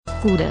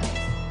Gude.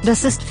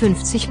 Das ist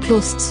 50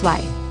 plus 2.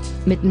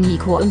 Mit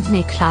Nico und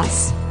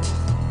Niklas.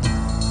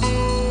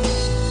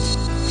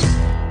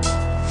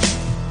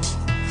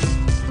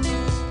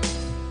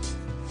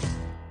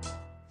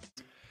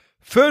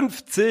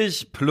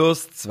 »50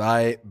 plus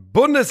 2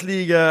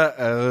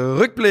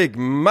 Bundesliga-Rückblick«.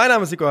 Mein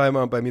Name ist Nico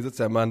Heimer und bei mir sitzt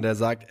der Mann, der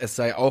sagt, es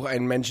sei auch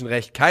ein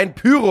Menschenrecht, kein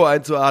Pyro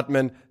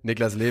einzuatmen,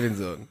 Niklas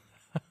Levinson.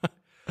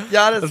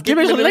 Ja, das geht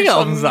mir schon länger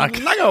auf den Sack.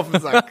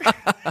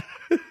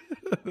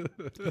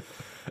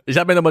 Ich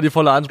habe mir nochmal die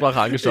volle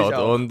Ansprache angeschaut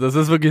und das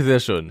ist wirklich sehr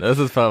schön. Das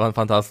ist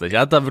fantastisch. Er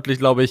hat da wirklich,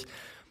 glaube ich...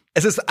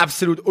 Es ist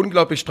absolut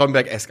unglaublich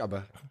Stromberg-esk,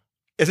 aber...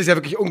 Es ist ja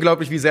wirklich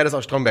unglaublich, wie sehr das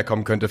aus Stromberg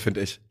kommen könnte,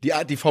 finde ich.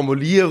 Die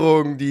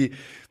Formulierung, die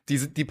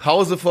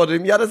Pause vor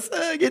dem, ja, das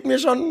geht mir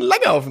schon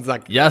lange auf den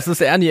Sack. Ja, es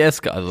ist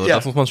Ernie-esk, also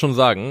das muss man schon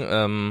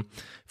sagen.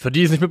 Für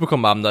die es nicht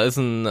mitbekommen haben, da ist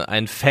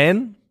ein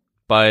Fan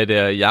bei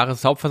der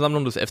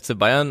Jahreshauptversammlung des FC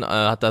Bayern,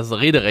 hat das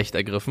Rederecht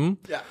ergriffen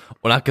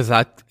und hat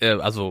gesagt,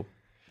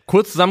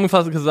 kurz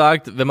zusammengefasst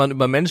gesagt, wenn man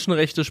über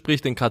Menschenrechte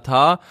spricht in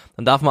Katar,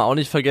 dann darf man auch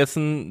nicht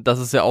vergessen, dass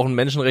es ja auch ein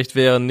Menschenrecht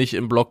wäre, nicht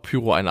im Block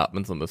Pyro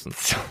einatmen zu müssen.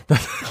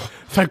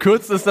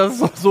 Verkürzt ist das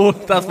so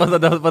das,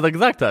 was er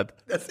gesagt hat.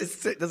 Das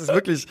ist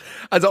wirklich,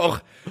 also auch,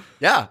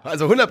 ja,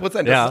 also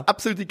 100%. Das ist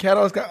absolut die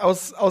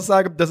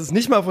Kernaussage. Das ist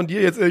nicht mal von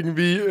dir jetzt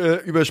irgendwie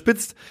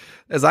überspitzt.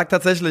 Er sagt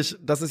tatsächlich,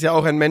 dass es ja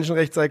auch ein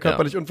Menschenrecht sei,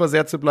 körperlich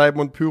unversehrt zu bleiben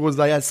und Pyro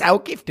sei ja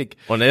saugiftig.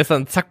 Und er ist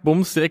dann zack,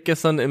 bums, direkt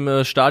gestern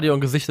im Stadion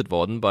gesichtet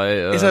worden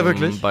ist er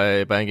wirklich?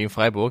 Bei Bayern gegen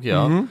Freiburg,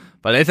 ja.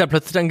 Weil er ist ja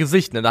plötzlich ein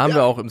Gesicht, ne? Da haben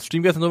wir auch im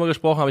Stream gestern drüber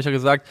gesprochen, habe ich ja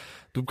gesagt,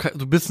 du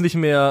bist nicht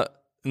mehr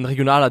ein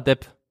regionaler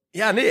Depp.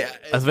 Ja, nee.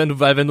 Also wenn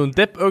du ein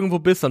Depp irgendwo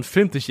bist, dann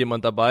filmt dich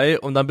jemand dabei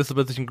und dann bist du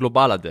plötzlich ein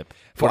globaler Depp.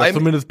 Vor allem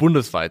zumindest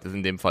bundesweit ist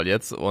in dem Fall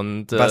jetzt.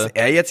 Und was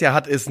er jetzt ja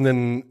hat, ist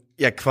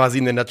quasi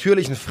einen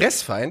natürlichen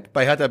Fressfeind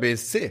bei Hertha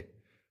BSC.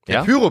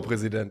 Der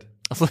Pyro-Präsident.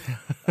 Achso.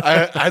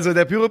 Also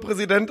der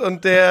Pyro-Präsident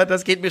und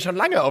das geht mir schon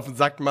lange auf den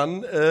Sack,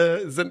 Mann,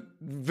 sind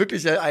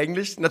wirklich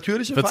eigentlich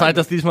natürliche Verzeiht, Feinde.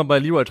 dass die sich mal bei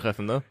Leroy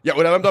treffen, ne? Ja,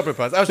 oder beim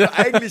Doppelpass. Aber schon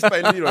eigentlich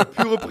bei Leroy.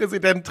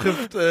 Pyro-Präsident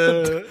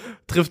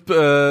trifft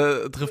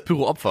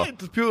Pyro-Opfer.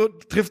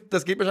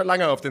 Das geht mir schon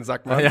lange auf den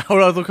Sack, Mann. Ja,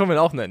 oder so können wir ihn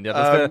auch nennen.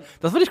 Ja,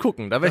 das würde ich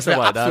gucken, da wäre ich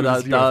dabei.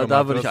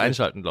 Da würde ich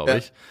einschalten, glaube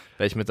ich.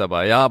 Wäre ich mit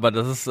dabei. Ja, aber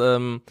das ist,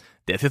 der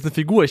ist jetzt eine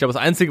Figur. Ich glaube,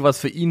 das Einzige, was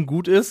für ihn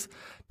gut ist,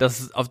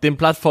 dass auf den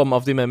Plattformen,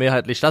 auf denen er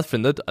mehrheitlich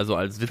stattfindet, also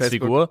als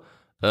Witzfigur,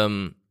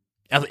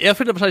 also er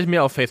findet wahrscheinlich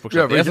mehr auf Facebook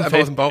statt. Ja, Er ist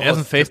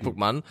ein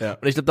Facebook-Mann. Ja.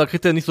 Und ich glaube, da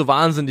kriegt er nicht so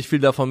wahnsinnig viel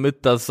davon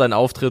mit, dass sein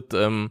Auftritt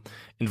in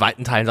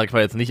weiten Teilen, sag ich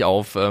mal jetzt nicht,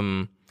 auf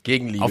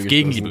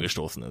Gegenliebe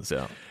gestoßen ist,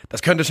 ja.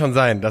 Das könnte schon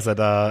sein, dass er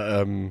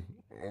da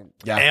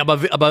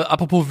aber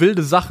apropos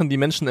wilde Sachen, die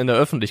Menschen in der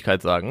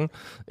Öffentlichkeit sagen.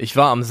 Ich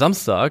war am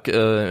Samstag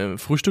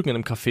frühstücken in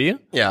einem Café.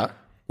 Ja.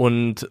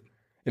 Und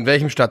in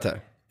welchem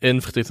Stadtteil?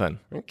 In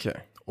Friedrichshain. Okay.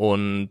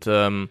 Und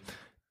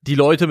die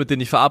Leute, mit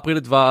denen ich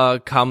verabredet war,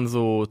 kamen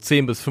so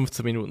 10 bis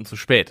 15 Minuten zu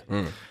spät.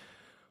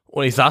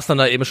 Und ich saß dann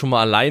da eben schon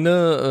mal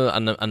alleine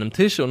an einem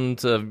Tisch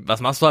und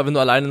was machst du halt, wenn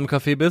du alleine im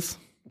Café bist?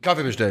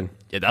 Kaffee bestellen.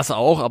 Ja, das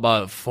auch,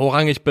 aber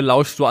vorrangig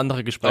belauschst du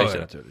andere Gespräche. Oh,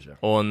 ja, natürlich, ja.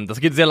 Und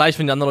das geht sehr leicht,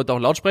 wenn die anderen Leute auch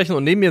laut sprechen.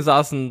 Und neben mir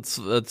saßen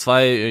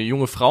zwei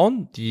junge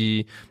Frauen,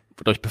 die,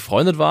 glaube ich,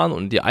 befreundet waren.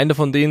 Und die eine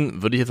von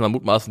denen, würde ich jetzt mal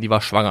mutmaßen, die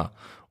war schwanger.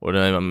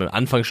 Oder am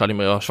Anfang stand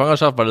ihre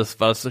Schwangerschaft, weil das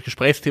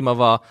Gesprächsthema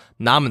war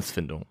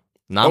Namensfindung.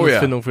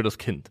 Namensfindung für das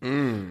Kind.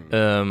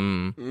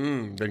 Bin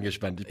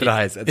gespannt. Ich bin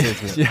heiß.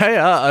 Erzähl's mir.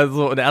 Ja,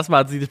 also, und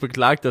erstmal hat sie sich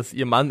beklagt, dass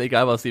ihr Mann,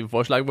 egal was sie ihm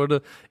vorschlagen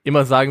würde,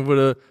 immer sagen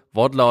würde,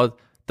 Wortlaut,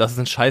 das ist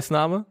ein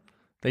Scheißname.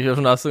 Denke ich mir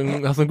schon, hast du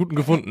einen guten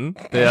gefunden.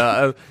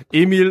 Der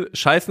Emil,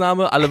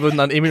 Scheißname, alle würden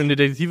an Emil und die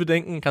Detektive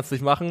denken, kannst du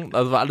nicht machen,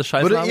 also war alles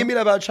Scheißname. Würde Emil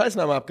aber als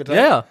Scheißname abgetan?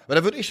 Ja. Weil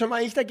da würde ich schon mal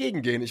eigentlich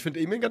dagegen gehen. Ich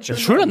finde Emil ganz schön.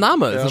 Ist ein schöner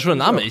Name, ist ein schöner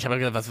Name. Ich habe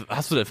gedacht, was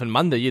hast du denn für einen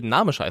Mann, der jeden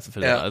Namen scheiße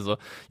findet? Ja. Also,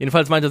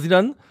 jedenfalls meinte sie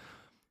dann,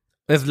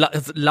 es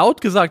ist laut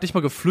gesagt, nicht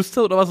mal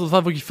geflüstert oder was, es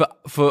war wirklich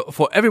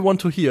for everyone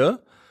to hear,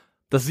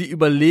 dass sie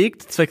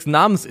überlegt, zwecks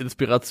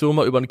Namensinspiration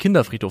mal über einen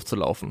Kinderfriedhof zu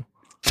laufen.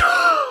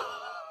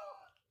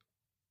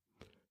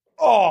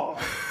 Oh.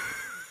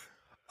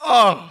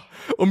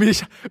 Und mir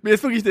ist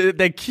wirklich,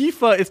 der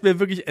Kiefer ist mir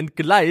wirklich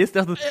entgleist.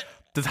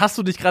 Das hast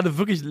du dich gerade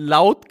wirklich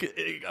laut,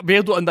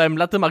 während du an deinem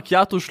Latte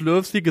Macchiato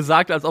schlürfst, hier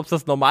gesagt, als ob es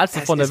das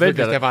Normalste von der Welt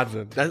wäre. Das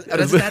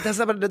ist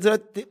der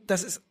Wahnsinn.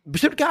 Das ist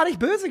bestimmt gar nicht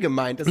böse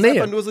gemeint. Das ist nee,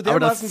 einfach nur so aber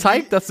das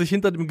zeigt, dass sich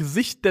hinter dem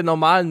Gesicht der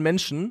normalen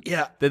Menschen,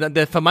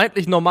 der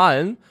vermeintlich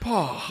Normalen,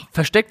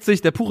 versteckt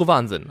sich der pure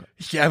Wahnsinn.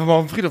 Ich gehe einfach mal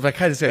auf den Friedhof, weil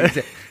kein ist ja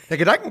der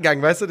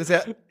Gedankengang, weißt du, das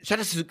ist ja, statt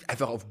dass du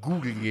einfach auf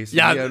Google gehst, wie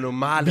der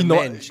normale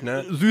Mensch,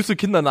 ne? Süße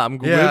Kindernamen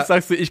googelst,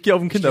 sagst du, ich gehe auf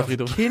den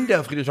Kinderfriedhof.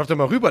 Kinderfriedhof, schau doch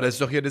mal rüber, das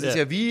ist doch hier, das ist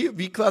ja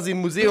wie quasi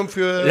ein Museum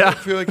für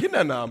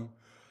Kindernamen.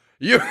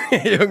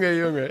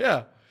 Junge,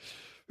 ja.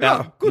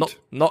 Ja, gut.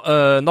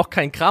 Noch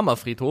kein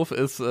Kramerfriedhof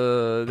ist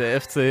der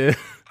FC.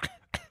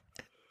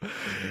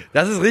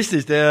 Das ist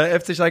richtig, der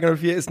FC Schalke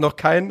 04 ist noch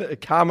kein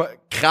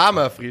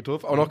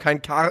Kramerfriedhof, auch noch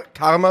kein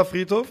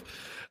Karma-Friedhof.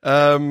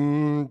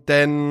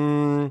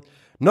 Denn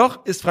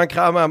Noch ist Frank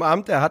Kramer am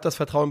Amt, er hat das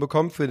Vertrauen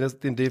bekommen für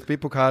den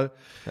DFB-Pokal,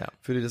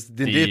 für den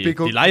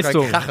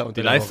DFB-Pokal.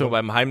 Die Leistung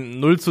beim Heim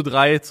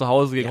 0:3 zu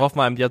Hause gegen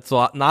Hoffenheim, die hat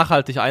so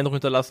nachhaltig Eindruck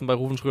hinterlassen bei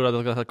Rufen Schröder, dass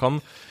er gesagt hat,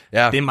 komm,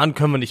 den Mann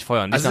können wir nicht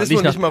feuern. Also es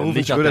ist nicht mal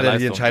Rufen Schröder, der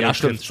die Entscheidung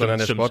trifft, sondern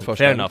der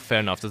Sportvorstand. Fair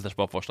enough, das ist der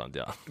Sportvorstand,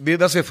 ja.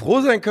 Was wir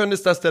froh sein können,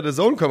 ist, dass der The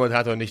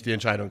Zone-Kommentator nicht die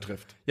Entscheidung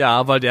trifft.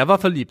 Ja, weil der war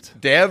verliebt.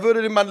 Der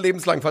würde dem Mann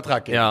lebenslangen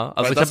Vertrag geben. Ja,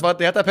 also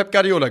der hat da Pep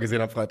Guardiola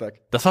gesehen am Freitag.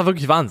 Das war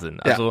wirklich Wahnsinn.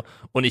 Also,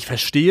 und ich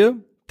verstehe,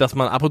 dass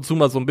man ab und zu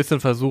mal so ein bisschen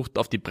versucht,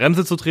 auf die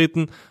Bremse zu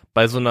treten,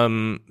 bei so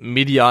einem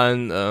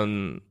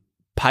medialen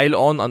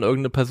Pile-on an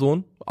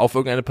auf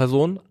irgendeine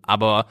Person,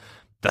 aber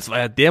das war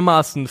ja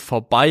dermaßen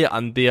vorbei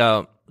an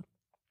der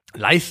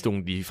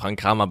Leistung, die Frank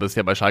Kramer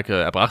bisher bei Schalke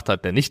erbracht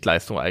hat, der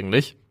Nichtleistung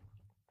eigentlich.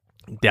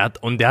 Der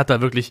hat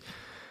da wirklich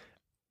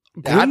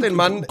hat den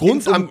Mann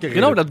ins Amt geredet.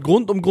 Genau, der hat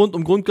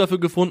Grund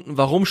dafür gefunden,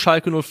 warum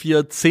Schalke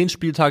 04 10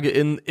 Spieltage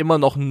immer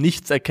noch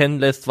nichts erkennen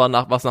lässt,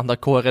 was nach einer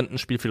kohärenten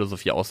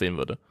Spielphilosophie aussehen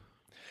würde.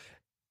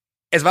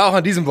 Es war auch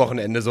an diesem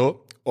Wochenende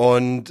so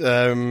und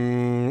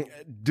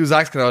du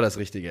sagst genau das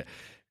Richtige.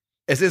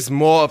 Es ist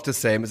more of the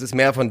same. Es ist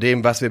mehr von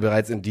dem, was wir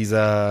bereits in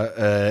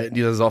dieser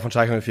Saison von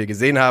Schalke 04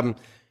 gesehen haben.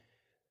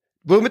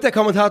 Womit der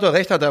Kommentator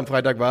recht hatte am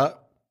Freitag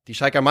war, die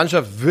Schalker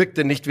Mannschaft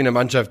wirkte nicht wie eine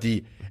Mannschaft,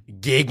 die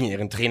gegen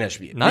ihren Trainer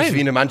spielt. Nein. Nicht wie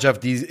eine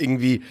Mannschaft, die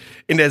irgendwie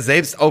in der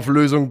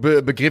Selbstauflösung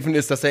begriffen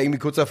ist, dass da irgendwie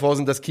kurz davor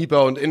sind, dass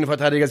Keeper und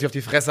Innenverteidiger sich auf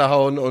die Fresse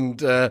hauen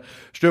und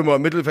Stürmer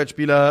und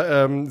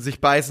Mittelfeldspieler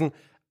sich beißen.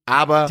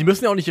 Aber die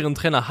müssen ja auch nicht ihren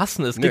Trainer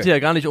hassen. Es geht ja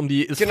gar nicht um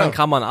Frank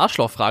Kramer eine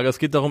Arschlochfrage. Es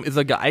geht darum, ist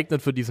er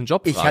geeignet für diesen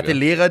Job? Ich hatte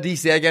Lehrer, die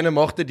ich sehr gerne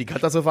mochte, die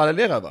katastrophale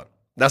Lehrer waren.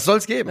 Das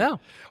soll's geben. Ja.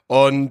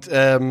 Und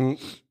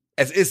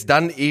es ist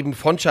dann eben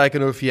von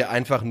Schalke 04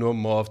 einfach nur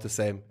more of the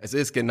same. Es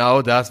ist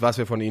genau das, was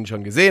wir von ihnen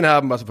schon gesehen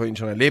haben, was wir von ihnen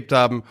schon erlebt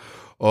haben.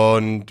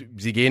 Und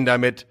sie gehen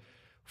damit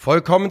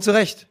vollkommen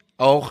zurecht.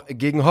 Auch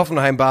gegen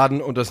Hoffenheim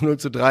baden und das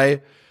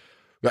 0:3.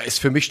 Ja, ist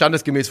für mich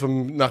standesgemäß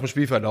nach dem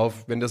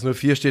Spielverlauf. Wenn das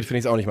 0:4 steht, finde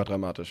ich es auch nicht mal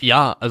dramatisch.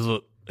 Ja,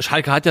 also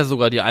Schalke hat ja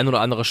sogar die ein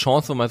oder andere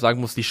Chance, wo man sagen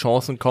muss, die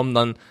Chancen kommen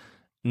dann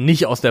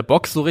nicht aus der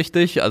Box so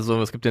richtig.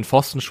 Also es gibt den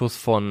Pfostenschuss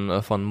von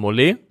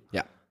Mollet.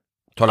 Ja,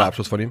 toller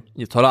Abschluss von ihm.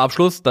 Ja, toller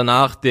Abschluss.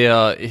 Danach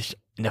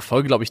in der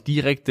Folge, glaube ich,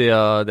 direkt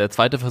der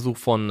zweite Versuch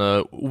von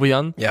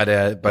Uwejan. Ja,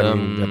 der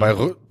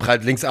Ball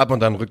prallt links ab und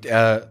dann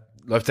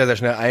läuft sehr, sehr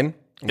schnell ein.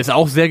 Ist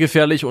auch sehr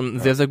gefährlich und ein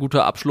sehr, sehr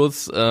guter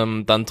Abschluss.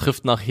 Dann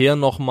trifft nachher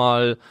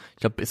nochmal, ich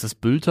glaube, ist es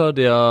Bülter,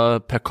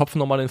 der per Kopf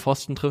nochmal den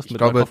Pfosten trifft? Ich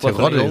glaube,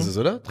 Terodde ist es,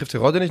 oder? Trifft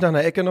Terodde nicht nach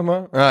einer Ecke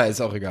nochmal? Ah,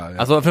 ist auch egal. Ja.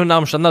 Also nach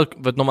dem Standard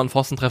wird nochmal ein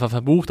Pfostentreffer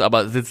verbucht,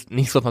 aber es ist jetzt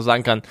nicht so, dass man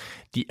sagen kann,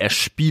 die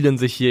erspielen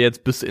sich hier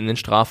jetzt bis in den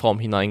Strafraum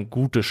hinein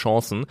gute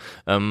Chancen.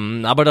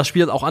 Aber das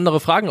Spiel hat auch andere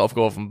Fragen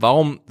aufgeworfen.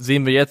 Warum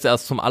sehen wir jetzt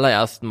erst zum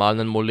allerersten Mal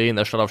einen Mollet in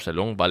der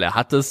Startaufstellung? Weil er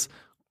hat es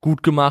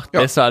gut gemacht,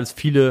 besser als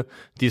viele,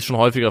 die es schon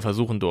häufiger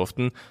versuchen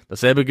durften.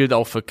 Dasselbe gilt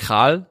auch für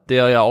Kral,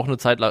 der ja auch eine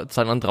Zeit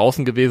lang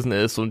draußen gewesen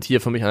ist und hier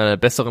für mich einer der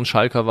besseren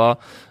Schalker war.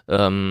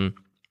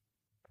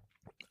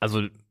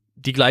 Also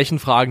die gleichen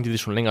Fragen, die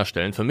sich schon länger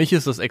stellen. Für mich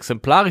ist das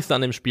Exemplarischste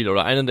an dem Spiel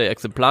oder eine der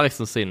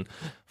exemplarischsten Szenen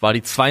war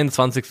die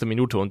 22.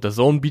 Minute und der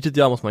Zone bietet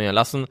ja, muss man ja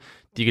lassen,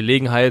 die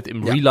Gelegenheit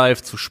im Real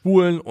Life zu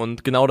spulen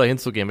und genau dahin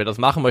zu gehen. Wer das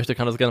machen möchte,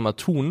 kann das gerne mal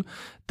tun,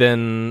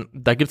 denn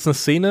da gibt's eine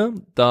Szene,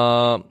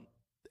 da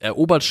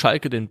erobert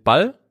Schalke den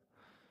Ball.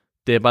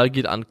 Der Ball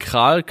geht an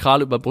Kral.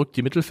 Kral überbrückt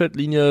die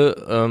Mittelfeldlinie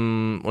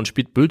und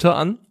spielt Bülter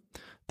an,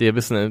 der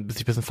sich ein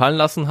bisschen fallen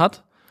lassen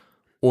hat.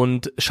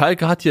 Und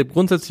Schalke hat hier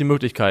grundsätzlich die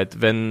Möglichkeit,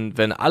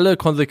 wenn alle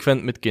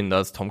konsequent mitgehen,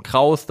 da ist Tom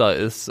Kraus, da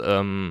ist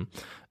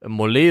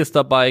Mollet ist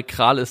dabei,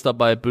 Kral ist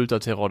dabei,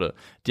 Bülter, Terodde.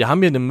 Die haben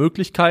hier eine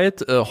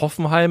Möglichkeit,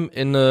 Hoffenheim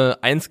in eine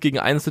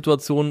 1-gegen-1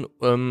 Situation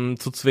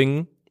zu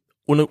zwingen,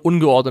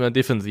 ungeordnete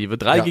Defensive.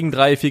 3 gegen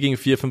 3, 4 gegen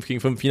 4, 5 gegen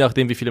 5, je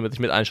nachdem, wie viele sich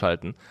mit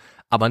einschalten.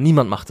 Aber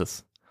niemand macht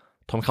es.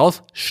 Tom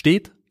Kraus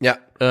steht,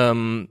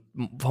 vom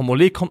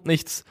Mollet kommt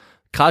nichts,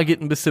 Kral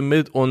geht ein bisschen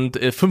mit und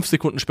 5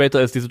 Sekunden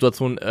später ist die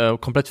Situation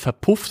komplett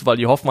verpufft, weil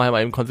die Hoffenheimer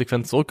eben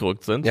konsequent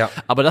zurückgerückt sind. Ja.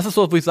 Aber das ist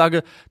so, wo ich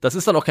sage, das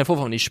ist dann auch kein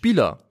Vorwurf an die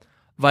Spieler,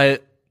 weil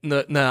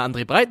eine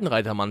André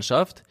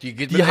Breitenreiter-Mannschaft,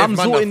 die haben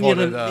so in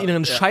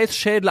ihren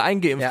Scheißschädel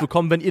eingeimpft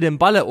bekommen, wenn ihr den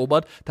Ball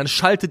erobert, dann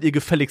schaltet ihr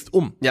gefälligst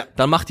um. Ja.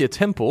 Dann macht ihr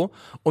Tempo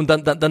und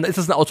dann ist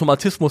es ein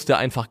Automatismus, der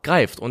einfach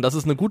greift. Und das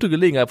ist eine gute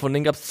Gelegenheit. Von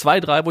denen gab es 2,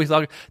 3, wo ich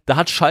sage, da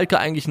hat Schalke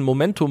eigentlich ein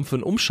Momentum für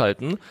ein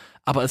Umschalten,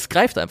 aber es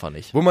greift einfach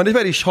nicht. Wo man nicht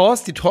mal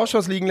die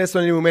Torschuss liegen lässt,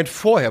 sondern den Moment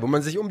vorher, wo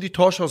man sich um die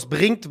Torschuss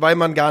bringt, weil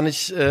man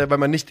nicht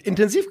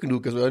intensiv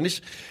genug ist oder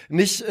nicht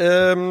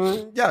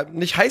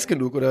heiß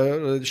genug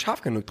oder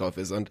scharf genug drauf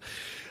ist. Und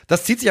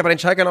das zieht sich aber den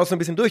Schalkern auch so ein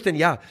bisschen durch,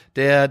 denn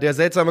der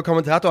seltsame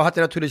Kommentator hatte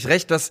natürlich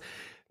recht, dass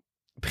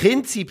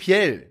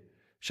prinzipiell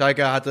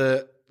Schalke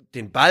hatte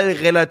den Ball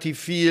relativ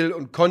viel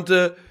und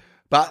konnte,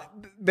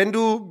 wenn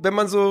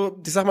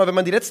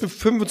man die letzten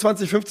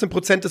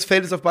 15% des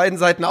Feldes auf beiden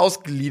Seiten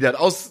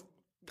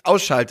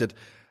ausschaltet,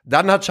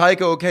 Dann hat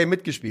Schalke okay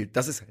mitgespielt.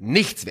 Das ist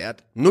nichts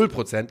wert.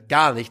 0%,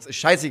 gar nichts. Ist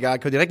scheißegal.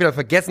 Könnt ihr direkt wieder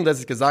vergessen, dass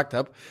ich gesagt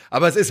habe.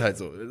 Aber es ist halt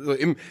so.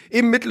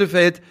 Im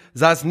Mittelfeld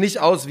sah es nicht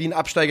aus wie ein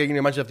Absteiger gegen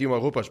eine Mannschaft, die im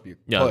Europa spielt.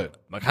 Ja, toll.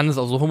 Man kann es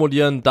auch so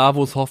formulieren, da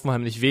wo es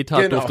Hoffenheim nicht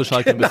wehtat, durfte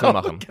Schalke ein bisschen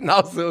machen.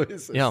 Genau so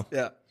ist es. Ja.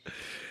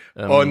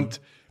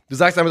 Und du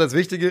sagst einfach das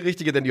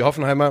Richtige, denn die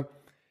Hoffenheimer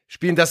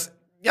spielen das,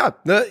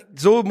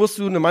 so musst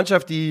du eine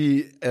Mannschaft,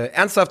 die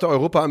ernsthafte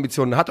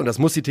Europa-Ambitionen hat, und das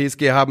muss die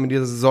TSG haben in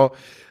dieser Saison,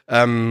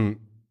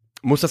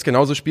 muss das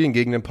genauso spielen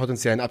gegen einen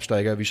potenziellen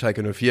Absteiger wie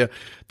Schalke 04.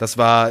 Das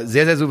war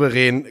sehr, sehr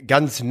souverän,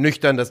 ganz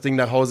nüchtern das Ding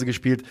nach Hause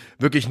gespielt,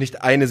 wirklich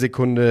nicht eine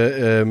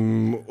Sekunde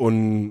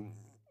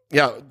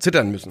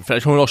zittern müssen.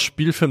 Vielleicht holen wir noch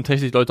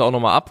spielfilmtechnisch Leute auch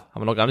nochmal ab,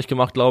 haben wir noch gar nicht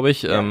gemacht, glaube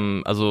ich. Ja.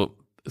 Also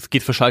es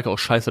geht für Schalke auch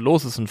scheiße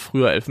los, es ist ein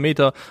früher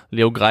Elfmeter,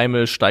 Leo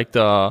Greimel steigt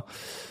da,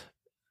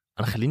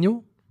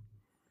 Angelino?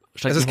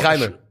 Es ist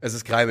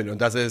Greimel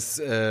und das ist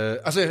genau.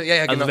 Also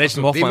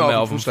welchen Hoffenheim er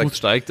auf den Fuß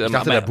steigt. Ich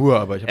dachte Dabur,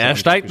 aber ich er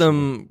steigt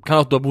kann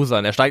auch Dabur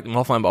sein, er steigt im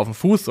Hoffenheim auf den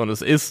Fuß und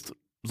es ist,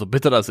 so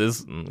bitter das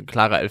ist, ein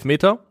klarer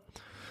Elfmeter.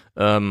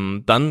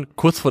 Dann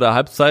kurz vor der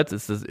Halbzeit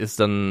ist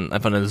dann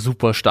einfach eine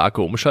super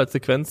starke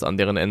Umschaltsequenz, an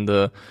deren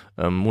Ende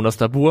Munas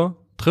Dabur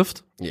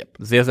trifft. Yep.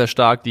 Sehr, sehr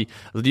stark.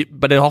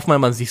 Bei den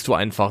Hoffenheimern siehst du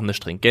einfach eine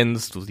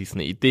Stringenz, du siehst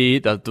eine Idee,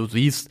 du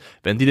siehst,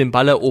 wenn die den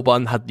Ball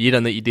erobern, hat jeder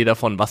eine Idee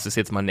davon, was ist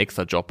jetzt mein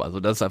nächster Job. Also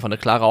das ist einfach eine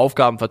klare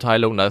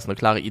Aufgabenverteilung, da ist eine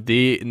klare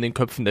Idee in den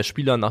Köpfen der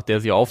Spieler, nach der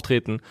sie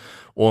auftreten.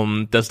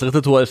 Und das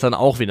dritte Tor ist dann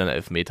auch wieder ein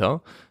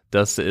Elfmeter.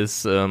 Das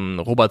ist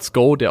Robert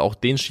Sko, der auch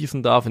den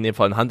schießen darf, in dem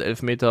Fall ein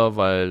Handelfmeter,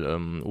 weil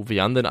Uwe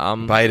Jan den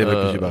Arm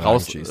wirklich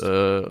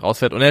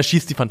rausfährt. Und er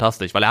schießt die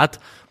fantastisch, weil er hat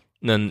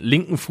einen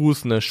linken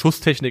Fuß, eine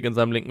Schusstechnik in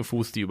seinem linken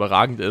Fuß, die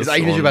überragend ist. Ist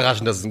eigentlich nicht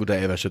überraschend, dass es ein guter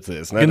Elferschütze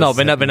ist. Ne? Genau,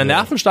 wenn er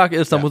nervenstark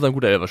ist, dann muss er ein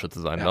guter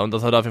Elferschütze sein. Ja. Und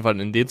das hat er auf jeden Fall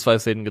in den 2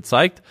 Szenen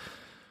gezeigt.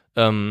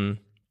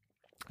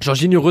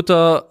 Jorginho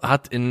Rütter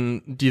hat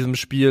in diesem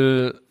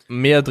Spiel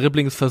mehr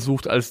Dribblings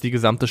versucht als die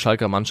gesamte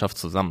Schalker Mannschaft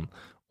zusammen.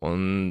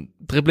 Und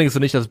Dribblings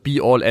sind nicht das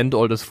Be-all,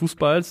 End-all des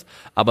Fußballs,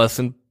 aber es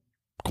sind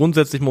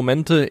grundsätzlich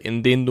Momente,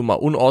 in denen du mal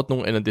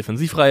Unordnung in eine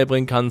Defensivreihe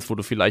bringen kannst, wo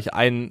du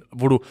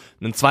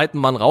einen zweiten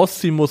Mann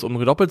rausziehen musst, um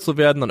gedoppelt zu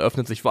werden, dann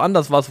öffnet sich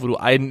woanders was, wo du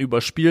einen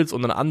überspielst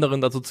und einen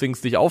anderen dazu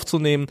zwingst, dich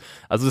aufzunehmen.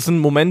 Also es sind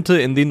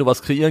Momente, in denen du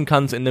was kreieren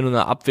kannst, in denen du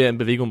eine Abwehr in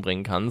Bewegung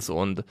bringen kannst.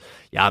 Und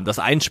ja, dass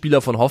ein Spieler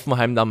von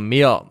Hoffenheim da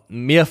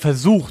mehr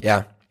versucht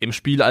im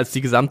Spiel als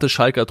die gesamte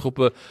Schalker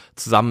Truppe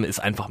zusammen, ist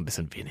einfach ein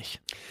bisschen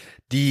wenig.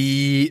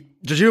 Die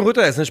Jorginho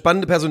Rütter ist eine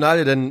spannende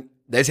Personalie, denn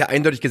der ist ja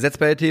eindeutig gesetzt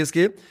bei der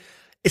TSG.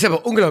 Ist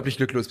aber unglaublich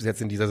glücklos bis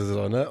jetzt in dieser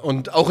Saison, ne?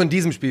 Und auch in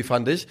diesem Spiel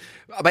fand ich.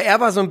 Aber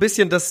er war so ein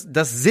bisschen das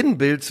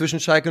Sinnbild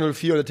zwischen Schalke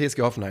 04 und der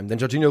TSG Hoffenheim. Denn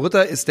Jorginho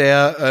Rütter ist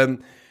war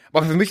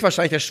für mich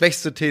wahrscheinlich der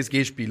schwächste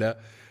TSG-Spieler.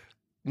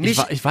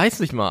 Ich weiß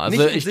nicht mal.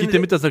 Also ich gebe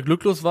dir mit, dass er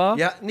glücklos war.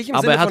 Ja, nicht im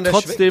aber Sinne er hat von der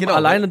trotzdem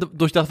alleine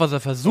durch das, was er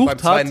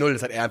versucht hat. Beim 2-0,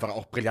 das hat er einfach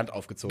auch brillant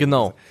aufgezogen.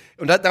 Genau.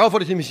 Und darauf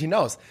wollte ich nämlich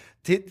hinaus.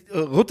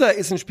 Rütter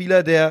ist ein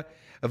Spieler, der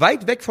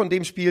weit weg von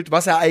dem spielt,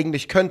 was er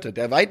eigentlich könnte.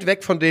 Der weit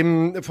weg von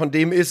dem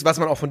ist, was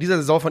man auch von dieser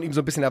Saison von ihm so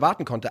ein bisschen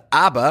erwarten konnte.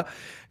 Aber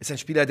ist ein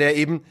Spieler, der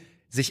eben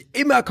sich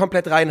immer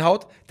komplett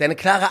reinhaut, der eine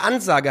klare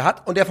Ansage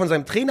hat und der von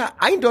seinem Trainer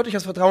eindeutig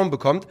das Vertrauen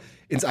bekommt,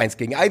 ins 1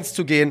 gegen 1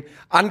 zu gehen,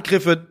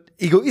 Angriffe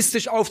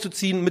egoistisch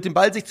aufzuziehen, mit dem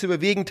Ball sich zu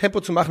bewegen,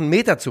 Tempo zu machen,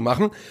 Meter zu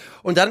machen.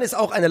 Und dann ist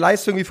auch eine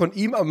Leistung wie von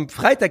ihm am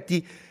Freitag,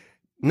 die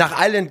nach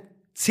allen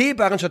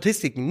zählbaren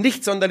Statistiken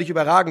nicht sonderlich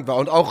überragend war.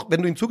 Und auch,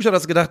 wenn du ihm zugeschaut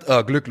hast, gedacht,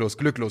 glücklos.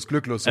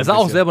 So er sah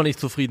auch selber nicht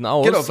zufrieden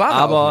aus. Genau, war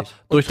er auch nicht.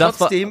 Und durch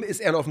trotzdem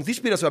ist er ein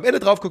Offensivspieler, dass du am Ende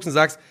drauf guckst und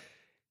sagst,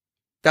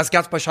 das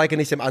gab's bei Schalke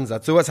nicht im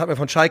Ansatz. Sowas hat man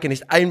von Schalke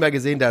nicht einmal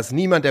gesehen. Da ist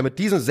niemand, der mit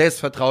diesem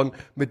Selbstvertrauen,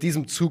 mit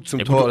diesem Zug zum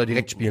Tor oder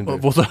direkt spielen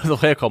will. Wo soll das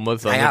auch herkommen?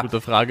 Das ist eine gute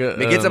Frage.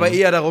 Mir geht's aber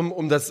eher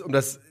darum, dass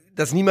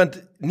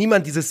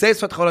niemand dieses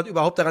Selbstvertrauen hat,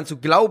 überhaupt daran zu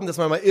glauben, dass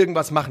man mal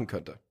irgendwas machen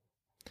könnte.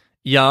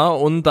 Ja,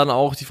 und dann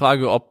auch die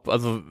Frage,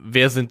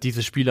 wer sind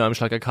diese Spieler im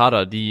Schalker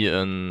Kader, die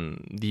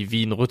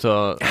wie ein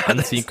Rütter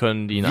anziehen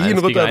können, die in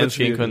 1 gegen 1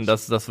 gehen können,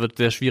 das wird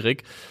sehr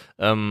schwierig.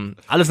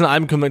 Alles in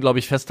allem können wir, glaube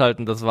ich,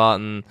 festhalten, das war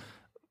ein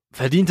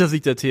verdienter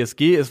Sieg der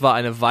TSG, es war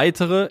eine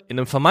weitere, in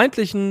einem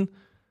vermeintlichen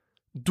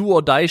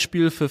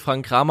Do-or-Die-Spiel für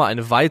Frank Kramer,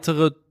 eine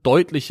weitere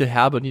deutliche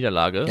herbe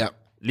Niederlage. Ja.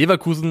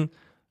 Leverkusen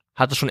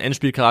hatte schon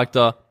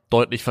Endspielcharakter,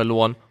 deutlich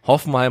verloren.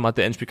 Hoffenheim hat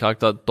der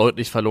Endspielcharakter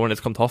deutlich verloren.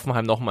 Jetzt kommt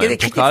Hoffenheim nochmal im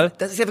Pokal.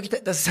 Das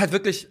ist halt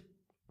wirklich,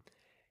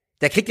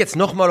 der kriegt jetzt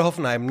nochmal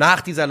Hoffenheim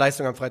nach dieser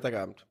Leistung am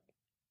Freitagabend.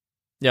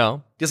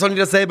 Ja. Die sollen die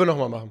dasselbe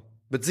nochmal machen.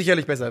 Wird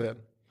sicherlich besser werden.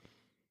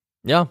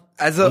 Ja.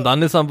 Also. Und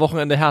dann ist am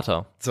Wochenende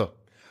Hertha. So.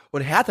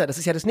 Und Hertha, das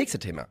ist ja das nächste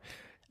Thema.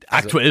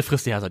 Also, aktuell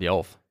frisst die Hertha die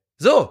auf.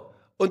 So.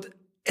 Und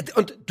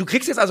du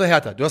kriegst jetzt also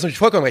Hertha. Du hast natürlich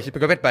vollkommen recht. Ich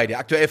bin komplett bei dir.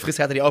 Aktuell frisst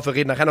Hertha die auf. Wir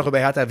reden nachher noch über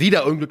Hertha.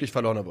 Wieder unglücklich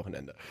verloren am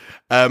Wochenende.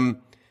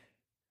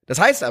 Das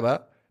heißt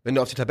aber, wenn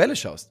du auf die Tabelle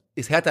schaust,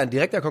 ist Hertha ein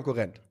direkter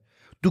Konkurrent.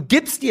 Du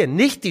gibst dir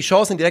nicht die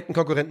Chance, einen direkten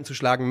Konkurrenten zu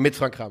schlagen mit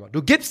Frank Kramer.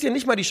 Du gibst dir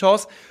nicht mal die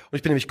Chance, und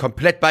ich bin nämlich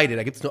komplett bei dir,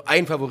 da gibt's nur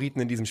einen Favoriten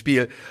in diesem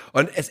Spiel.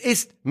 Und es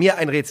ist mir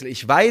ein Rätsel.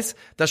 Ich weiß,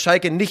 dass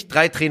Schalke nicht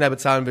 3 Trainer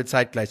bezahlen will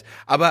zeitgleich.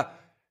 Aber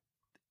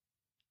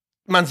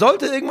man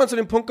sollte irgendwann zu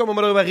dem Punkt kommen, wo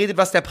man darüber redet,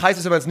 was der Preis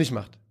ist, wenn man es nicht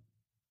macht.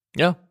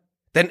 Ja.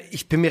 Denn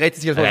ich bin mir recht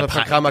sicher, dass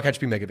Frank Kramer kein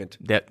Spiel mehr gewinnt.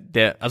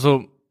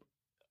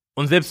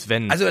 Und selbst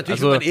wenn. Also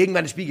natürlich wird man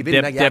irgendwann ein Spiel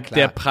gewinnen, klar.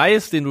 Der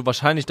Preis, den du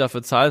wahrscheinlich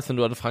dafür zahlst, wenn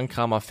du an Frank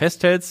Kramer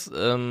festhältst,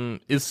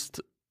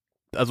 ist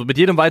also mit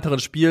jedem weiteren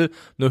Spiel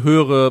eine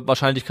höhere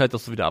Wahrscheinlichkeit,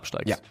 dass du wieder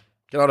absteigst. Ja,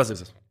 genau das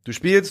ist es. Du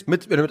spielst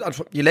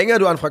je länger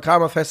du an Frank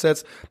Kramer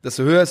festhältst,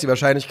 desto höher ist die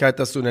Wahrscheinlichkeit,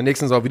 dass du in der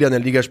nächsten Saison wieder in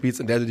der Liga spielst,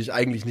 in der du dich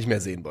eigentlich nicht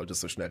mehr sehen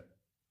wolltest so schnell.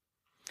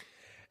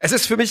 Es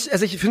ist für mich,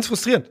 ich finde es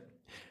frustrierend.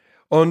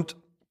 Und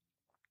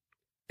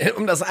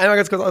um das einmal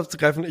ganz kurz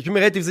aufzugreifen, ich bin mir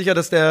relativ sicher,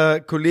 dass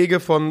der Kollege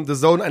von The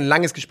Zone ein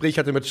langes Gespräch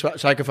hatte mit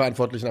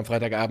Schalke-Verantwortlichen am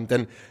Freitagabend,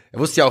 denn er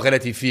wusste ja auch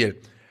relativ viel.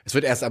 Es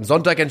wird erst am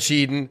Sonntag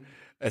entschieden,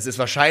 es ist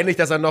wahrscheinlich,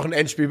 dass er noch ein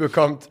Endspiel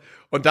bekommt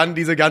und dann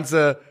diese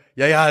ganze,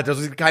 so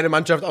sieht keine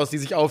Mannschaft aus, die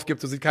sich aufgibt,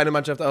 so sieht keine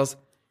Mannschaft aus.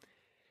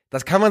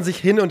 Das kann man sich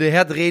hin und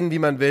her drehen, wie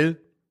man will.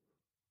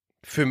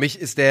 Für mich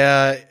ist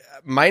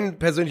mein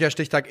persönlicher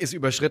Stichtag ist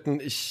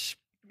überschritten. Ich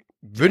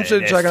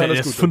wünsche Schalke alles Gute.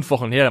 Das ist 5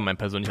 Wochen her, mein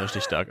persönlicher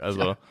Stichtag,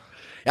 also.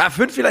 Ja,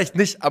 5 vielleicht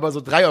nicht, aber so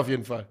 3 auf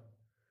jeden Fall.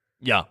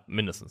 Ja,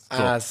 mindestens.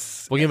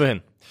 So. Wo gehen wir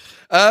hin?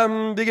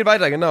 Wir gehen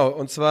weiter, genau.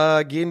 Und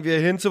zwar gehen wir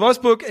hin zu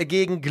Wolfsburg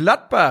gegen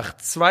Gladbach.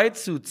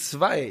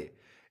 2:2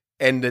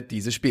 endet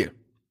dieses Spiel.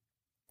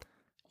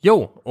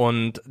 Jo,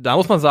 und da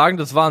muss man sagen,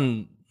 das war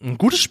ein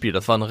gutes Spiel.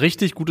 Das war ein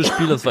richtig gutes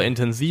Spiel. Das war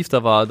intensiv,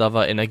 da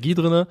war Energie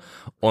drinne.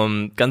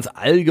 Und ganz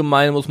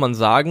allgemein muss man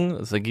sagen,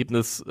 das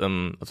Ergebnis,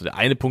 also der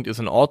eine Punkt ist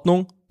in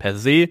Ordnung. Per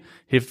se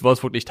hilft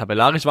Wolfsburg nicht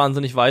tabellarisch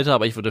wahnsinnig weiter,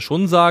 aber ich würde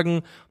schon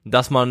sagen,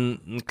 dass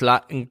man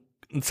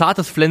ein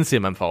zartes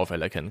Pflänzchen beim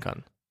VfL erkennen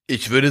kann.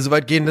 Ich würde so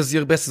weit gehen, dass es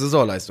ihre beste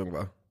Saisonleistung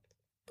war.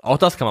 Auch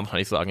das kann man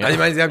wahrscheinlich sagen, ja. Also ich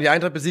meine, sie haben die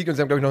Eintracht besiegt und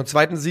sie haben, glaube ich, noch einen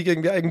zweiten Sieg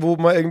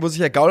irgendwo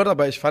sich ergaunert,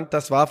 aber ich fand,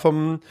 das war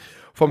vom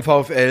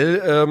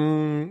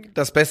VfL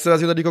das Beste, was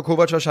ich unter Niko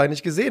Kovac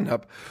wahrscheinlich gesehen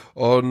habe.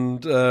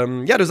 Und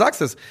du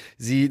sagst es,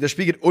 das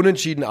Spiel geht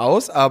unentschieden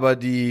aus, aber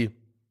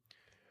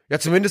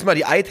zumindest mal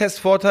die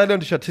Eye-Test-Vorteile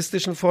und die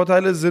statistischen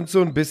Vorteile sind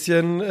so ein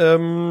bisschen,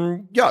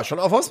 schon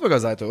auf Wolfsburger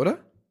Seite, oder?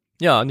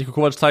 Ja, Niko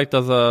Kovac zeigt,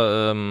 dass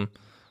ein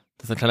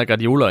kleiner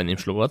Guardiola in ihm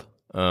schlummert.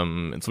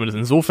 Zumindest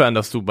insofern,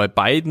 dass du bei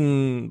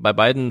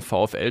beiden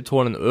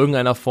VfL-Toren in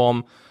irgendeiner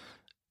Form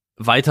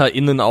weiter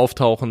innen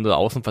auftauchende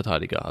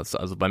Außenverteidiger hast.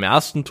 Also beim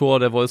ersten Tor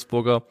der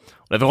Wolfsburger,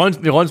 oder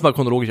wir rollen es mal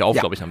chronologisch auf,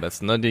 glaube ich, am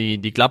besten. Ne?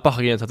 Die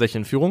Gladbacher gehen tatsächlich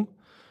in Führung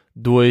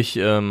durch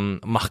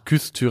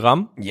Marcus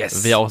Thuram,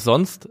 wer auch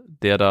sonst,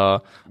 der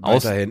da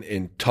weiterhin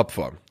in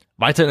Topform,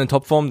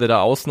 der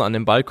da außen an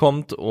den Ball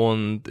kommt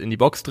und in die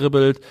Box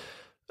dribbelt.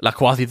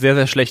 Lacroix sieht sehr,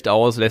 sehr schlecht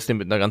aus, lässt ihn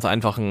mit einer ganz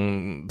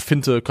einfachen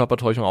Finte,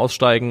 Körpertäuschung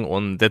aussteigen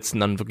und setzt ihn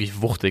dann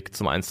wirklich wuchtig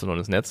zum 1:0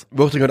 ins Netz.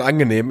 Wuchtig und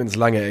angenehm ins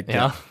lange Eck.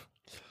 Ja.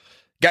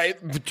 Geil,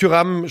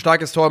 Thuram,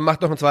 starkes Tor,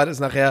 macht noch ein zweites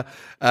nachher.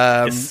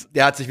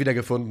 Der hat sich wieder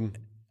gefunden.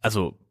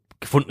 Also,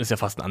 gefunden ist ja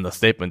fast ein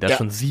Understatement. Der hat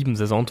schon 7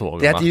 Saisontore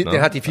gemacht.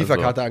 Der hat die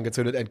FIFA-Karte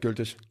angezündet,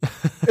 endgültig.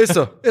 Ist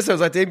so.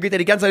 Seitdem geht er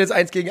die ganze Zeit jetzt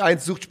 1 gegen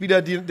 1, sucht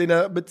Spieler, den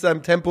er mit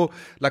seinem Tempo,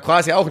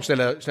 Lacroix ist ja auch ein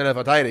schneller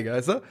Verteidiger,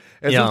 weißt du?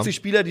 Er sucht sich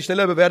Spieler, die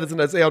schneller bewertet sind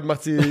als er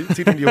und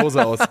zieht ihm die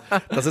Hose aus.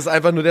 Das ist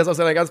einfach nur, der ist aus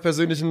seiner ganz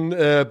persönlichen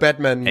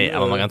Batman.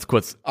 Aber mal ganz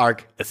kurz.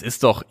 Arc. Es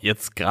ist doch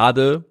jetzt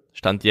gerade,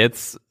 Stand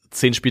jetzt,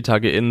 10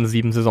 Spieltage in,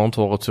 7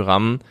 Saisontore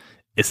Thuram.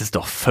 Es ist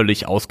doch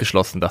völlig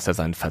ausgeschlossen, dass er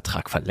seinen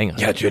Vertrag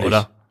verlängert. Ja, natürlich.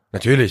 Oder?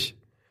 Natürlich.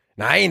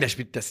 Nein, der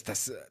spielt was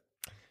ist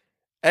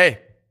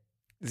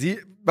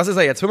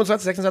er jetzt?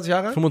 25, 26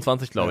 Jahre?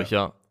 25, glaube ich,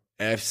 ja.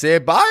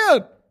 FC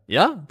Bayern!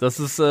 Ja, das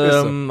ist,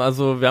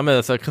 also wir haben ja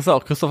das ja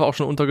Christoph auch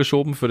schon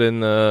untergeschoben für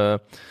den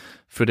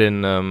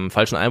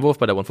falschen Einwurf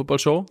bei der One Football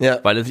Show,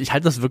 weil ich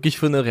halte das wirklich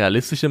für eine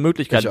realistische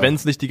Möglichkeit. Wenn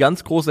es nicht die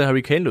ganz große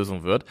Harry Kane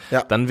Lösung wird,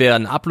 dann wäre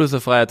ein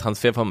ablösefreier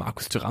Transfer von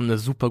Marcus Thuram eine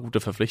super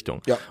gute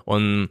Verpflichtung. Ja.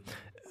 Und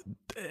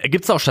er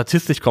gibt's auch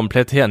statistisch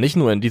komplett her, nicht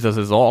nur in dieser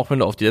Saison, auch wenn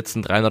du auf die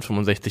letzten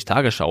 365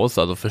 Tage schaust.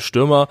 Also für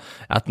Stürmer,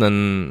 er hat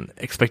einen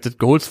Expected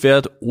Goals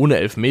Wert ohne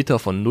Elfmeter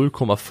von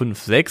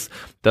 0,56.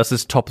 Das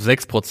ist Top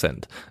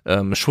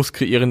 6%.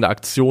 Schusskreierende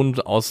Aktionen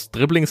aus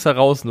Dribblings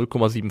heraus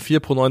 0,74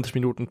 pro 90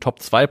 Minuten, Top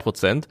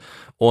 2%.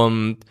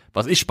 Und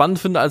was ich spannend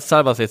finde als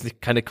Zahl, was jetzt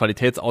nicht keine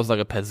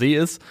Qualitätsaussage per se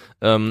ist,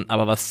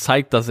 aber was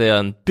zeigt, dass er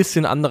ein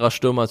bisschen anderer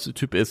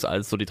Stürmertyp ist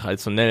als so die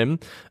traditionellen,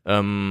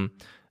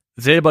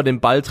 selber den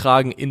Ball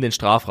tragen in den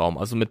Strafraum,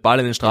 also mit Ball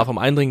in den Strafraum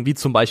eindringen, wie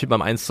zum Beispiel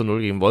beim 1:0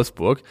 gegen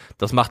Wolfsburg.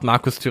 Das macht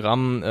Marcus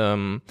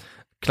Thuram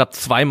klappt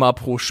 2-mal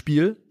pro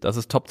Spiel. Das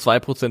ist Top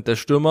 2% der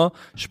Stürmer.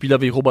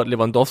 Spieler wie Robert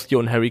Lewandowski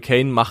und Harry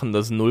Kane machen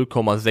das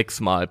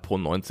 0,6 Mal pro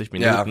 90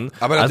 Minuten. Ja,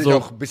 aber natürlich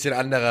auch ein bisschen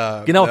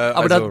anderer. Genau,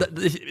 aber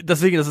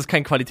deswegen, das ist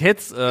kein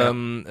Qualitäts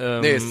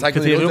es zeigt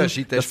Kriterium. Den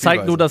Unterschied der das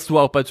zeigt nur, dass du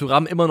auch bei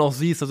Thuram immer noch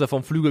siehst, dass er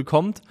vom Flügel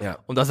kommt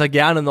und dass er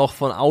gerne noch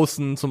von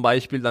außen zum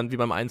Beispiel dann wie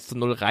beim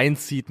 1:0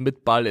 reinzieht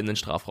mit Ball in den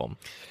Strafraum.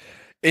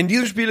 In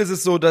diesem Spiel ist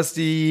es so, dass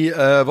die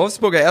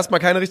Wolfsburger erstmal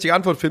keine richtige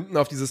Antwort finden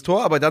auf dieses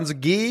Tor, aber dann so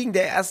gegen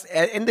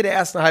Ende der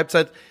ersten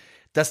Halbzeit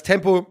das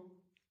Tempo,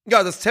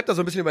 das Zepter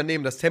so ein bisschen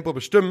übernehmen, das Tempo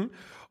bestimmen.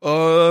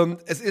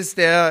 Es ist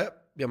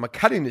ja, man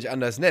kann ihn nicht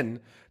anders nennen,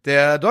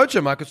 der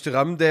deutsche Markus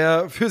Thuram,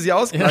 der für sie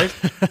ausgleicht,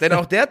 denn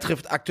auch der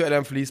trifft aktuell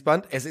am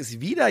Fließband. Es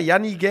ist wieder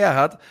Janni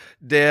Gerhardt,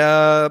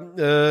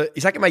 der,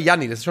 ich sag immer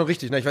Janni, das ist schon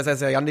richtig, ne? Ich weiß,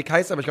 dass er Jannik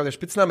heißt, aber ich glaube, der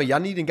Spitzname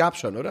Janni, den gab's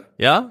schon, oder?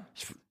 Ja?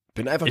 Ich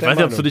weiß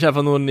nicht, ob du dich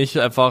einfach nur nicht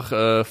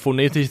einfach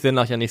phonetisch sehr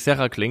nach Jannik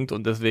Serra klingt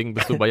und deswegen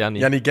bist du bei Janni.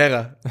 Janni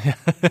Gerhardt.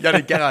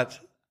 Janni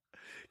Gerhardt.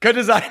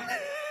 Könnte sein.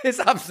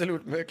 Ist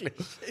absolut möglich.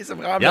 Ist im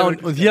Rahmen. Ja,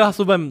 und hier hast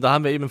du da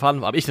haben wir eben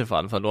habe ich den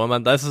Faden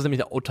verloren. Da ist es nämlich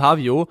der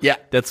Otavio,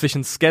 der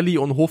zwischen Skelly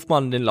und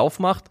Hofmann den Lauf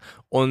macht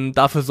und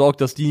dafür sorgt,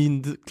 dass die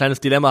ein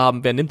kleines Dilemma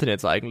haben, wer nimmt denn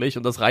jetzt eigentlich?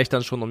 Und das reicht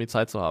dann schon, um die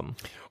Zeit zu haben.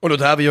 Und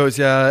Otavio ist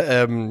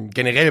ja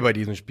generell bei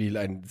diesem Spiel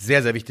ein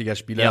sehr, sehr wichtiger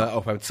Spieler. Ja.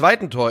 Auch beim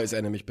zweiten Tor ist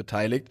er nämlich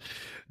beteiligt.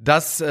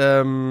 Das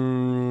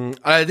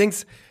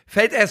allerdings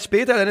fällt erst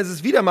später, dann ist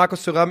es wieder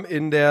Markus Thuram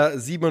in der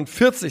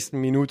 47.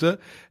 Minute,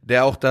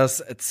 der auch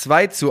das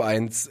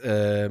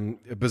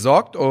 2:1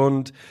 besorgt.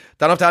 Und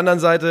dann auf der anderen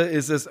Seite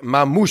ist es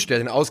Mamouche, der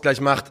den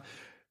Ausgleich macht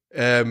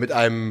mit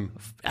einem...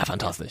 Ja,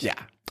 fantastisch. Ja.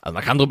 Also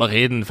man kann drüber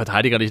reden,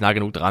 Verteidiger nicht nah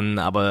genug dran,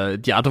 aber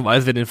die Art und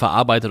Weise, wie er den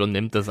verarbeitet und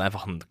nimmt, das ist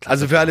einfach ein klasse.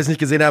 Also für alle, die es nicht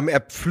gesehen haben,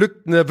 er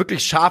pflückt eine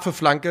wirklich scharfe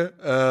Flanke.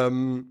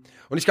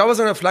 Und ich glaube, es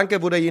ist eine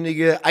Flanke, wo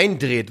derjenige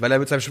eindreht, weil er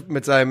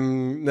mit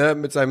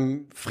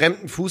seinem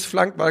fremden Fuß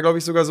flankt, war glaube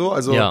ich sogar so.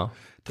 Also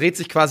dreht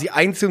sich quasi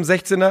ein zum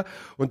 16er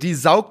und die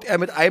saugt er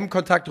mit einem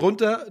Kontakt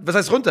runter. Was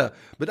heißt runter?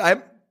 Mit einem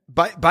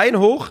Bein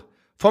hoch,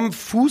 vom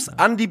Fuß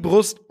an die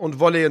Brust und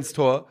Volley ins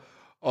Tor.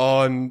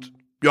 Und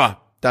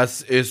ja,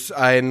 das ist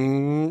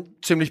ein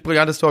ziemlich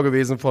brillantes Tor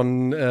gewesen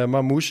von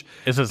Mamouche,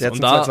 ist es. der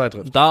zum und 2:2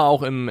 trifft. Da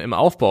auch im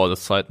Aufbau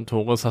des zweiten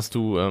Tores hast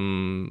du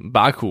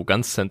Baku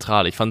ganz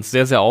zentral. Ich fand es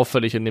sehr, sehr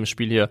auffällig in dem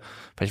Spiel hier.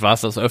 Vielleicht war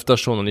es das öfter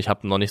schon und ich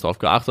habe noch nicht drauf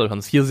geachtet. Ich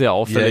fand es hier sehr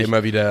auffällig,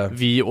 immer wieder,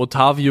 wie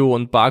Otavio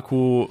und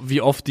Baku,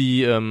 wie oft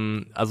die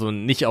also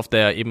nicht auf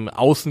der eben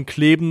Außen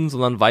kleben,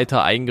 sondern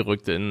weiter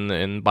eingerückt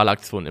in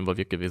Ballaktionen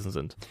involviert gewesen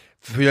sind.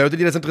 Für Leute,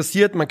 die das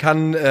interessiert, man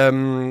kann,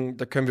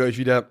 da können wir euch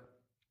wieder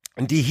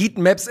die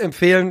Heatmaps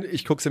empfehlen.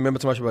 Ich gucke sie mir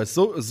zum Beispiel bei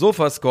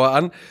Sofascore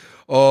an.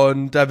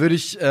 Und da würde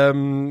ich,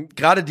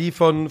 gerade die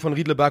von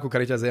Riedle Baku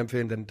kann ich da sehr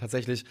empfehlen, denn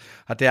tatsächlich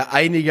hat der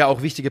einige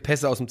auch wichtige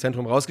Pässe aus dem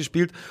Zentrum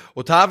rausgespielt.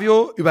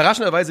 Otavio,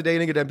 überraschenderweise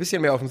derjenige, der ein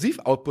bisschen mehr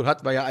Offensiv-Output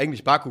hat, weil ja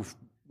eigentlich Baku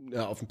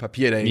auf dem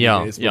Papier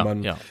derjenige ist, wenn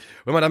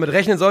man damit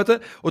rechnen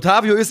sollte.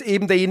 Otavio ist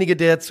eben derjenige,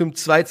 der zum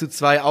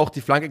 2:2 auch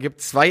die Flanke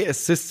gibt. 2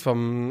 Assists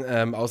vom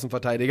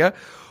Außenverteidiger.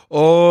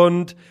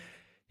 Und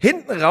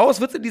hinten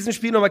raus wird es in diesem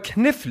Spiel nochmal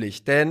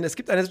knifflig, denn es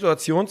gibt eine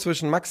Situation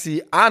zwischen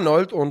Maxi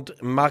Arnold und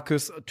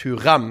Markus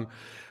Thuram.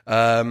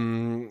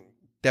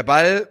 Der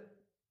Ball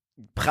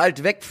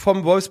prallt weg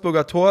vom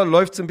Wolfsburger Tor,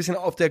 läuft so ein bisschen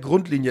auf der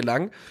Grundlinie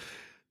lang.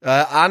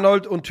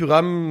 Arnold und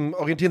Thuram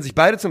orientieren sich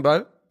beide zum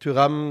Ball.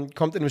 Thuram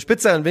kommt in einem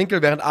spitzeren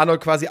Winkel, während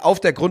Arnold quasi auf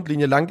der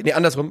Grundlinie lang,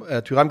 andersrum,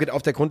 Thuram geht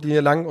auf der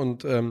Grundlinie lang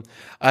und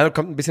Arnold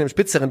kommt ein bisschen im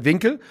spitzeren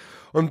Winkel.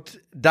 Und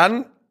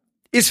dann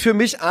ist für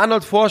mich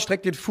Arnold vor,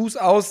 streckt den Fuß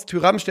aus,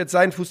 Thuram stellt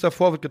seinen Fuß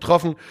davor, wird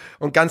getroffen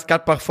und ganz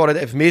Gladbach fordert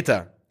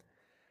Elfmeter.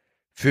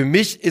 Für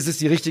mich ist es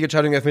die richtige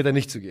Entscheidung, Elfmeter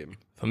nicht zu geben.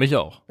 Für mich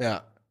auch.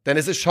 Ja, denn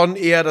es ist schon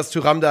eher, dass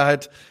Thuram da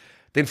halt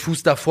den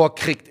Fuß davor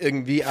kriegt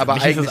irgendwie, aber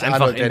eigentlich ist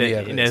einfach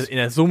Arnold in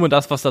der Summe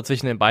das, was da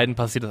zwischen den beiden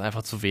passiert, ist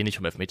einfach zu wenig,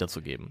 um Elfmeter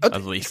zu geben. Und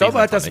also ich glaube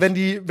halt, dass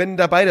wenn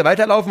da beide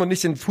weiterlaufen und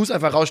nicht den Fuß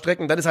einfach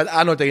rausstrecken, dann ist halt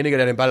Arnold derjenige,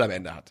 der den Ball am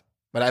Ende hat.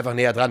 Weil er einfach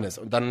näher dran ist.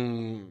 Und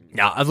dann.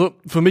 Ja, also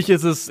für mich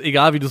ist es,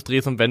 egal wie du es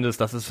drehst und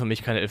wendest, das ist für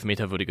mich kein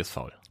elfmeterwürdiges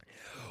Foul.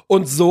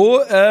 Und so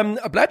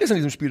bleibt es in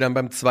diesem Spiel dann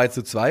beim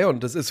 2:2.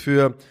 Und das ist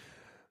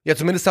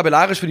zumindest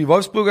tabellarisch für die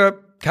Wolfsburger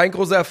kein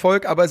großer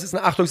Erfolg, aber es ist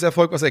ein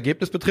Achtungserfolg, was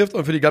Ergebnis betrifft.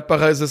 Und für die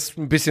Gladbacher ist es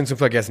ein bisschen zu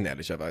vergessen,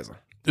 ehrlicherweise.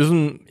 Ist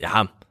ein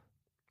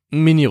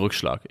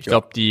Mini-Rückschlag. Ich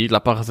glaube, die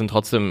Gladbacher sind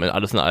trotzdem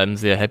alles in allem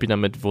sehr happy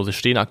damit, wo sie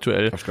stehen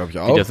aktuell. Das glaube ich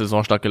auch. Wie der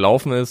Saisonstart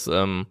gelaufen ist.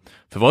 Für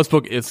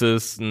Wolfsburg ist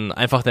es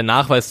einfach der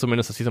Nachweis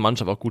zumindest, dass diese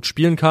Mannschaft auch gut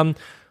spielen kann.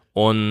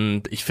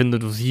 Und ich finde,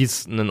 du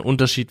siehst einen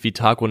Unterschied wie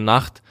Tag und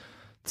Nacht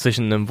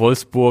zwischen einem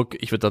Wolfsburg,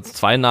 ich würde da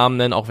 2 Namen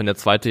nennen, auch wenn der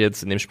zweite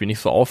jetzt in dem Spiel nicht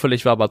so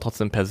auffällig war, aber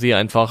trotzdem per se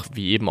einfach,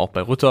 wie eben auch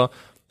bei Rütter,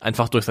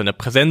 einfach durch seine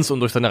Präsenz und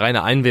durch seine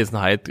reine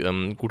Einwesenheit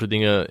gute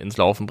Dinge ins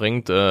Laufen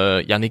bringt.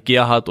 Jannik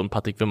Gerhardt und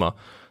Patrick Wimmer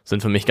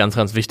sind für mich ganz,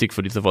 ganz wichtig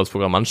für diese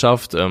Wolfsburger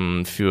Mannschaft,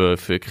 für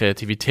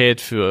Kreativität,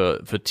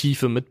 für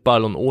Tiefe mit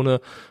Ball und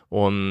ohne.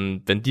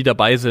 Und wenn die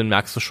dabei sind,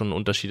 merkst du schon einen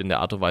Unterschied in der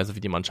Art und Weise, wie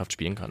die Mannschaft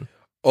spielen kann.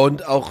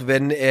 Und auch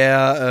wenn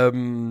er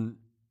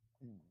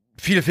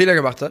viele Fehler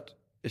gemacht hat,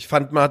 ich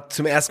fand, man hat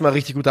zum ersten Mal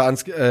richtig gute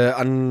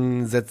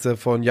Ansätze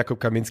von Jakub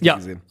Kaminski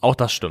gesehen. Ja, auch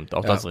das stimmt,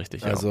 auch das ist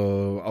richtig.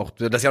 Also auch,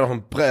 das ist ja noch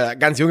ein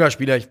ganz junger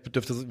Spieler. Ich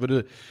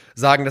würde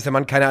sagen, dass der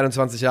Mann keine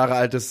 21 Jahre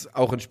alt ist,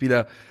 auch ein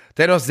Spieler,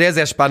 der noch sehr,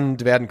 sehr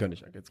spannend werden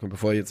könnte.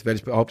 Jetzt werde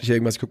ich behaupte hier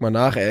irgendwas, ich guck mal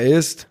nach. Er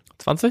ist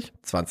 20?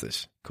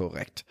 20,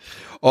 korrekt.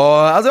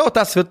 Also auch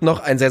das wird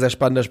noch ein sehr, sehr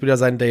spannender Spieler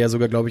sein, der ja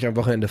sogar, glaube ich, am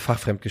Wochenende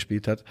fachfremd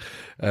gespielt hat.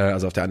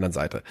 Also auf der anderen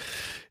Seite.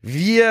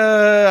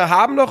 Wir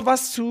haben noch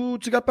was zu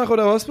Gladbach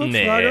oder Wolfsburg?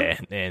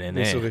 Nee.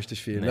 Nicht so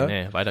richtig viel, ne?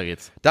 Nee, weiter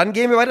geht's. Dann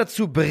gehen wir weiter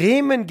zu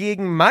Bremen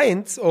gegen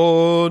Mainz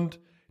und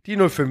die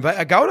 05er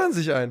ergaunern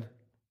sich ein.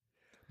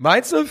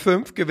 Mainz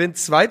 05 gewinnt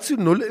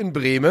 2-0 in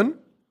Bremen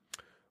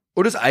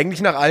und ist eigentlich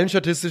nach allen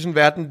statistischen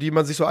Werten, die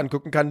man sich so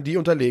angucken kann, die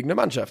unterlegene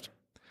Mannschaft.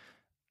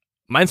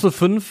 Mainz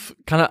 05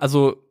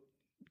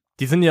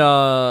 die sind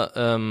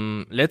ja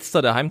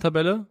letzter der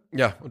Heimtabelle.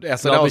 Ja, und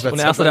erster der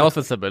Auswärtstabelle. Und erster der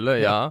Auswärtstabelle,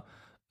 ja.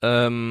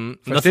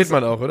 Versteht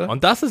man auch, oder?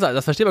 Und das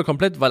versteht man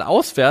komplett, weil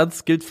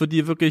auswärts gilt für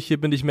die wirklich, hier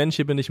bin ich Mensch,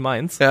 hier bin ich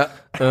Mainz. Ja.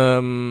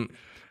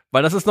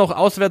 Weil das ist noch,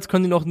 auswärts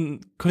können die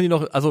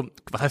noch, also,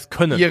 was heißt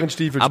können? Ihren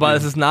Stiefel aber spielen.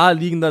 Es ist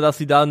naheliegender, dass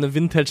sie da eine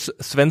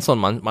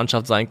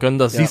Vintage-Svensson-Mannschaft sein können.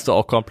 Das siehst du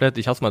auch komplett.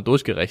 Ich hab's mal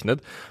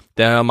durchgerechnet.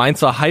 Der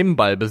Mainzer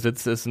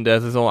Heimballbesitz ist in der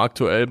Saison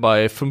aktuell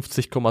bei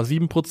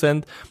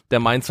 50,7%.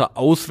 Der Mainzer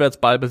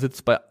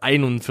Auswärtsballbesitz bei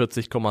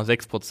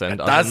 41,6%.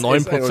 Ja, also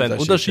 9%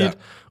 Unterschied. Ja.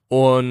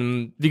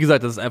 Und wie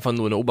gesagt, das ist einfach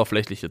nur eine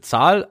oberflächliche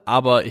Zahl,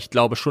 aber ich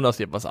glaube schon, dass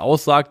sie etwas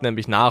aussagt,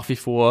 nämlich nach wie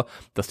vor,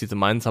 dass diese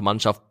Mainzer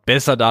Mannschaft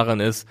besser darin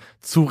ist,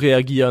 zu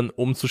reagieren,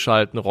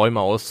 umzuschalten, Räume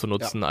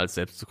auszunutzen, als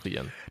selbst zu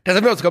kreieren. Da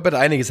sind wir uns komplett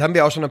einig. Das haben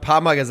wir auch schon ein paar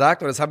Mal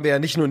gesagt und das haben wir ja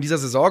nicht nur in dieser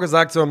Saison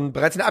gesagt, sondern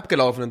bereits in der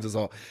abgelaufenen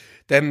Saison.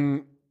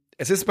 Denn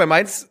es ist bei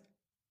Mainz,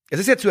 es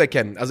ist ja zu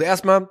erkennen. Also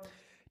erstmal,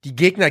 die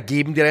Gegner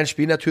geben dir dein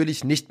Spiel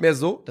natürlich nicht mehr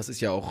so. Das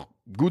ist ja auch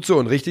gut so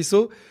und richtig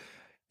so.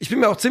 Ich bin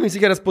mir auch ziemlich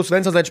sicher, dass Bo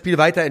Svensson sein Spiel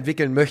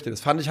weiterentwickeln möchte.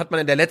 Das hat man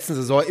in der letzten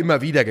Saison immer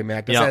wieder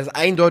gemerkt, dass er das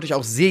eindeutig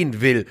auch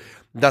sehen will,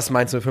 dass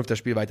Mainz 05 das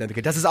Spiel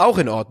weiterentwickelt. Das ist auch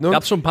in Ordnung.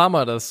 Gab es schon ein paar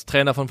Mal, dass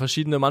Trainer von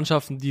verschiedenen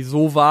Mannschaften, die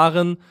so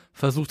waren,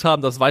 versucht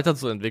haben, das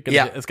weiterzuentwickeln.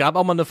 Ja. Es gab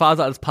auch mal eine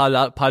Phase, als Paul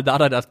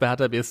Dardai das bei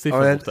Hertha BSC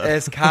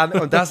versucht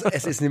hat.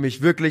 Es ist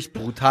nämlich wirklich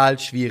brutal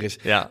schwierig.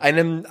 Ja.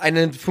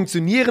 Einen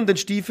funktionierenden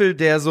Stiefel,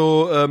 der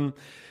so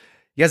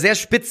sehr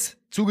spitz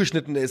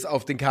zugeschnitten ist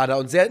auf den Kader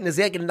und eine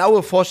sehr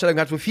genaue Vorstellung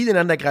hat, wo viel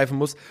ineinander greifen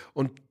muss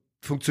und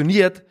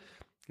funktioniert,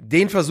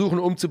 den versuchen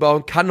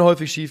umzubauen, kann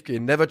häufig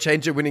schiefgehen. Never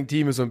change a winning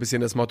team ist so ein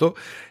bisschen das Motto.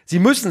 Sie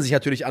müssen sich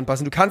natürlich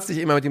anpassen. Du kannst nicht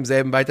immer mit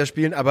demselben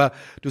weiterspielen, aber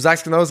du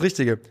sagst genau das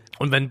Richtige.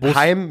 Und wenn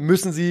Heim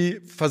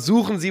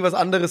versuchen sie was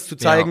anderes zu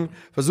zeigen,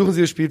 versuchen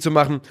sie das Spiel zu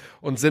machen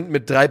und sind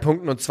mit 3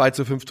 Punkten und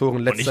 2-5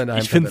 Toren letzter in der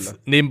Heimtabelle. Ich finde es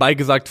nebenbei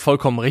gesagt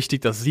vollkommen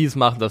richtig, dass sie es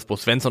machen, dass Bo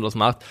Svensson das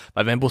macht,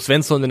 weil wenn Bo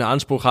Svensson den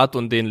Anspruch hat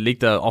und den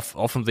legt er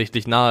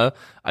offensichtlich nahe,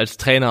 als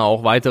Trainer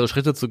auch weitere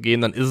Schritte zu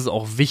gehen, dann ist es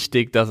auch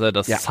wichtig, dass er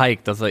das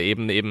zeigt, dass er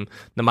eben eine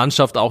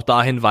Mannschaft auch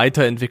dahin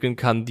weiterentwickeln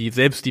kann, die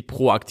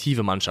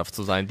proaktive Mannschaft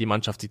zu sein, die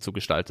Mannschaft, die zu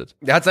gestaltet.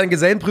 Er hat seine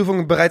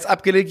Gesellenprüfung bereits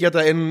abgelegt, die hat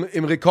er im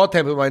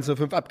Rekordtempo Mainz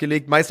 05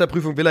 abgelegt.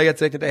 Meisterprüfung will er jetzt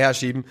direkt hinterher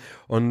schieben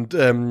und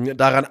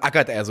daran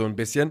ackert er so ein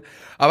bisschen.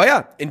 Aber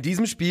ja, in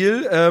diesem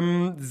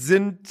Spiel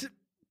sind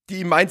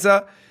die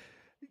Mainzer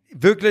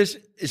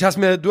wirklich,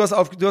 du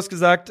hast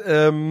gesagt,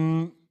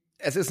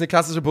 es ist eine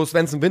klassische Bo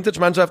Svensson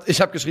Vintage-Mannschaft.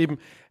 Ich habe geschrieben,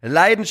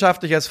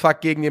 leidenschaftlich as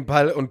fuck gegen den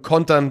Ball und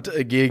konternd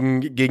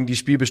gegen die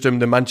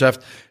spielbestimmende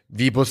Mannschaft,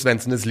 wie Bo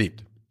Svensson es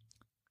liebt.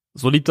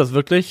 So liebt das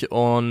wirklich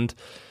und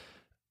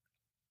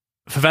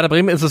für Werder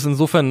Bremen ist es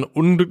insofern ein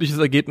unglückliches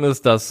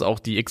Ergebnis, dass auch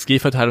die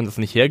XG-Verteilung das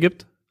nicht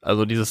hergibt.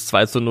 Also dieses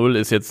 2-0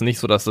 ist jetzt nicht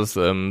so, dass es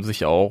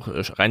sich auch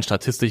rein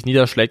statistisch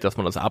niederschlägt, dass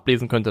man das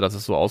ablesen könnte, dass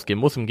es so ausgehen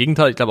muss. Im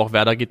Gegenteil, ich glaube auch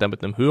Werder geht da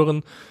mit einem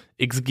höheren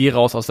XG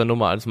raus aus der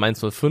Nummer als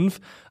Mainz 05.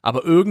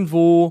 Aber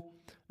irgendwo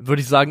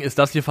würde ich sagen, ist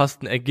das hier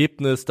fast ein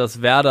Ergebnis,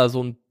 dass Werder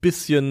so ein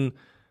bisschen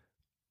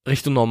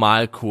Richtung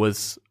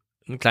Normalkurs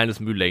ein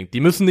kleines Mühe lenkt. Die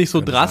müssen nicht so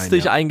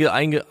drastisch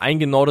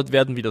eingenordet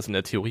werden, wie das in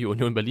der Theorie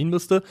Union Berlin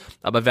müsste.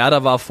 Aber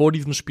Werder war vor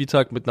diesem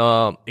Spieltag mit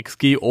einer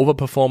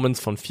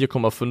XG-Overperformance von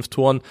 4,5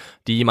 Toren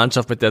die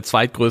Mannschaft mit der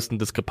zweitgrößten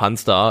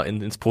Diskrepanz da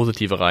ins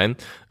Positive rein,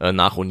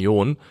 nach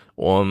Union.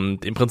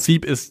 Und im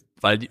Prinzip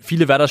weil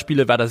viele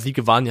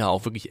Werder-Siege waren ja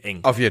auch wirklich eng.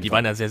 Auf jeden Fall. Die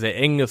waren ja sehr, sehr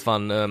eng. Es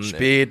waren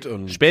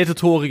späte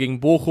Tore gegen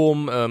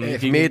Bochum.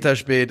 Meter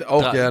spät,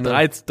 auch gerne.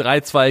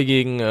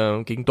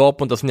 3-2 gegen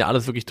Dortmund. Das sind ja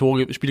alles wirklich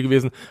Spiele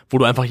gewesen, wo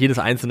du einfach jedes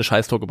einzelne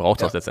Scheißtor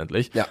gebraucht hast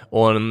letztendlich. Ja.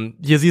 Und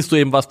hier siehst du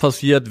eben, was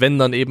passiert, wenn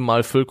dann eben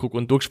mal Füllkrug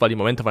und Duxch, weil die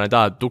Momente waren ja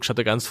da. Duxch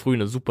hatte ganz früh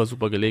eine super,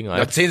 super Gelegenheit.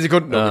 Ja, 10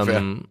 Sekunden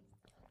ungefähr.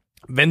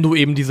 Wenn du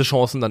eben diese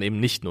Chancen dann eben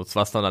nicht nutzt,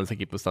 was dann als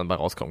Ergebnis dann bei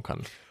rauskommen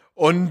kann.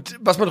 Und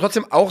was man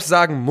trotzdem auch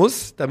sagen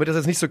muss, damit das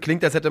jetzt nicht so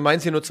klingt, als hätte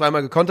Mainz hier nur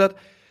zweimal gekontert,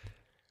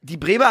 die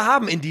Bremer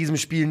haben in diesem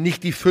Spiel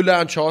nicht die Fülle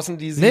an Chancen,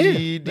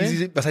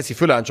 was heißt die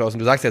Fülle an Chancen?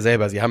 Du sagst ja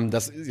selber, sie haben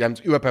es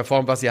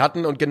überperformt, was sie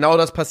hatten und genau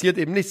das passiert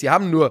eben nicht. Sie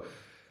haben nur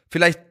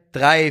vielleicht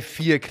 3,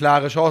 4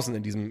 klare Chancen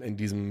in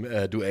diesem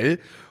Duell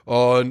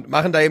und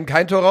machen da eben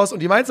kein Tor raus.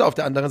 Und die Mainzer auf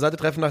der anderen Seite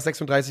treffen nach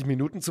 36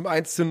 Minuten zum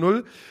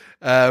 1-0.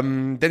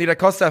 Danny da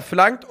Costa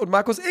flankt und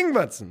Markus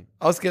Ingwertsen,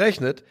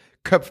 ausgerechnet,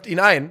 köpft ihn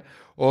ein.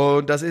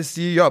 Und das ist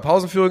die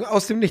Pausenführung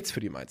aus dem Nichts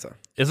für die Mainzer.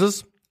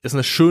 Ist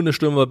eine schöne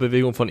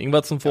Stürmerbewegung von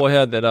Ingwertsen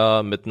vorher, der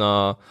da mit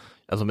einer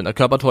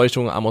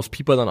Körpertäuschung Amos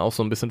Pieper dann auch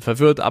so ein bisschen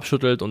verwirrt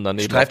abschüttelt und dann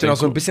eben streift den auch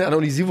so ein bisschen an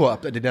Unisivo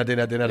ab, den er da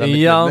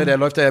mitnimmt, ne? Der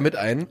läuft da ja mit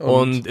ein.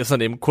 Und ist dann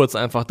eben kurz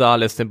einfach da,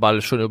 lässt den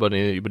Ball schön über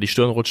die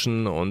Stirn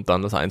rutschen und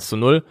dann das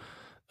 1-0.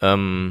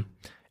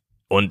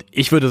 Und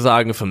ich würde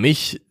sagen, für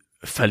mich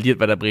verliert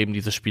Werder Bremen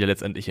dieses Spiel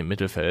letztendlich im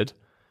Mittelfeld,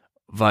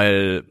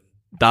 weil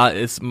da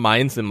ist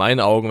Mainz in meinen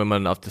Augen, wenn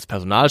man auf das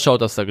Personal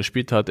schaut, das da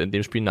gespielt hat, in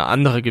dem Spiel eine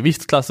andere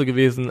Gewichtsklasse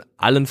gewesen,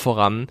 allen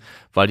voran,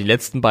 weil die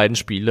letzten beiden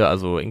Spiele,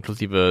 also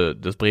inklusive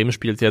des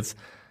Bremen-Spiels jetzt,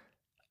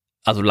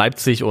 also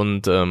Leipzig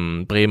und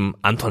Bremen,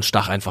 Anton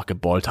Stach einfach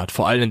geballt hat.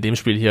 Vor allem in dem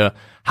Spiel hier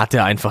hat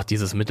er einfach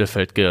dieses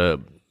Mittelfeld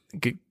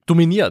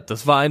dominiert.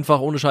 Das war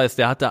einfach ohne Scheiß.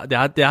 Der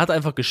hat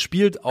einfach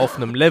gespielt auf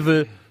einem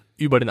Level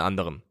über den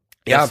anderen.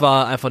 Ja. Das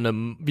war einfach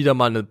wieder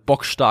mal eine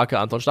bockstarke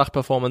Anton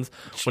Stach-Performance.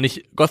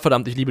 Und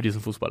Gottverdammt, ich liebe diesen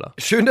Fußballer.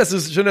 Schön, dass du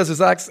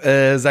sagst,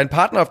 sein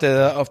Partner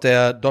auf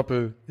der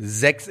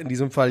Doppel-6, in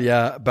diesem Fall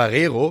ja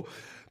Barreiro,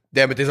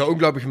 der mit dieser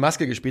unglaublichen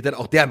Maske gespielt hat,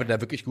 auch der mit einer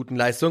wirklich guten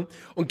Leistung.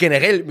 Und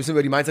generell müssen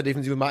wir die Mainzer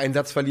Defensive mal einen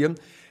Satz verlieren.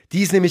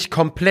 Die ist nämlich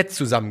komplett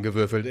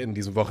zusammengewürfelt in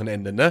diesem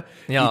Wochenende, ne?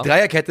 Ja. Die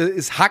Dreierkette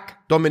ist Hack,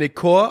 Dominik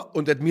Kor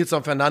und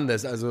Edmilson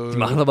Fernandes. Also, die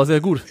machen aber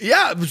sehr gut.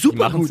 Ja, super die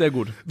machen gut. Sehr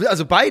gut.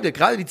 Also beide,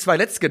 gerade die zwei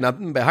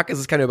letztgenannten. Bei Hack ist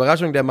es keine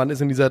Überraschung, der Mann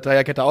ist in dieser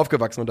Dreierkette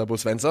aufgewachsen unter Bo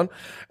Svensson.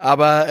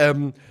 Aber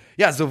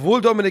ja,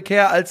 sowohl Dominik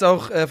Kor als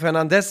auch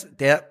Fernandes,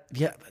 der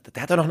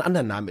hat doch noch einen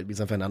anderen Namen mit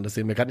Edmilson Fernandes,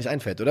 den mir gerade nicht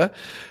einfällt, oder?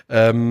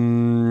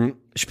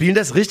 Spielen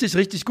das richtig,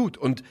 richtig gut.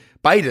 Und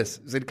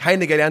beides sind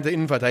keine gelernte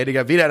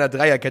Innenverteidiger, weder in der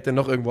Dreierkette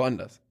noch irgendwo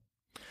anders.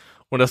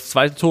 Und das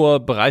zweite Tor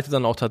bereitet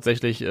dann auch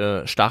tatsächlich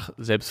Stach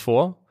selbst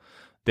vor,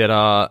 der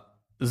da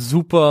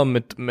super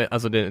der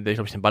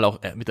glaube ich den Ball auch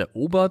mit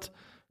erobert,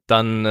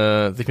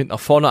 dann sich mit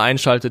nach vorne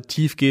einschaltet,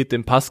 tief geht,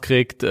 den Pass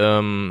kriegt,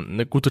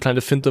 eine gute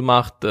kleine Finte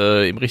macht,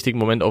 im richtigen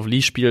Moment auf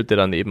Lee spielt, der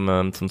dann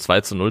eben zum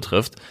 2:0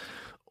 trifft.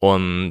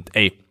 Und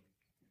ich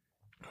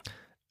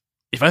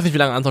weiß nicht, wie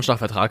lange Anton Stach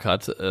Vertrag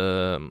hat.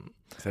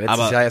 Ist ja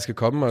letztes Jahr erst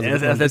gekommen. Also er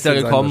ist erst letztes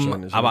Jahr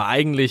gekommen, aber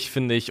eigentlich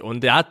finde ich,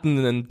 und der hat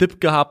einen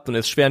Dip gehabt und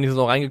ist schwer in die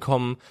Saison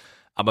reingekommen.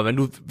 Aber wenn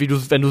du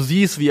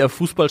siehst, wie er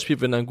Fußball spielt,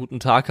 wenn er einen guten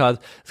Tag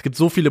hat, es gibt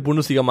so viele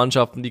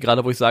Bundesligamannschaften, die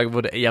gerade, wo ich sagen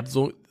würde,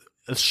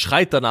 es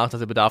schreit danach, dass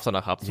ihr Bedarf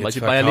danach habt. Zum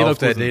Beispiel Bayer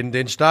Leverkusen.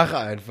 Den Stach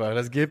einfach,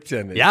 das gibt's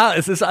ja nicht. Ja,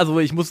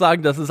 ich muss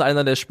sagen, das ist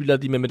einer der Spieler,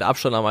 die mir mit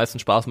Abstand am meisten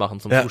Spaß machen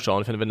zum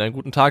Zuschauen. Ich finde, wenn er einen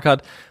guten Tag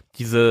hat,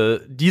 diese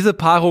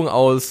Paarung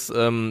aus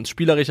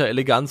spielerischer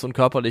Eleganz und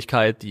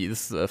Körperlichkeit, die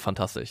ist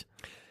fantastisch.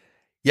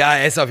 Ja,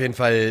 er ist auf jeden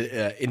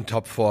Fall in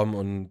Topform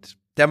und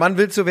der Mann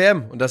will zur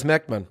WM und das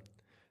merkt man.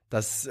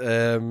 Das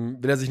will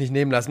er sich nicht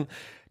nehmen lassen.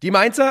 Die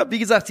Mainzer, wie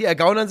gesagt, sie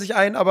ergaunern sich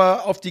ein,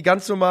 aber auf die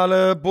ganz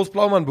normale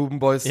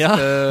Boos-Blaumann-Bubenboys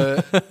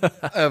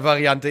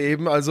Variante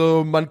eben.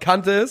 Also man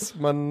kannte es,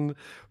 man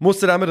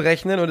musste damit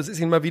rechnen und es ist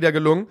ihnen mal wieder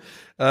gelungen.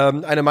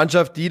 Eine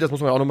Mannschaft, das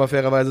muss man auch nochmal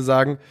fairerweise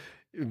sagen,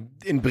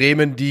 in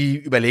Bremen die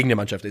überlegene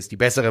Mannschaft ist, die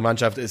bessere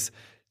Mannschaft ist,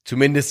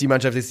 zumindest die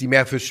Mannschaft ist, die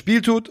mehr fürs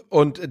Spiel tut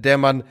und der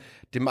man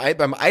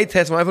beim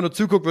Eye-Test, wenn man einfach nur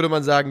zuguckt, würde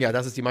man sagen, ja,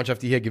 das ist die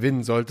Mannschaft, die hier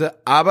gewinnen sollte,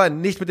 aber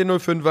nicht mit den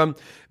 05ern.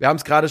 Wir haben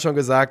es gerade schon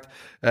gesagt,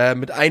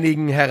 mit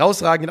einigen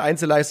herausragenden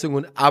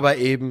Einzelleistungen, aber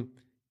eben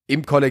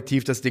im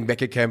Kollektiv das Ding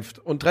weggekämpft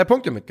und 3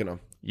 Punkte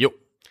mitgenommen. Jo.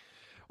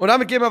 Und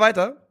damit gehen wir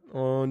weiter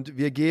und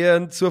wir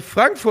gehen zur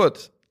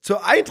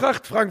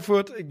Eintracht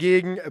Frankfurt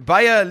gegen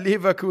Bayer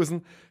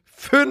Leverkusen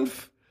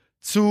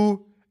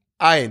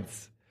 5:1.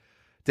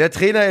 Der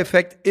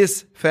Trainereffekt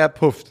ist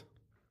verpufft.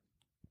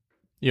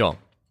 Ja.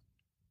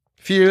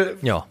 Viel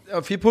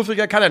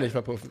puffriger kann er nicht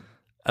verpuffen.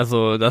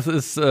 Also das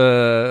ist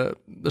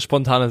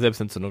spontane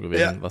Selbstentzündung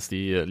gewesen, was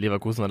die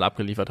Leverkusen dann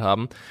abgeliefert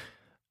haben.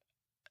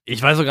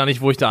 Ich weiß auch gar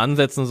nicht, wo ich da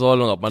ansetzen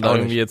soll und ob man da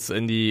irgendwie jetzt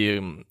wie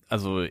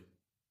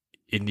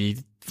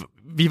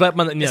weit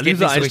man in die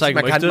Analyse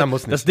einsteigen möchte.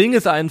 Das Ding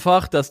ist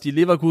einfach, dass die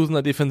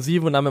Leverkusener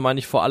Defensive, und damit meine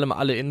ich vor allem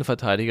alle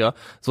Innenverteidiger,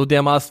 so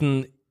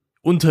dermaßen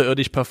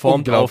unterirdisch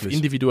performt auf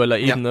individueller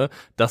Ebene,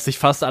 dass sich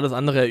fast alles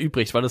andere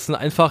erübrigt, weil das sind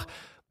einfach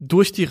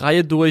durch die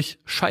Reihe durch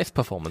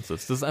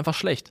Scheiß-Performances. Das ist einfach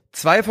schlecht.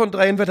 2 von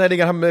 3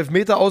 Innenverteidiger haben einen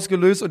Elfmeter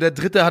ausgelöst und der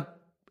dritte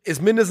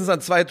ist mindestens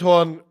an 2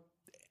 Toren,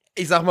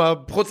 ich sag mal,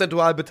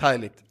 prozentual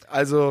beteiligt.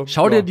 Also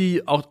schau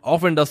dir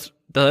auch wenn da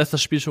ist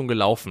das Spiel schon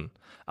gelaufen.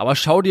 Aber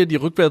schau dir die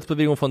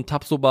Rückwärtsbewegung von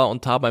Tapsoba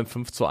und Tar beim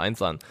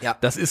 5:1 an. Ja,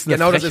 das ist eine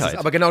Frechheit. Das ist es.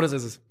 Aber genau das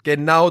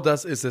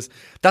ist es.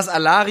 Das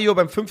Alario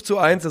beim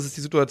 5:1, das ist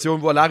die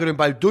Situation, wo Alario den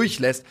Ball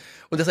durchlässt.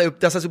 Und dass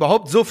das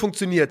überhaupt so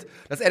funktioniert,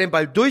 dass er den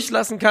Ball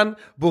durchlassen kann,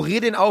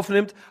 Boré den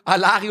aufnimmt,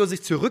 Alario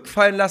sich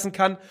zurückfallen lassen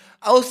kann,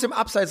 aus dem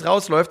Abseits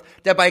rausläuft,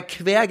 der Ball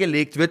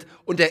quergelegt wird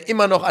und der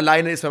immer noch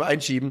alleine ist beim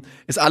Einschieben,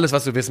 ist alles,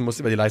 was du wissen musst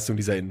über die Leistung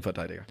dieser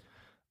Innenverteidiger.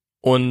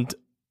 Und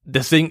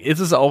deswegen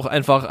ist es auch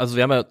einfach, also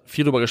wir haben ja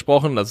viel darüber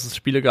gesprochen, dass es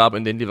Spiele gab,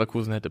 in denen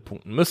Leverkusen hätte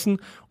punkten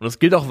müssen. Und es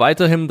gilt auch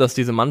weiterhin, dass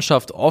diese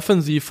Mannschaft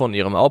offensiv von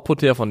ihrem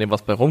Output her, von dem,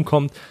 was bei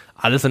rumkommt,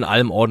 alles in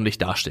allem ordentlich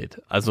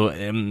dasteht. Also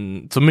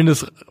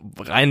zumindest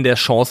rein der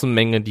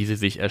Chancenmenge, die sie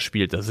sich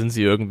erspielt. Da sind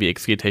sie irgendwie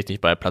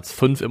XG-technisch bei Platz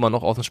 5 immer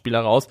noch aus dem Spiel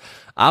heraus.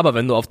 Aber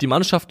wenn du auf die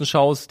Mannschaften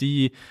schaust,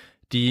 die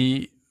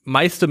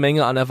meiste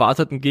Menge an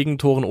erwarteten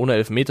Gegentoren ohne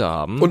Elfmeter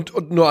haben.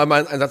 Und nur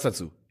einmal ein Satz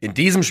dazu. In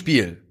diesem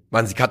Spiel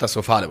waren sie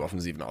katastrophal im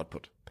offensiven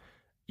Output.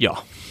 Ja.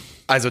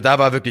 Also da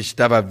war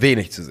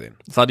wenig zu sehen.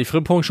 Das war die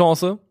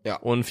Frimpong-Chance. Ja.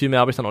 Und viel mehr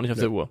habe ich dann auch nicht auf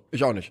der Uhr.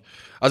 Ich auch nicht.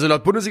 Also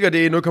laut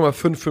Bundesliga.de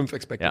 0,55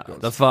 Expected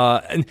Goals. Das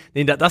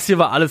hier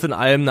war alles in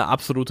allem eine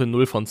absolute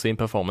 0 von 10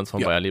 Performance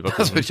von Bayer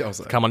Leverkusen. Das würde ich auch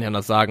sagen. Kann man nicht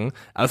anders sagen.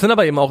 Aber es sind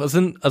aber eben auch,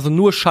 also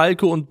nur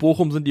Schalke und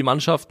Bochum sind die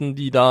Mannschaften,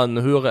 die da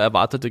eine höhere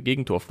erwartete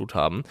Gegentorflut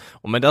haben.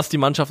 Und wenn das die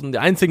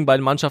einzigen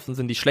beiden Mannschaften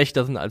sind, die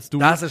schlechter sind als du,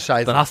 das ist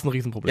scheiße. Dann hast du ein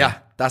Riesenproblem.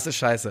 Ja, das ist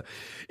scheiße.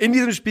 In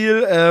diesem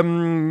Spiel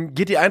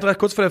geht die Eintracht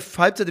kurz vor der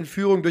Halbzeit in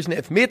Führung durch einen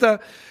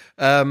Elfmeter.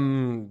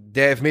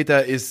 Der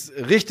Elfmeter ist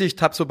richtig,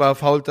 Tapsoba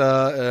fault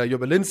da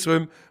Jobbe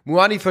Lindström.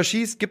 Muani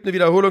verschießt, gibt eine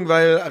Wiederholung,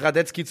 weil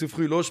Radetzky zu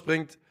früh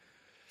losspringt.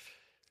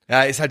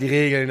 Ja, ist halt die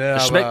Regel, ne?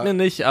 Es schmeckt mir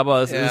nicht,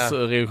 aber es ist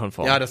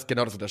regelkonform. Ja, das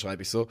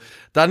unterschreibe ich so.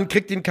 Dann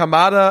kriegt ihn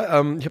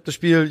Kamada,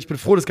 ich bin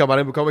froh, dass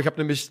Kamada ihn bekommen, ich habe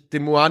nämlich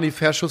den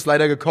Muani-Verschuss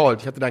leider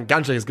gecallt. Ich hatte da ein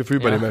ganz schlechtes Gefühl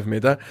bei dem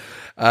Elfmeter.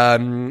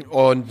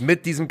 Und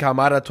mit diesem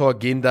Kamada-Tor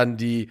gehen dann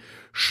die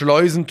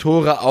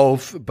Schleusentore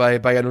auf bei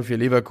Bayern 04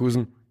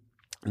 Leverkusen.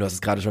 Du hast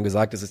es gerade schon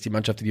gesagt, es ist die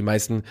Mannschaft, die die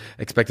meisten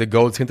Expected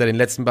Goals hinter den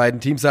letzten beiden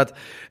Teams hat.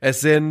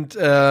 Es sind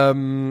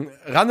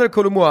Randal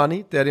Kolo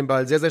Muani, der den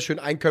Ball sehr, sehr schön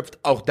einköpft.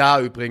 Auch da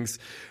übrigens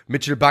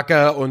Mitchell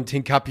Bakker und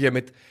Hinkapie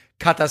mit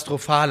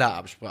katastrophaler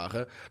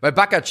Absprache. Weil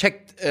Bakker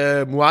checkt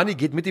Muani,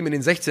 geht mit ihm in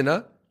den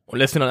 16er. Und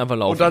lässt ihn dann einfach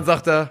laufen. Und dann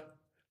sagt er,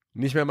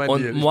 nicht mehr mein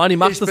Deal. Und Muani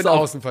macht es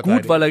auch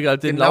gut, weil er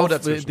halt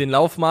den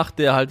Lauf macht,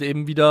 der halt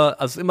eben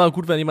wieder, also es ist immer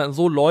gut, wenn jemand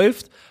so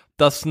läuft,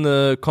 dass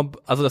eine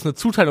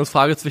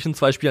Zuteilungsfrage zwischen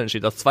zwei Spielern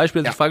steht. Dass zwei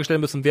Spieler sich die Frage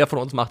stellen müssen, wer von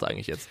uns macht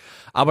eigentlich jetzt.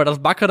 Aber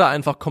dass Bakker da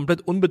einfach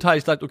komplett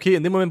unbeteiligt sagt, okay,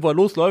 in dem Moment, wo er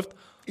losläuft,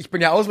 ich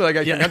bin ja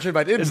Ausweiger, ich bin ganz schön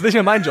weit innen. Ist nicht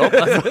mehr mein Job.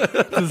 Also,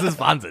 das ist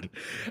Wahnsinn.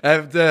 Ich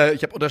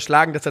habe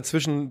unterschlagen, dass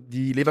dazwischen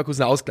die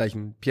Leverkusener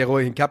ausgleichen. Piero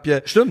Hinkapie.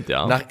 Stimmt,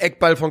 ja. Nach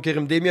Eckball von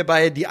Kerem Demir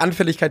bei. Die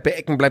Anfälligkeit bei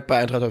Ecken bleibt bei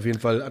Eintracht auf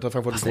jeden Fall. Eintracht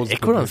Frankfurt ist großes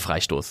Eck oder ein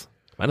Freistoß?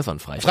 Ich meine, das war ein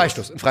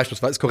Freistoß. Ein Freistoß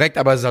ist korrekt,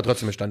 aber es ist halt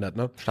trotzdem ein Standard,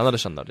 ne? Standard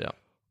ist Standard, ja.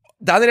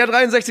 Dann in der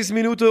 63.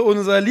 Minute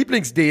unser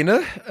Lieblingsdäne,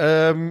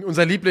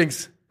 unser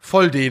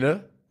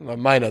Lieblingsvolldäne,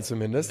 meiner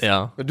zumindest.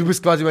 Ja. Du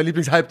bist quasi mein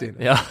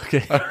Lieblingshalbdäne. Ja,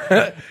 okay.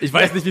 Ich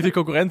weiß nicht, wie viel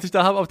Konkurrenz ich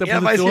da habe auf der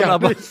Position,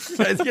 aber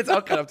weiß ich jetzt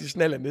auch gerade auf die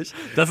Schnelle nicht.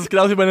 Das ist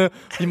genauso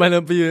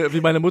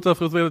wie meine Mutter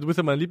früher so, du bist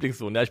ja mein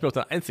Lieblingssohn. Ja, ich bin auch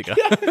dein Einziger.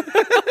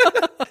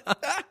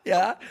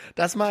 Ja,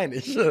 das meine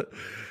ich.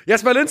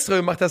 Jasper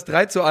Lindström macht das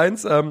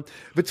 3:1.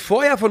 Wird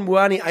vorher von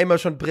Muani einmal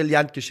schon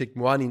brillant geschickt.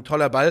 Muani, ein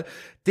toller Ball.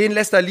 Den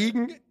lässt er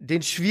liegen,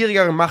 den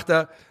schwierigeren macht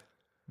er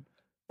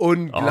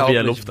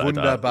unglaublich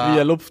wunderbar. Wie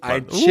er lupft,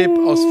 ein Chip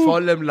aus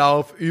vollem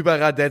Lauf über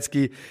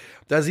Radetzky.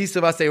 Da siehst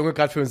du, was der Junge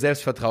gerade für ein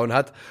Selbstvertrauen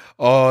hat.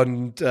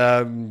 Und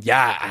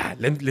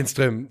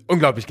Lindström,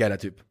 unglaublich geiler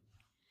Typ.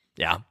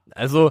 Ja,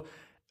 also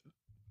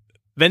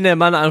wenn der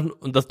Mann,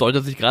 und das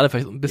deutet sich gerade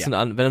vielleicht ein bisschen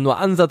an, wenn er nur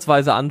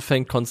ansatzweise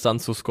anfängt,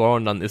 konstant zu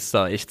scoren, dann ist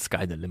da echt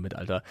Sky the Limit,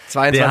 Alter.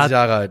 22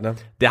 Jahre alt, ne?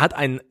 Der hat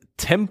ein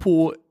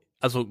Tempo,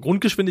 also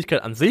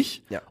Grundgeschwindigkeit an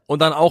sich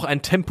und dann auch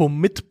ein Tempo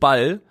mit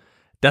Ball.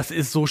 Das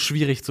ist so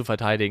schwierig zu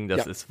verteidigen,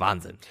 das ist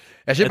Wahnsinn.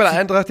 Er steht bei der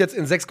Eintracht jetzt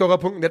in 6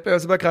 Scorerpunkten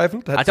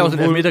wettbewerbsübergreifend. Hat ja auch den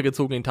Elfmeter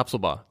gezogen gegen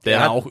Tapsoba,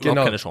 der auch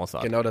überhaupt keine Chance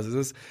hat. Genau, das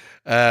ist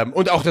es.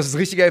 Und auch, das ist ein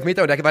richtiger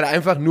Elfmeter, und weil er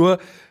einfach nur,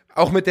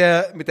 auch mit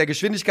der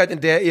Geschwindigkeit, in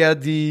der er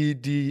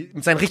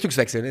mit seinen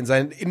Richtungswechseln,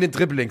 in den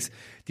Dribblings,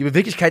 die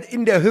Beweglichkeit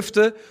in der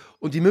Hüfte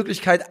und die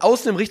Möglichkeit,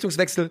 aus einem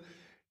Richtungswechsel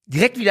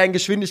direkt wieder in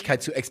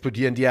Geschwindigkeit zu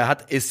explodieren, die er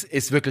hat,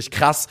 ist wirklich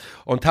krass.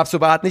 Und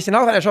Tapsoba hat nicht den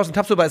Hauch einer Chance. Und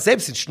Tapsoba ist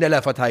selbst ein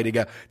schneller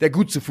Verteidiger, der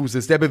gut zu Fuß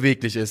ist, der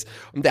beweglich ist.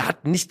 Und er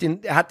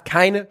hat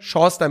keine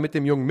Chance, da mit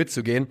dem Jungen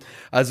mitzugehen.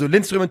 Also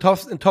Lindström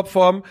in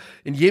Topform,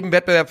 in jedem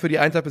Wettbewerb für die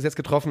Eintracht bis jetzt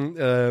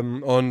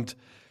getroffen. Und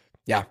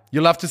ja,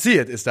 you love to see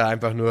it, ist da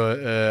einfach nur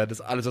das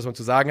alles, was man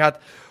zu sagen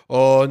hat.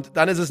 Und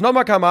dann ist es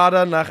nochmal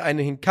Kamada nach einem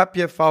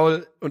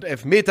Hinkapie-Foul und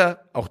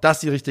Elfmeter. Auch das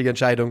die richtige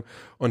Entscheidung.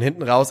 Und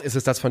hinten raus ist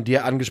es das von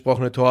dir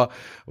angesprochene Tor,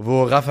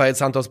 wo Rafael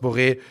Santos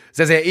Borré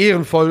sehr, sehr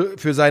ehrenvoll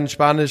für seinen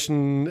spanisch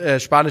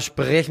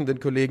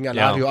sprechenden Kollegen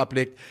Alario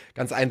ablegt.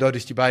 Ganz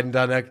eindeutig die beiden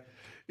da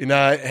in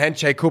einer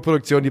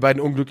Handshake-Co-Produktion, die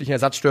beiden unglücklichen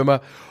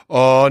Ersatzstürmer.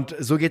 Und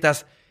so geht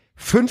das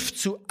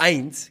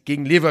 5:1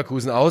 gegen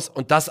Leverkusen aus,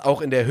 und das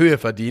auch in der Höhe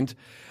verdient.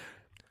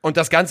 Und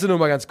das Ganze nur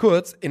mal ganz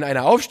kurz in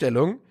einer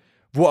Aufstellung,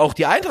 wo auch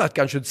die Eintracht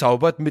ganz schön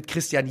zaubert, mit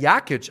Christian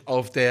Jakic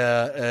auf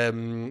der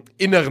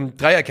inneren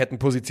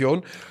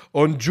Dreierkettenposition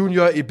und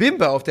Junior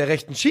Ebimbe auf der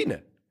rechten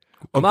Schiene.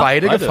 Und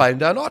beide gefallen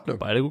da in Ordnung.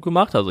 Beide gut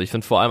gemacht. Also ich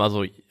finde vor allem,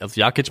 also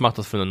Jakic macht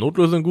das für eine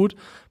Notlösung gut.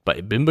 Bei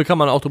Ebimbe kann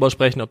man auch drüber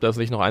sprechen, ob der es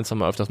nicht noch ein, zwei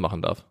Mal öfters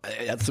machen darf.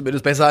 Er hat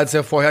zumindest besser als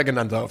der vorher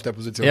genannte auf der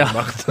Position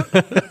gemacht.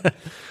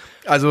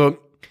 Also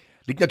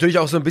liegt natürlich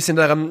auch so ein bisschen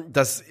daran,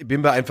 dass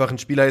Ebimbe einfach ein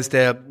Spieler ist,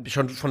 der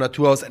schon von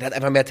Natur aus, der hat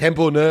einfach mehr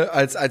Tempo, ne,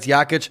 als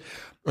Jakic,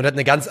 und hat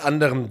einen ganz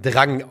anderen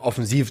Drang,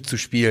 offensiv zu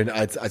spielen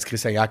als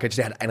Christian Jakic,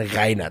 der halt ein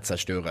reiner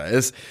Zerstörer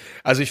ist.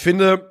 Also ich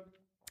finde,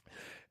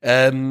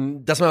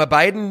 dass man bei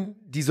beiden,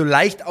 die so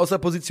leicht außer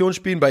Position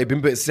spielen, bei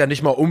Ebimbe ist es ja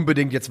nicht mal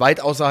unbedingt jetzt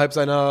weit außerhalb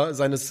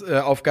seines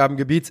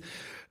Aufgabengebiets,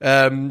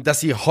 dass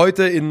sie dass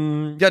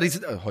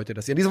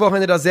sie an diesem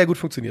Wochenende da sehr gut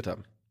funktioniert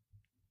haben.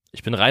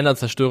 Ich bin reiner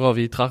Zerstörer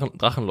wie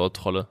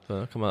Drachenlord-Trolle.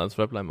 Da kann man als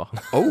Rapline machen.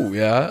 Oh,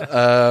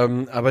 ja.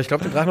 Aber ich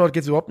glaube, dem Drachenlord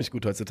geht's überhaupt nicht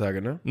gut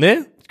heutzutage, ne? Nee?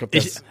 Ich glaube,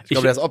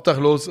 der ist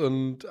obdachlos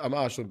und am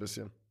Arsch so ein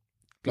bisschen.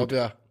 Glaubt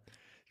ja.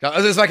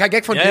 Also es war kein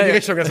Gag von dir in die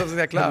Richtung, das ist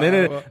ja klar.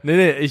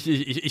 Nee,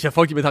 ich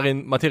verfolge die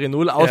Materie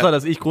null, außer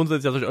dass ich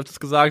grundsätzlich, das habe ich öfters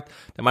gesagt,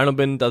 der Meinung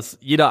bin, dass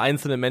jeder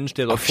einzelne Mensch,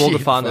 der dort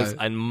vorgefahren ist,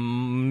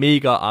 ein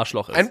mega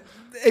Arschloch ist.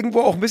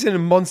 Irgendwo auch ein bisschen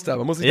ein Monster.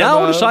 Man muss sich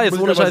ohne Scheiß.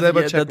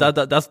 selber checken.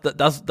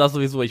 Das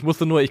sowieso.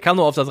 Ich kam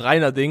nur auf das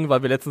Rainer-Ding,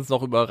 weil wir letztens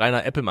noch über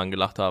Rainer Eppelmann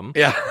gelacht haben.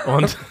 Ja.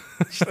 Und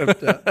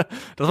stimmt, ja.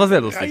 Das war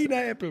sehr lustig.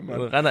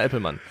 Rainer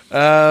Eppelmann.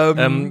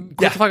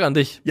 Kurze Frage an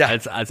dich,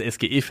 als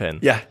SGE-Fan.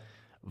 Ja.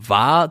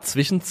 War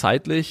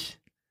zwischenzeitlich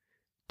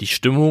die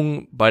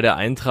Stimmung bei der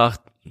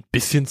Eintracht ein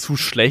bisschen zu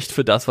schlecht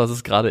für das, was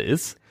es gerade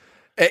ist?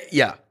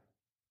 Ja.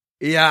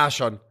 Ja,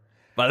 schon.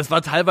 Weil es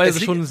war teilweise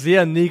schon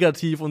sehr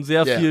negativ und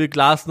sehr viel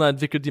Glasner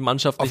entwickelt die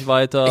Mannschaft nicht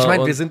weiter. Ich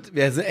meine,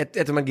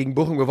 hätte man gegen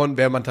Bochum gewonnen,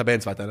 wäre man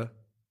Tabellenzweiter, ne?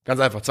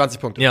 Ganz einfach,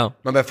 20 Punkte. Ja.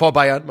 Man wäre vor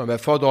Bayern, man wäre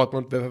vor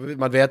Dortmund,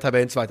 man wäre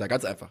Tabellenzweiter,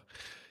 ganz einfach.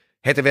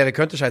 Hätte, wäre,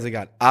 könnte,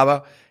 scheißegal.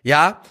 Aber,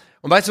 ja,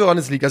 und weißt du, woran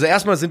es liegt? Also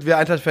erstmal sind wir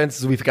Eintracht-Fans,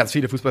 so wie ganz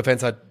viele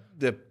Fußballfans halt,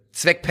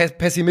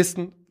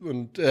 Zweckpessimisten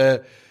und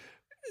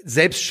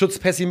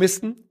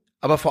Selbstschutzpessimisten,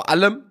 aber vor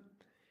allem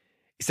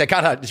ist der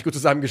Kader halt nicht gut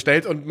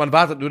zusammengestellt und man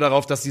wartet nur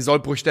darauf, dass die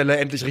Sollbruchstelle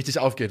endlich richtig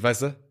aufgeht,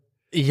 weißt du?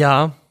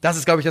 Ja. Das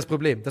ist, glaube ich, das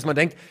Problem, dass man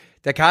denkt,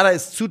 der Kader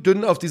ist zu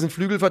dünn auf diesen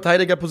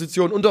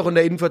Flügelverteidigerpositionen und auch in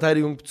der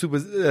Innenverteidigung zu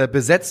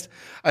besetzt,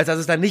 als dass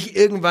es dann nicht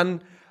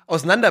irgendwann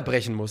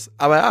auseinanderbrechen muss.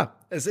 Aber ja,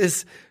 es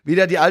ist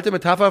wieder die alte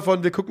Metapher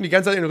von, wir gucken die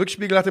ganze Zeit in den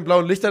Rückspiegel nach den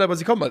blauen Lichtern, aber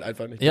sie kommen halt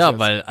einfach nicht. Ja,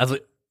 weil, also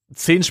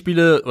 10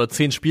 Spiele oder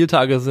 10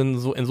 Spieltage sind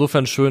so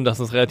insofern schön,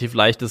 dass es relativ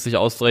leicht ist, sich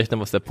auszurechnen,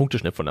 was der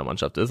Punkteschnitt von der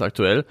Mannschaft ist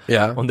aktuell.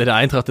 Ja. Und der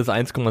Eintracht ist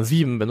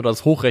 1,7. Wenn du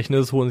das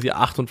hochrechnest, holen sie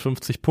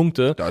 58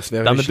 Punkte. Das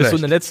wäre Damit nicht bist du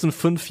schlecht. in den letzten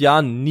 5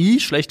 Jahren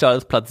nie schlechter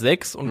als Platz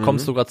 6 und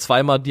kommst sogar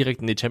zweimal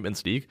direkt in die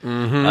Champions League.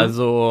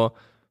 Also,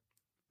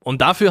 und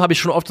dafür habe ich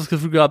schon oft das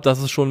Gefühl gehabt, dass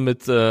es schon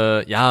mit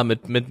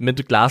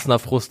Glasner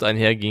Frust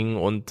einherging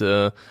und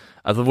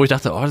also wo ich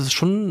dachte, das ist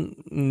schon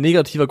ein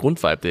negativer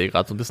Grundvibe, der hier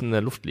gerade so ein bisschen in der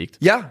Luft liegt.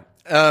 Ja,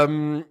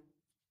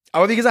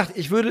 aber wie gesagt,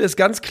 ich würde es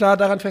ganz klar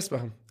daran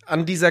festmachen.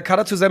 An dieser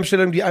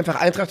Kaderzusammenstellung, die einfach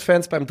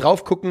Eintracht-Fans beim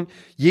Draufgucken,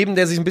 jedem,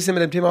 der sich ein bisschen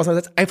mit dem Thema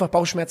auseinandersetzt, einfach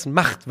Bauchschmerzen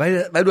macht.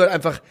 Weil du halt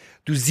einfach,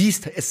 du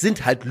siehst, es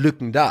sind halt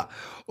Lücken da.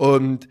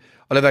 Und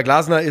Oliver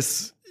Glasner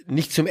ist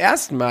nicht zum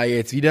ersten Mal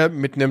jetzt wieder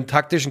mit einem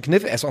taktischen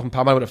Kniff. Er ist auch ein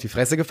paar Mal auf die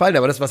Fresse gefallen,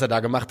 aber das, was er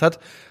da gemacht hat,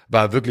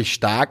 war wirklich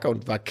stark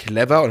und war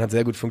clever und hat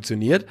sehr gut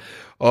funktioniert.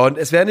 Und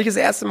es wäre nicht das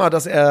erste Mal,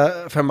 dass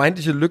er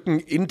vermeintliche Lücken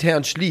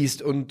intern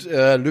schließt und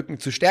Lücken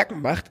zu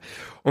Stärken macht.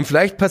 Und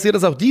vielleicht passiert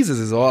das auch diese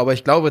Saison, aber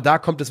ich glaube, da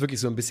kommt es wirklich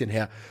so ein bisschen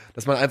her.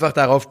 Dass man einfach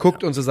darauf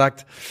guckt und so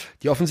sagt,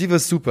 die Offensive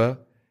ist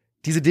super,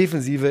 diese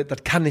Defensive,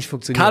 das kann nicht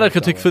funktionieren.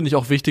 Kaderkritik finde ich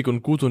auch wichtig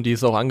und gut und die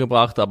ist auch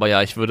angebracht, aber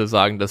ja, ich würde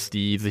sagen, dass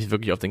die sich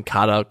wirklich auf den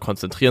Kader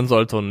konzentrieren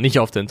sollte und nicht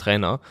auf den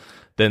Trainer.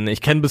 Denn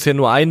ich kenne bisher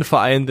nur einen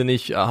Verein, den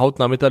ich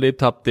hautnah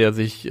miterlebt habe, der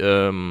sich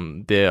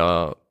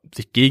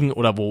gegen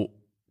oder wo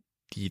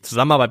die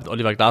Zusammenarbeit mit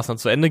Oliver Glasner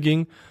zu Ende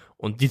ging.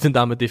 Und die sind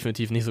damit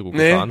definitiv nicht so gut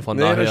gefahren. Von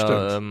daher, ich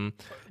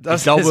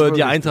glaube,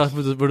 die Eintracht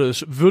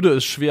würde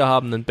es schwer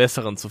haben, einen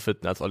besseren zu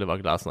finden als Oliver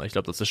Glasner. Ich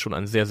glaube, das ist schon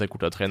ein sehr, sehr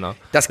guter Trainer,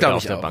 das der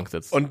auf ich der auch. Bank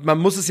sitzt. Und man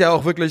muss es ja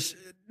auch wirklich,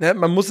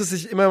 man muss es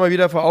sich immer mal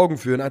wieder vor Augen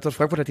führen. Eintracht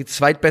Frankfurt hat die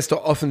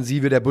zweitbeste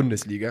Offensive der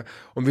Bundesliga.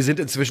 Und wir sind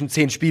inzwischen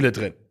 10 Spiele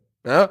drin.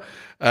 Ja?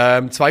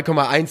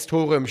 2,1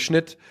 Tore im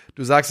Schnitt.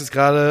 Du sagst es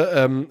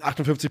gerade,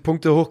 58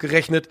 Punkte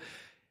hochgerechnet.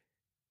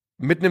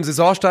 Mit einem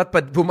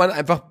Saisonstart, wo man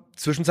einfach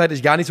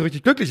zwischenzeitlich gar nicht so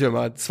richtig glücklich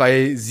war. Mit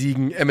 2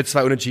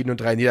 Unentschieden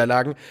und 3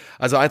 Niederlagen.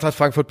 Also Eintracht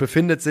Frankfurt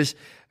befindet sich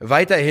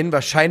weiterhin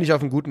wahrscheinlich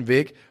auf einem guten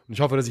Weg. Und ich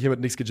hoffe, dass ich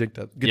hiermit nichts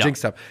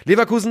gejinxt habe.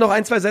 Leverkusen noch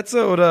 1, 2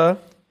 Sätze oder?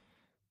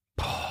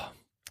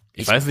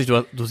 Ich weiß nicht,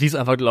 du siehst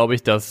einfach, glaube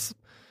ich, dass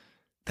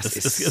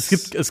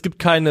es gibt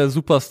keine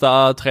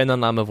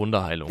Superstar-Trainername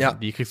Wunderheilung. Ja.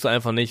 Die kriegst du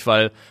einfach nicht,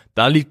 weil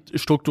da liegt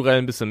strukturell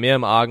ein bisschen mehr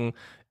im Argen.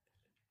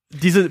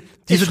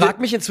 Ich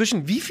frage mich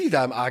inzwischen, wie viel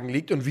da im Argen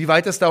liegt und wie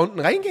weit es da unten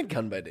reingehen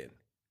kann bei denen.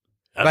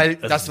 Weil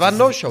das war ein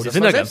No-Show, das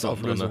war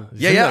Selbstauflösung.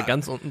 Sie sind da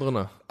ganz unten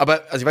drin.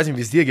 Aber, also ich weiß nicht,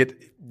 wie es dir geht.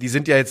 Die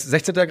sind ja jetzt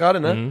 16. gerade,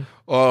 ne?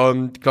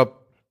 Und ich glaube,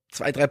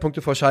 2, 3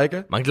 Punkte vor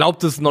Schalke. Man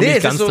glaubt es noch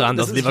nicht ganz so, dran,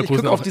 dass Leverkusen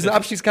ich gucke auf diesen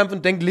Abstiegskampf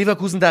und denke,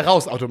 Leverkusen da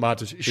raus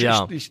automatisch.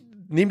 Ich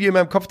nehme die in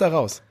meinem Kopf da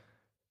raus.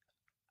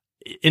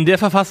 In der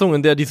Verfassung,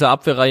 in der diese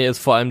Abwehrreihe ist,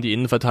 vor allem die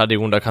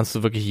Innenverteidigung, da kannst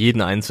du wirklich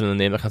jeden Einzelnen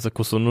nehmen. Da kannst du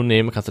Kusunu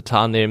nehmen, kannst du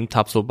Tar nehmen,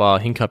 Tapsoba,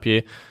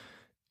 Hincapié.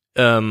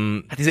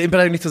 Hat diese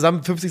Innenverteidigung nicht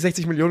zusammen 50,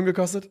 60 Millionen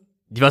gekostet?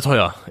 Die war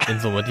teuer in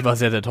Summe, die war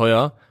sehr, sehr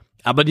teuer.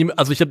 Aber die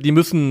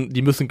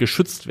müssen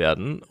geschützt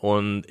werden.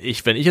 Und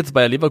wenn ich jetzt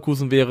bei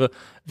Leverkusen wäre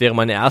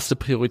meine erste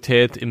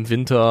Priorität im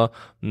Winter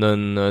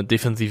einen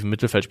defensiven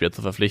Mittelfeldspieler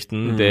zu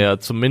verpflichten, der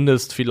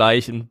zumindest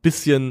vielleicht ein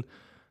bisschen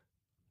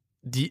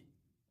die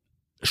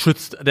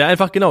schützt, der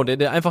einfach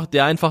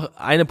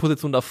eine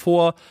Position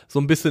davor so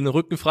ein bisschen den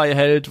Rücken frei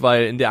hält,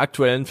 weil in der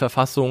aktuellen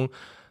Verfassung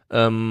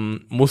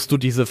musst du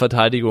diese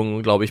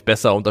Verteidigung, glaube ich,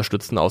 besser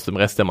unterstützen aus dem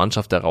Rest der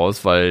Mannschaft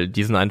heraus, weil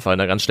die sind einfach in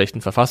einer ganz schlechten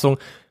Verfassung.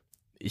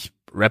 Ich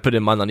rappe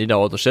den Mann an jeder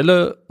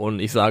Autostelle und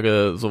ich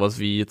sage sowas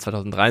wie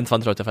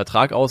 2023 läuft der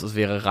Vertrag aus. Es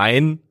wäre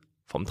rein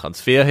vom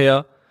Transfer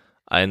her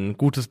ein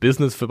gutes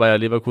Business für Bayer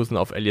Leverkusen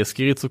auf Elias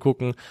Skiri zu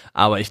gucken,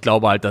 aber ich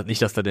glaube halt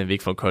nicht, dass da den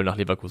Weg von Köln nach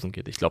Leverkusen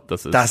geht. Ich glaube,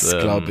 das ist... Das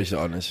glaube ich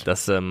auch nicht. Da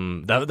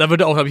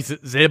würde er auch, glaube ich,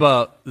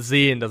 selber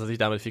sehen, dass er sich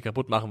damit viel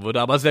kaputt machen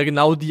würde, aber es wäre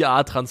genau die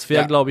Art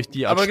Transfer, glaube ich,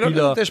 die Art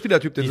Spieler, der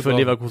Spielertyp, die für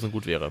Leverkusen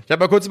gut wäre. Ich habe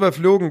mal kurz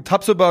überflogen,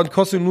 Tapsoba und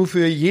Kosunu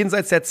für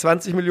jenseits der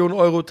 20 Millionen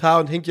Euro, Tah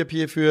und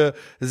Hinkapie für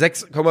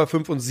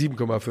 6,5 und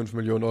 7,5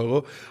 Millionen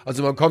Euro.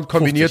 Also man kommt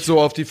kombiniert 50. So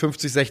auf die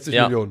 50,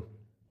 60 Millionen.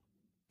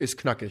 Ist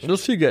knackig. Das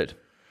ist viel Geld.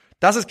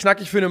 Das ist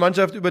knackig für eine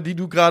Mannschaft, über die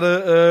du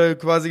gerade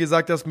quasi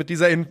gesagt hast, mit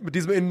dieser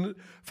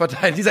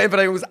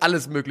Innenverteidigung ist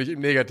alles möglich im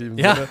negativen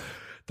Sinne.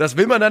 Das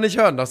will man da nicht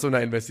hören nach so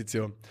einer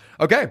Investition.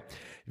 Okay,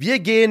 wir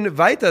gehen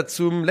weiter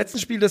zum letzten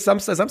Spiel des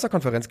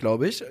Samstagkonferenz,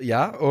 glaube ich.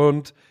 Ja,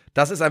 und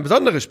das ist ein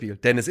besonderes Spiel,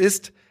 denn es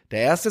ist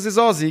der erste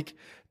Saisonsieg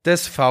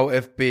des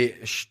VfB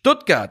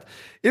Stuttgart.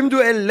 Im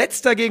Duell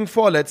Letzter gegen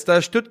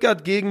Vorletzter,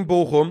 Stuttgart gegen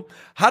Bochum,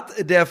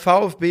 hat der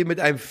VfB mit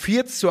einem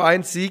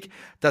 4:1 Sieg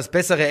das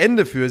bessere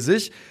Ende für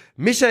sich.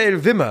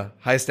 Michael Wimmer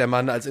heißt der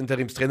Mann als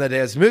Interimstrainer,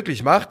 der es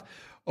möglich macht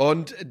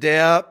und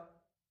der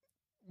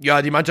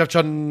die Mannschaft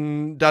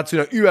schon dazu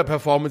einer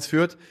Überperformance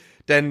führt.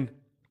 Denn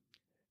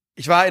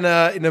ich war in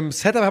einem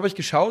Setup, habe ich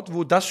geschaut,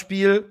 wo das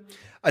Spiel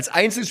als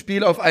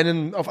Einzelspiel auf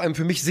einem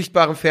für mich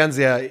sichtbaren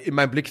Fernseher in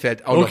meinem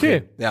Blickfeld auch noch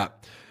hing. Ja.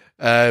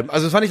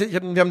 Also das fand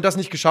wir haben das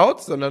nicht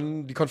geschaut,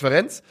 sondern die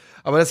Konferenz,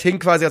 aber das hing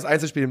quasi als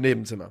Einzelspiel im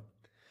Nebenzimmer.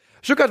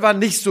 Stuttgart war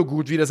nicht so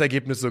gut, wie das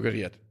Ergebnis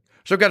suggeriert.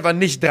 Stuttgart war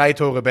nicht 3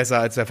 Tore besser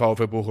als der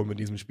VfB Bochum in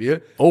diesem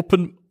Spiel.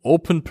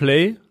 Open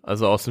Play,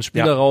 also aus dem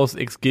Spiel heraus,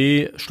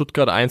 XG,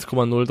 Stuttgart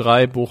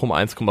 1,03, Bochum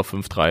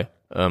 1,53,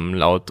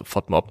 laut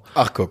FOTMOB.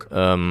 Ach, guck.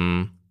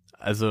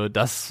 Also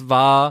das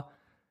war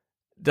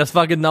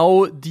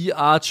genau die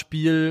Art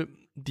Spiel,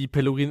 die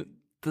Pellegrini,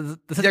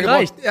 das hat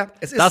gereicht. Ja,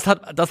 das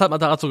hat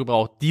Matarazzo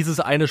gebraucht.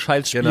 Dieses eine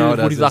Scheißspiel,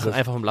 wo die Sachen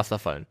einfach vom Laster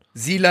fallen.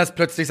 Silas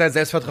plötzlich sein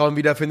Selbstvertrauen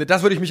wiederfindet.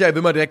 Das würde ich Michael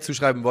Wimmer direkt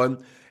zuschreiben wollen.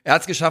 Er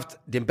hat es geschafft,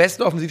 dem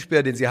besten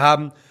Offensivspieler, den sie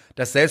haben,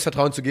 das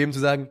Selbstvertrauen zu geben, zu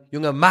sagen,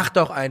 Junge, mach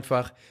doch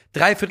einfach.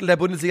 3/4 der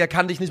Bundesliga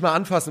kann dich nicht mal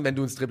anfassen, wenn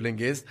du ins Dribbling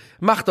gehst.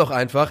 Mach doch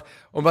einfach.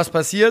 Und was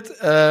passiert?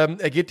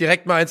 Er geht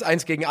direkt mal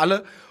 1-1 gegen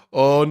alle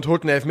und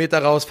holt einen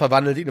Elfmeter raus,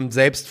 verwandelt ihn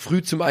selbst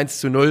früh zum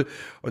 1:0.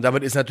 Und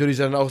damit ist natürlich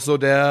dann auch so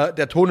der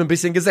Ton ein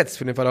bisschen gesetzt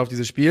für den Verlauf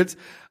dieses Spiels.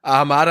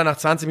 Ahamada nach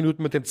 20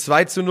 Minuten mit dem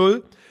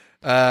 2:0.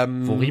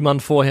 Wo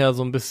Riemann vorher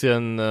so ein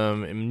bisschen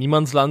im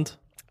Niemandsland.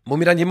 Wo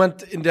mir dann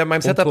jemand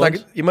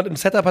jemand im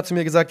Setup hat zu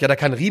mir gesagt, ja, da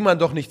kann Riemann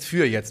doch nichts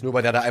für jetzt, nur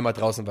weil der da einmal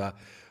draußen war.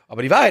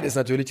 Aber die Wahrheit ist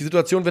natürlich, die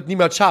Situation wird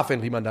niemals scharf, wenn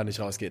Riemann da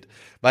nicht rausgeht.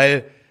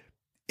 Weil,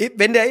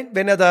 wenn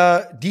er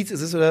da, Dietz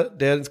ist es, oder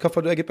der ins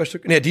Kopfballduell geht bei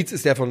Stuttgart? Nee, Dietz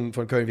ist der von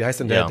Köln, wie heißt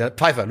denn der? Der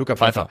Pfeiffer, Luca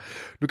Pfeiffer.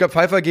 Luca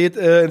Pfeiffer geht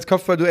ins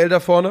Kopfballduell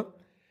da vorne.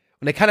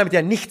 Und er kann damit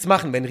ja nichts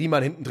machen, wenn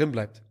Riemann hinten drin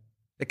bleibt.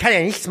 Er kann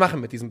ja nichts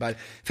machen mit diesem Ball.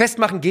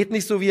 Festmachen geht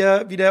nicht so, wie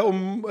er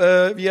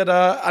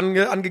da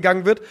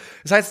angegangen wird.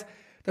 Das heißt,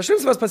 das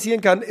Schlimmste, was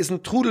passieren kann, ist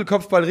ein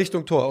Trudelkopfball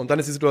Richtung Tor und dann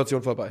ist die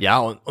Situation vorbei. Ja,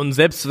 und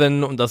selbst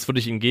wenn, und das würde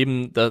ich ihm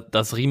geben,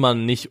 dass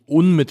Riemann nicht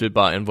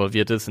unmittelbar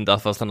involviert ist in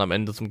das, was dann am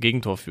Ende zum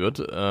Gegentor führt,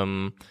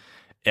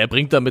 er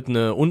bringt damit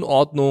eine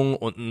Unordnung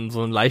und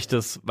so ein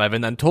leichtes, weil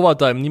wenn ein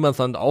Torwart da im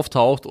Niemandsland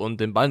auftaucht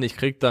und den Ball nicht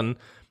kriegt, dann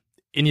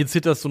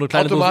injiziert das so eine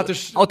kleine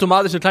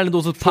automatisch eine kleine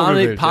Dose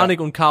Panik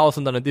und Chaos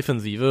in deiner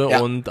Defensive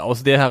und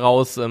aus der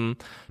heraus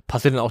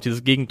passiert dann auch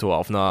dieses Gegentor.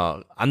 Auf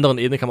einer anderen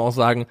Ebene kann man auch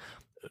sagen,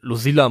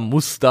 Lucila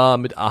muss da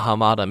mit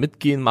Ahamada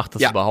mitgehen, macht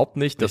das überhaupt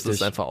nicht. Das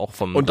ist einfach auch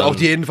vom... Und auch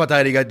die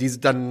Innenverteidiger, die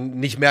dann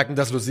nicht merken,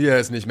 dass Lucila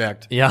es nicht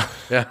merkt. Ja.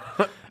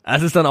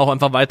 Es ist dann auch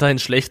einfach weiterhin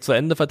schlecht zu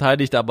Ende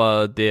verteidigt,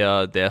 aber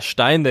der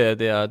Stein,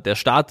 der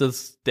Start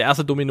der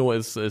erste Domino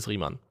ist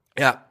Riemann.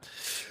 Ja.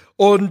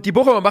 Und die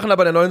Bochumer machen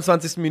aber in der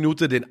 29.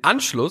 Minute den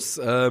Anschluss,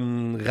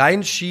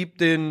 reinschiebt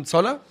den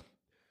Zoller.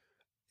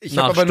 Ich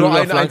habe aber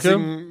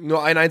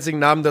nur einen einzigen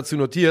Namen dazu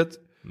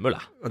notiert.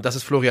 Müller. Und das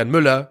ist Florian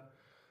Müller.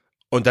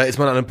 Und da ist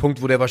man an einem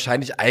Punkt, wo der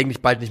wahrscheinlich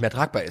eigentlich bald nicht mehr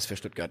tragbar ist für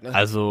Stuttgart. Ne?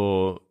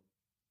 Also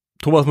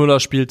Thomas Müller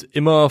spielt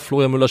immer,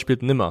 Florian Müller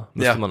spielt nimmer,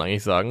 müsste man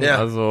eigentlich sagen. Ja.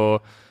 Also,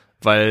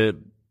 weil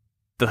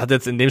das hat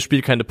jetzt in dem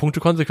Spiel keine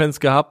Punktekonsequenz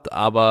gehabt,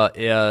 aber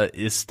er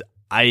ist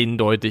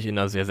eindeutig in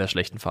einer sehr, sehr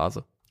schlechten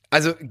Phase.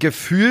 Also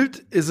gefühlt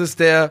ist es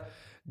der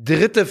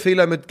 3.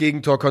 Fehler mit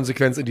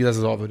Gegentorkonsequenz in dieser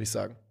Saison, würde ich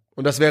sagen.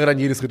 Und das wäre dann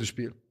jedes 3.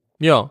 Spiel.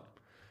 Ja,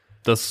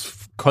 das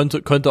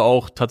könnte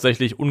auch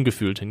tatsächlich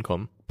ungefühlt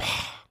hinkommen.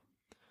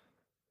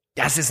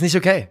 Das ist nicht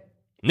okay.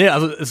 Nee,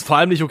 also ist vor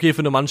allem nicht okay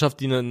für eine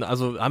Mannschaft,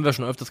 also haben wir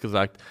schon öfters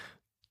gesagt,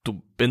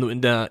 wenn du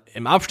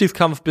im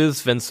Abstiegskampf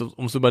bist, wenn es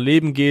ums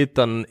Überleben geht,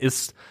 dann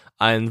ist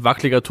ein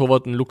wackeliger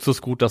Torwart ein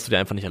Luxusgut, das du dir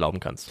einfach nicht erlauben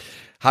kannst.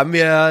 Haben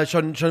wir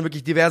schon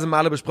wirklich diverse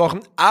Male besprochen,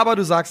 aber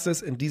du sagst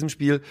es, in diesem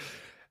Spiel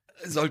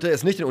sollte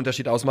es nicht den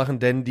Unterschied ausmachen,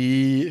 denn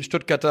die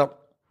Stuttgarter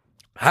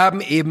haben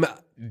eben,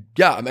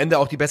 am Ende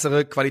auch die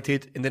bessere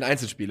Qualität in den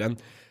Einzelspielern.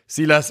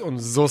 Silas und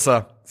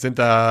Sosa sind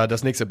da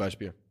das nächste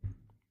Beispiel.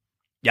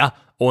 Ja,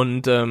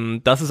 und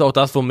das ist auch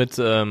das, womit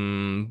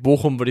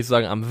Bochum, würde ich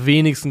sagen, am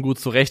wenigsten gut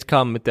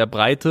zurechtkam mit der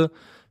Breite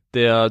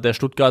der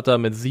Stuttgarter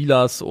mit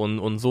Silas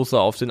und Sosa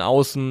auf den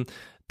Außen.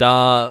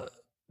 Da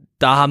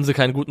haben sie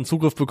keinen guten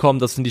Zugriff bekommen.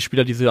 Das sind die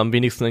Spieler, die sie am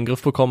wenigsten in den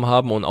Griff bekommen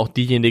haben und auch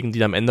diejenigen,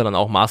 die am Ende dann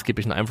auch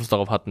maßgeblichen Einfluss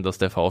darauf hatten, dass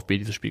der VfB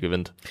dieses Spiel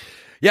gewinnt.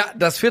 Ja,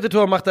 das 4.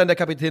 Tor macht dann der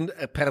Kapitän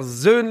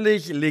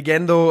persönlich,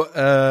 Legendo.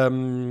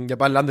 Der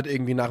Ball landet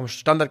irgendwie nach dem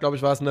Standard, glaube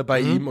ich, war es, bei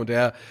ihm, und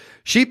er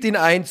schiebt ihn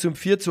ein zum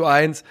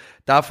 4:1.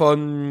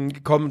 Davon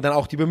kommen dann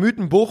auch die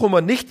bemühten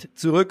Bochumer nicht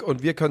zurück,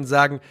 und wir können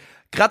sagen,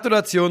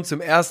 Gratulation zum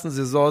ersten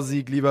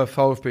Saisonsieg, lieber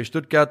VfB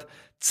Stuttgart.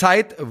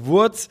 Zeit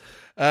wurd's.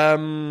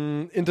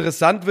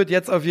 Interessant wird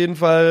jetzt auf jeden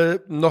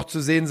Fall noch zu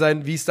sehen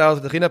sein, wie es da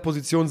auf der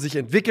Trainerposition sich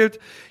entwickelt.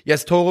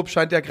 Jes Torup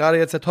scheint ja gerade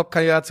jetzt der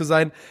Top-Kandidat zu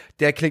sein.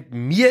 Der klingt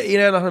mir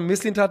eher nach einer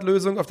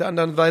Mislintat-Lösung. Auf der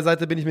anderen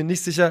Seite bin ich mir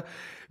nicht sicher,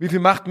 wie viel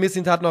Macht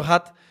Mislintat noch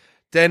hat.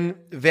 Denn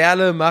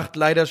Werle macht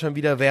leider schon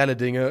wieder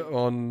Werle-Dinge.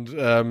 Und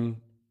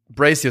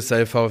brace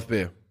yourself,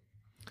 VfB.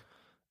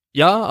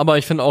 Ja, aber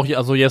ich finde auch,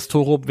 also Jes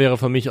Torup wäre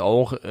für mich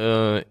auch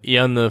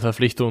eher eine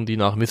Verpflichtung, die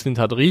nach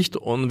Mislintat riecht,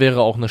 und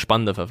wäre auch eine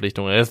spannende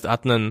Verpflichtung.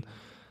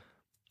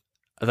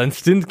 Sein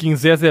Stint ging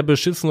sehr, sehr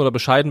beschissen oder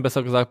bescheiden,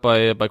 besser gesagt,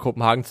 bei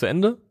Kopenhagen zu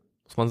Ende,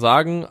 muss man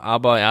sagen.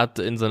 Aber er hat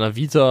in seiner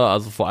Vita,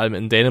 also vor allem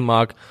in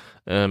Dänemark,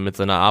 mit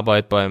seiner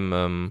Arbeit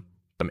beim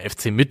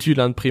FC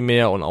Midtjylland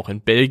primär und auch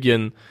in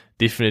Belgien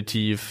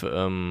definitiv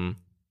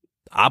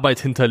Arbeit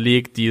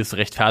hinterlegt, die es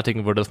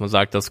rechtfertigen würde, dass man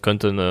sagt, das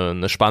könnte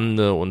eine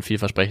spannende und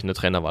vielversprechende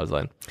Trainerwahl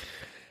sein.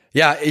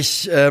 Ja,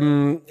 ich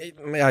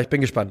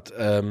bin gespannt.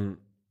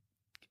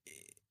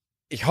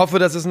 Ich hoffe,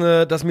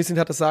 dass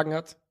Mislintat das Sagen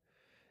hat.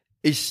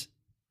 Ich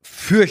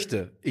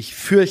fürchte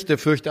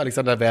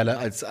Alexander Werle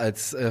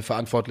als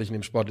Verantwortlichen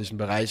im sportlichen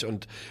Bereich,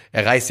 und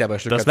er reißt ja bei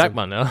Stuttgart. Das merkt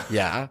man,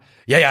 ja.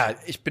 Ja.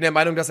 Ich bin der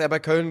Meinung, dass er bei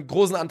Köln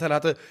großen Anteil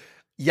hatte.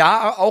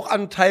 Ja, auch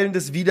an Teilen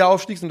des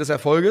Wiederaufstiegs und des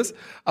Erfolges,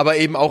 aber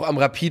eben auch am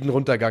rapiden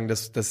Runtergang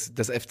des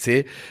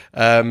FC.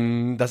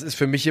 Das ist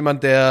für mich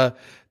jemand, der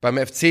beim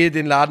FC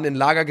den Laden in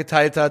Lager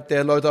geteilt hat,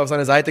 der Leute auf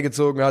seine Seite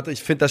gezogen hat.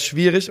 Ich finde das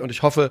schwierig, und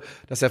ich hoffe,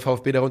 dass der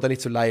VfB darunter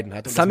nicht zu leiden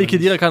hat. Sami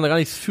Khedira kann da gar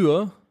nichts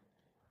für.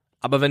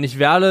 Aber wenn ich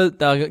Werle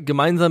da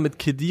gemeinsam mit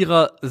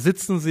Khedira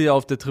sitzen sehe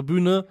auf der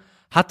Tribüne,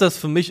 hat das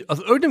für mich, aus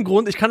irgendeinem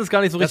Grund, ich kann es gar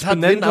nicht so richtig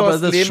benennen, aber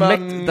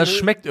das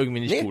schmeckt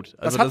irgendwie nicht gut.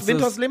 Also das hat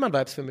Windhorst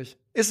Lehmann-Vibes für mich.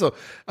 Ist so.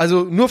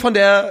 Also nur vom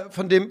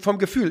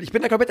Gefühl. Ich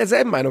bin da komplett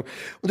derselben Meinung.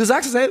 Und du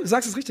sagst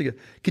das Richtige.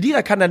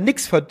 Khedira kann da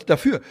nix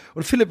dafür.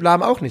 Und Philipp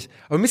Lahm auch nicht.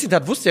 Aber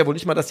Mislintat wusste ja wohl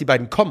nicht mal, dass die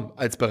beiden kommen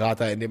als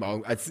Berater in dem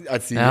Augen,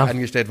 als sie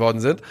angestellt worden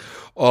sind.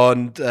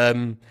 Und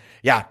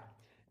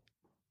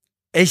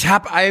ich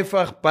habe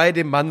einfach bei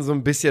dem Mann so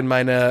ein bisschen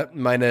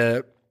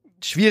meine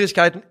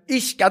Schwierigkeiten.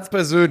 Ich ganz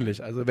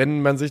persönlich, also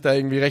wenn man sich da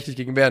irgendwie rechtlich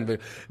gegen wehren will.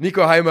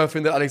 Nico Heimer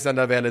findet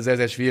Alexander Werle sehr,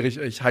 sehr schwierig.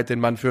 Ich halte den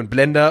Mann für einen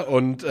Blender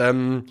und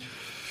ein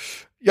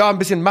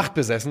bisschen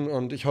machtbesessen,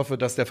 und ich hoffe,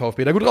 dass der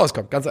VfB da gut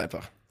rauskommt. Ganz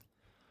einfach.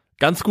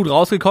 Ganz gut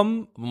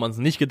rausgekommen, wo man es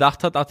nicht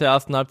gedacht hat nach der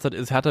ersten Halbzeit,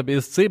 ist Hertha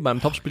BSC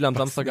beim Topspiel am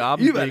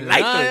Samstagabend. Überleitung.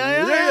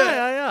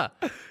 Ja.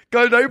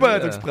 Goldener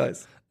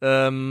Überleitungspreis.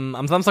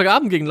 Am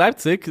Samstagabend gegen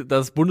Leipzig,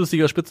 das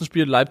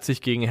Bundesliga-Spitzenspiel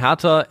Leipzig gegen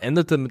Hertha,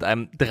 endete mit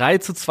einem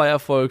 3:2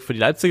 Erfolg für die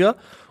Leipziger.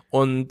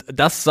 Und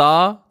das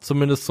sah,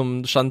 zumindest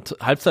zum Stand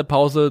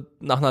Halbzeitpause,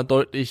 nach einer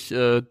deutlich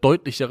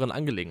deutlicheren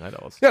Angelegenheit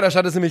aus. Ja, da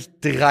stand es nämlich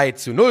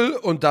 3:0,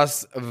 und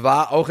das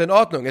war auch in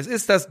Ordnung. Es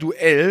ist das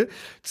Duell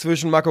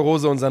zwischen Marco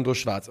Rose und Sandro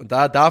Schwarz. Und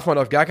da darf man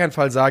auf gar keinen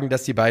Fall sagen,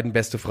 dass die beiden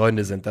beste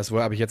Freunde sind. Das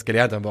habe ich jetzt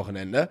gelernt am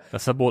Wochenende.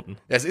 Das ist verboten.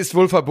 Es ist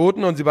wohl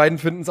verboten, und sie beiden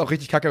finden es auch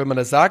richtig kacke, wenn man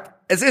das sagt.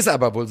 Es ist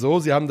aber wohl so.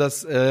 Sie haben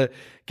das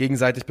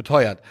gegenseitig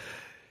beteuert.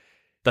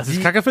 Dass sie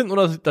es kacke finden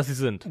oder dass sie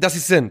sind? Dass sie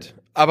es sind.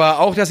 Aber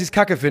auch, dass sie es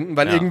kacke finden,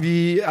 weil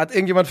irgendwie hat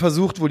irgendjemand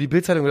versucht, wo die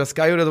Bildzeitung oder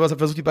Sky oder sowas hat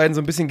versucht, die beiden so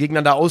ein bisschen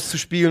gegeneinander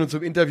auszuspielen und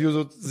zum Interview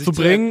so sich zu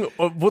bringen.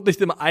 Und wurde nicht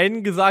dem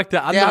einen gesagt,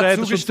 der andere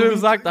hätte schon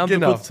zugesagt, da haben sie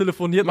kurz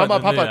telefoniert. Mama,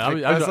 Papa, ja,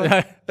 und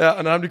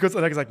dann haben die kurz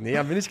gesagt, nee,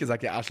 haben wir nicht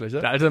gesagt, ihr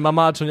Arschlöcher. Der alte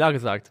Mama hat schon ja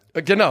gesagt.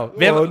 Genau.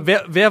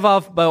 Wer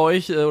war bei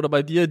euch oder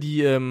bei dir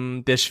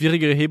der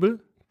schwierigere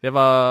Hebel?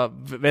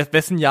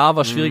 Wessen Jahr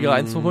war schwieriger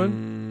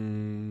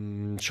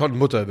einzuholen? Schon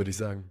Mutter, würde ich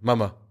sagen.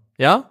 Mama.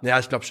 Ja? Ja,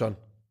 ich glaube schon.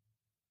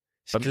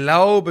 Ich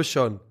glaube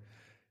schon.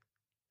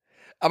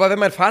 Aber wenn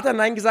mein Vater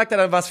Nein gesagt hat,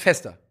 dann war es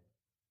fester.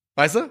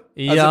 Weißt du?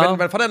 Ja. Also wenn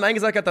mein Vater Nein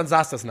gesagt hat, dann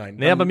saß das Nein.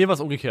 Naja, bei mir war es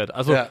umgekehrt.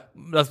 Also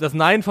das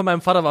Nein von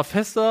meinem Vater war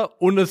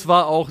fester, und es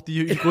war auch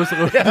die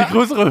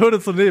größere Hürde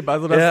zu nehmen.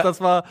 Also das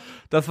war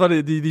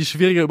die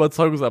schwierige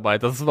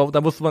Überzeugungsarbeit.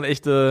 Da musste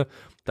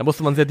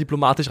man sehr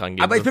diplomatisch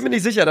rangehen. Aber ich bin mir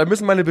nicht sicher, da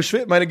müssen meine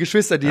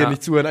Geschwister, die hier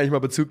nicht zuhören, eigentlich mal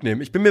Bezug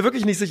nehmen. Ich bin mir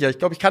wirklich nicht sicher. Ich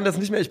glaube, ich kann das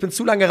nicht mehr, ich bin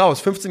zu lange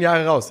raus, 15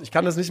 Jahre raus. Ich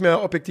kann das nicht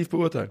mehr objektiv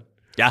beurteilen.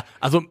 Ja,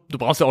 also du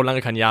brauchst ja auch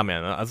lange kein Jahr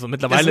mehr, ne? Also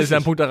mittlerweile ist ja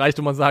ein Punkt erreicht,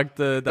 wo man sagt,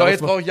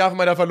 jetzt brauche ich Jahr von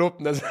meiner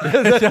Verlobten.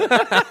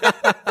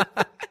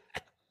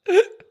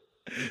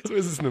 So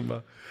ist es nun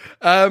mal.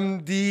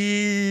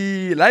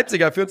 Die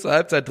Leipziger führen zur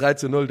Halbzeit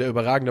 3:0, der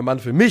überragende Mann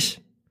für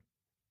mich,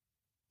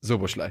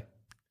 Soboschlei.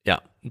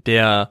 Ja,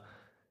 der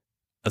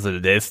Also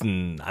der ist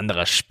ein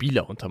anderer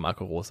Spieler unter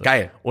Marco Rose.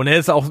 Geil. Und er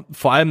ist auch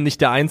vor allem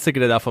nicht der Einzige,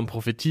 der davon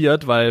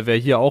profitiert, weil wer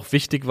hier auch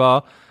wichtig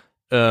war,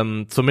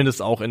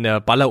 zumindest auch in der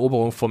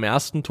Balleroberung vom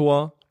ersten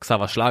Tor,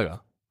 Xaver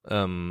Schlager.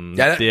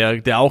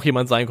 Der auch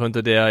jemand sein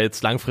könnte, der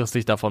jetzt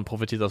langfristig davon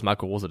profitiert, dass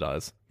Marco Rose da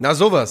ist. Na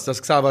sowas,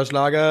 dass Xaver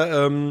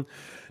Schlager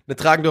eine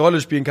tragende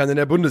Rolle spielen kann in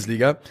der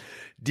Bundesliga.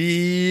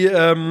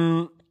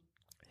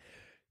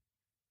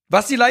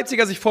 Was die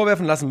Leipziger sich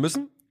vorwerfen lassen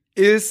müssen,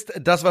 ist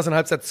das, was in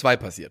Halbzeit 2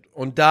 passiert.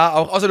 Und da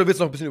auch, außer du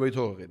willst noch ein bisschen über die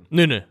Tore reden.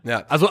 Nee.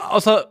 Ja. Also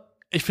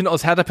ich finde,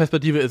 aus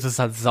Hertha-Perspektive ist es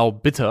halt sau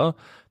bitter,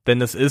 denn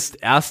es ist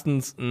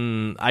erstens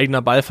ein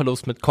eigener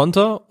Ballverlust mit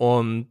Konter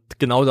und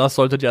genau das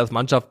sollte dir als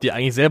Mannschaft, die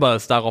eigentlich selber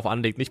es darauf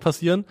anlegt, nicht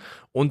passieren.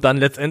 Und dann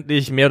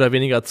letztendlich mehr oder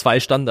weniger 2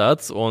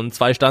 Standards und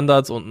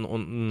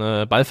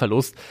ein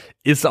Ballverlust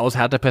ist aus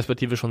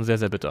Hertha-Perspektive schon sehr,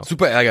 sehr bitter.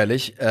 Super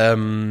ärgerlich.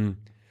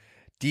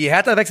 Die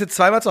Hertha wechselt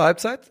zweimal zur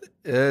Halbzeit.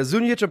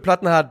 Sunic und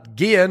Plattenhardt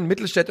gehen,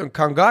 Mittelstädt und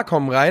Kanga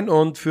kommen rein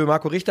und für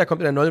Marco Richter kommt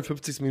in der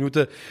 59.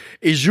 Minute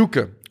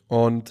Ejuke.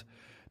 Und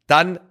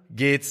dann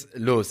geht's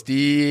los.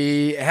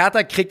 Die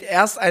Hertha kriegt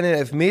erst einen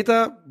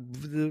Elfmeter.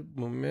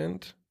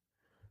 Moment.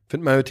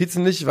 Find meine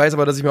Notizen nicht. Ich weiß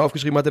aber, dass ich mir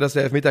aufgeschrieben hatte, dass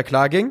der Elfmeter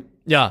klar ging.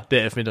 Ja,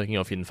 der Elfmeter ging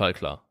auf jeden Fall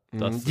klar.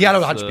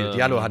 Diallo-Handspiel.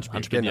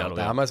 Genau,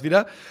 da haben wir es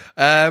wieder.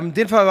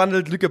 Den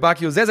verwandelt Lücke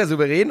Bacchio sehr, sehr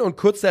souverän und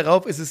kurz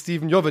darauf ist es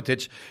Steven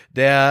Jovetic,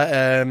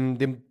 der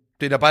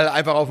der Ball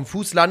einfach auf dem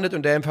Fuß landet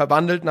und der ihn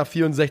verwandelt nach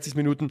 64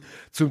 Minuten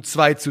zum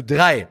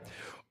 2:3.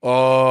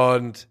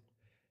 Und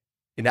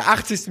in der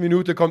 80.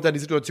 Minute kommt dann die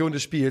Situation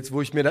des Spiels,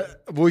 wo ich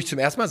zum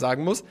ersten Mal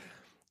sagen muss,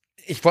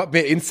 ich habe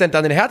mir instant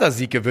dann den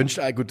Hertha-Sieg gewünscht.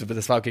 Gut,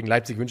 das war gegen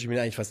Leipzig, wünsche ich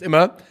mir eigentlich fast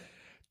immer.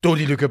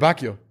 Dodi Lücke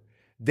Bacchio,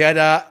 der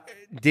da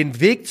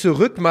den Weg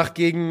zurück macht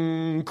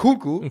gegen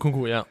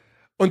Kunku, ja.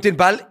 Und den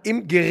Ball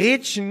im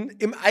Gerätschen,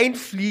 im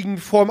Einfliegen,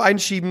 vorm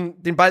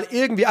Einschieben, den Ball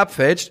irgendwie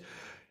abfälscht.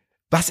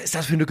 Was ist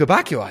das für Lücke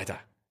Bacchio, Alter?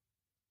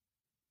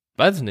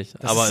 Weiß ich nicht.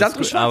 Das ist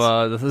Sandro Schwarz.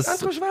 Aber das ist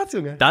Sandro Schwarz,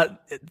 Junge.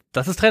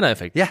 Das ist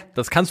Trainereffekt. Ja.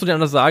 Das kannst du dir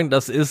anders sagen.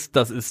 Das ist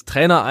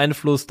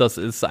Trainereinfluss, das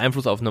ist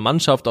Einfluss auf eine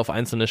Mannschaft, auf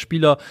einzelne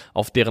Spieler,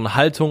 auf deren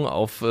Haltung,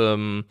 auf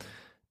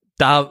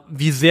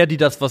wie sehr die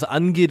das was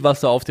angeht,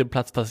 was da auf dem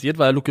Platz passiert,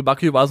 weil Lücke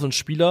Bacchio war so ein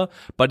Spieler,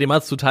 bei dem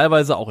hast du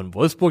teilweise auch in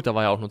Wolfsburg, da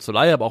war ja auch nur zur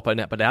Leihe, aber auch bei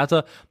der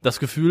Hertha das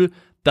Gefühl,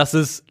 dass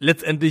es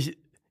letztendlich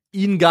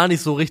ihn gar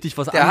nicht so richtig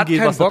was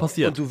angeht, was da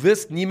passiert. Und du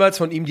wirst niemals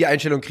von ihm die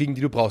Einstellung kriegen,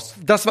 die du brauchst.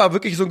 Das war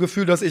wirklich so ein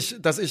Gefühl, das ich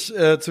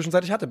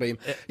zwischenzeitlich hatte bei ihm.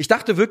 Ich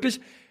dachte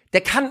wirklich,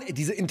 der kann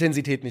diese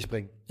Intensität nicht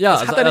bringen. Ja,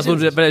 also er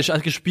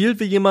hat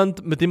gespielt wie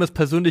jemand, mit dem es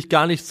persönlich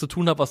gar nichts zu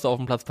tun hat, was da auf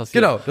dem Platz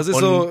passiert. Genau, das ist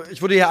so,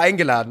 ich wurde hier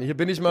eingeladen, hier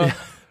bin ich mal,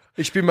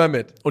 ich spiele mal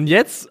mit. Und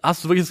jetzt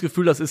hast du wirklich das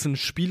Gefühl, das ist ein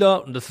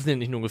Spieler, und das ist ja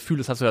nicht nur ein Gefühl,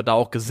 das hast du ja da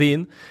auch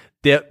gesehen,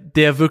 der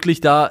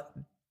wirklich der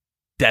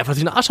einfach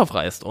sich den Arsch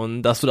aufreißt.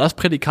 Und dass du das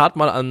Prädikat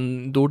mal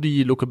an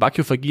Dodi Lücke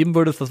Bacchio vergeben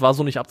würdest, das war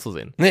so nicht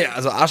abzusehen. Nee,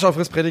 also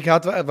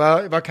Arschaufriss-Prädikat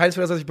war keins,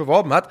 für das er sich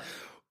beworben hat.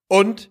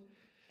 Und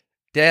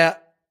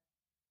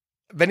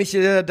wenn ich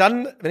dir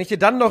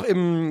dann noch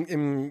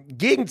im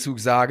Gegenzug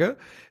sage,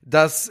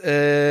 dass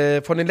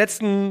von den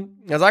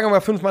letzten, sagen wir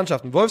mal 5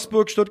 Mannschaften,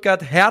 Wolfsburg,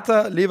 Stuttgart,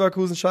 Hertha,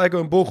 Leverkusen, Schalke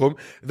und Bochum,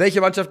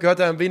 welche Mannschaft gehört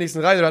da am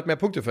wenigsten rein oder hat mehr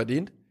Punkte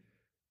verdient?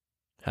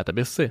 Hertha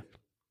BSC.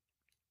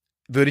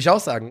 Würde ich auch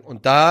sagen.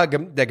 Und da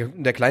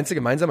der kleinste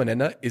gemeinsame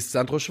Nenner ist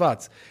Sandro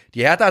Schwarz.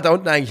 Die Hertha hat da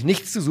unten eigentlich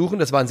nichts zu suchen.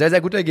 Das war ein sehr,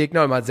 sehr guter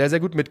Gegner und man hat sehr, sehr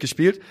gut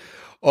mitgespielt.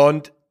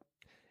 Und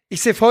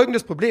ich sehe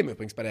folgendes Problem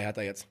übrigens bei der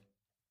Hertha jetzt.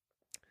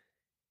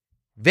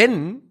 Die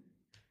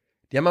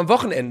haben am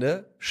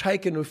Wochenende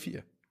Schalke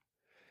 04.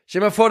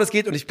 Stell dir mal vor, das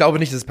geht, und ich glaube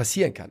nicht, dass es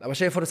passieren kann, aber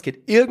stell dir vor, das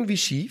geht irgendwie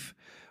schief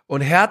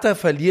und Hertha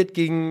verliert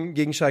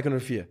gegen Schalke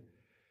 04.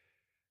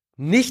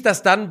 Nicht,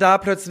 dass dann da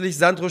plötzlich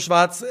Sandro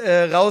Schwarz zu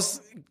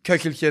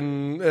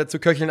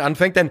köcheln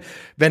anfängt, denn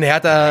wenn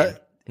Hertha...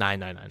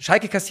 Nein.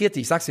 Schalke kassiert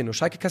sie, ich sag's dir nur,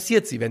 Schalke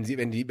kassiert sie, wenn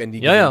die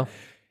Ja.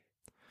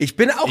 Ich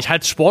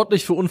halte es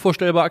sportlich für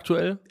unvorstellbar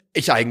aktuell.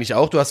 Ich eigentlich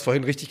auch, du hast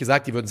vorhin richtig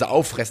gesagt, die würden sie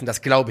auffressen,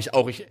 das glaube ich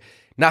auch.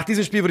 Nach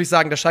diesem Spiel würde ich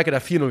sagen, dass Schalke da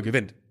 4-0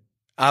 gewinnt.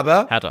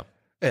 Aber... Hertha.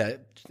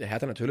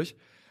 Hertha natürlich.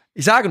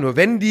 Ich sage nur,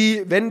 wenn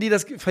die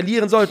das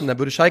verlieren sollten, dann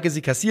würde Schalke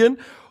sie kassieren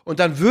und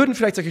dann würden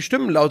vielleicht solche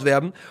Stimmen laut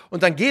werden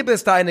und dann gäbe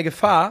es da eine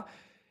Gefahr,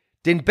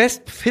 den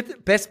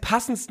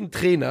bestpassendsten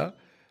Trainer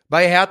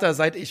bei Hertha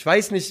seit ich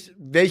weiß nicht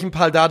welchem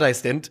Paul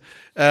Dardai-Stand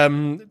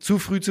zu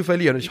früh zu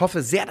verlieren. Und ich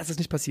hoffe sehr, dass es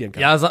nicht passieren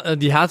kann. Ja,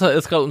 die Hertha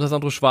ist gerade unter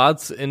Sandro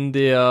Schwarz in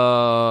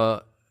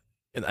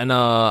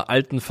einer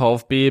alten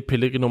VfB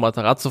Pellegrino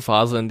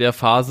Matarazzo-Phase, in der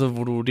Phase,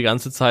 wo du die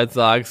ganze Zeit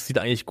sagst, sieht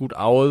eigentlich gut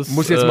aus.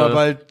 Muss jetzt mal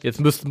bald. Jetzt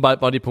müssten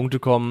bald mal die Punkte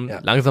kommen,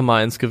 langsam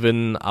mal ins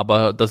Gewinnen,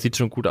 aber das sieht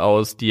schon gut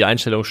aus, die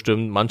Einstellung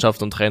stimmt,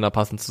 Mannschaft und Trainer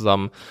passen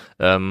zusammen.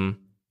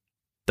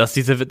 Dass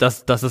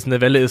es eine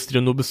Welle ist, die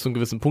du nur bis zu einem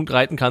gewissen Punkt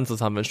reiten kannst, das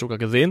haben wir in Stuttgart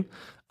gesehen.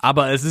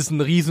 Aber es ist ein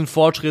riesen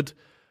Fortschritt,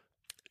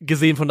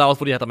 gesehen von da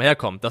aus, wo die Hertha mal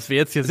herkommt. Dass wir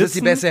jetzt hier sitzen. Das ist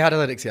die beste Hertha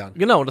seit X Jahren.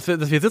 Genau, dass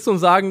wir sitzen und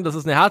sagen, das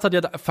ist eine Hertha, die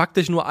hat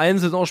faktisch nur ein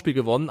Saisonspiel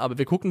gewonnen, aber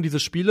wir gucken diese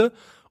Spiele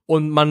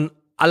und man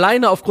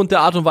alleine aufgrund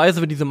der Art und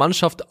Weise, wie diese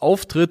Mannschaft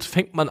auftritt,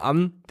 fängt man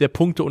an, der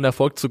Punkte und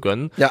Erfolg zu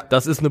gönnen. Ja.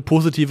 Das ist eine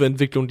positive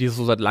Entwicklung, die es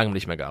so seit langem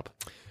nicht mehr gab.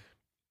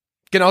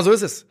 Genau so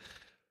ist es.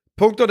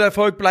 Punkt und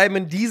Erfolg bleiben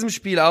in diesem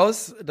Spiel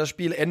aus. Das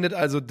Spiel endet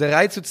also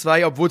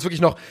 3-2, obwohl es wirklich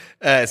noch,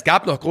 es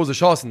gab noch große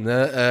Chancen.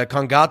 Ne?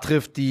 Konga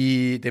trifft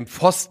den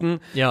Pfosten.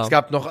 Ja. Es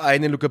gab noch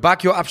einen Luke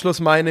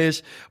Bacchio-Abschluss, meine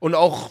ich. Und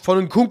auch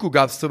von Nkunku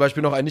gab es zum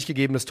Beispiel noch ein nicht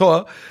gegebenes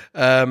Tor.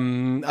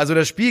 Also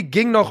das Spiel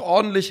ging noch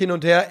ordentlich hin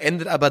und her,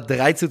 endet aber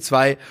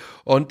 3-2.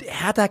 Und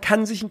Hertha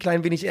kann sich ein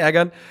klein wenig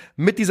ärgern.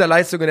 Mit dieser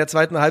Leistung in der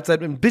zweiten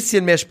Halbzeit mit ein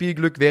bisschen mehr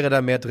Spielglück wäre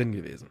da mehr drin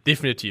gewesen.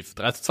 Definitiv.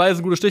 3-2 ist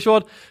ein gutes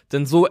Stichwort,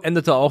 denn so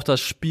endete auch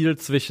das Spiel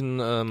zwischen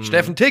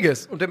Steffen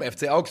Tigges und dem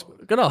FC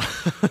Augsburg. Genau.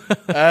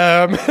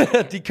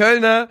 Die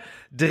Kölner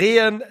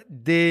drehen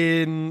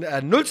den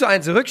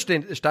 0-1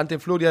 Rückstand, den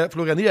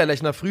Florian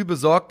Niederlechner früh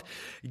besorgt,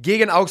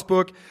 gegen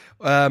Augsburg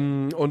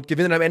und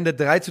gewinnen am Ende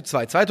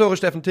 3-2. 2 Tore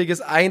Steffen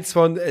Tigges, 1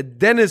 von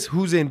Dennis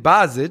Hussein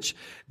Basic,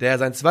 der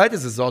sein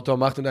zweites Saisontor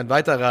macht und ein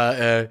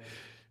weiterer,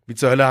 wie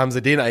zur Hölle haben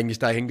sie den eigentlich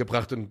da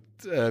hingebracht und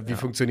wie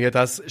funktioniert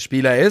das,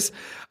 Spieler ist.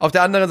 Auf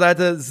der anderen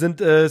Seite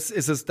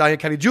ist es Daniel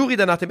Caligiuri,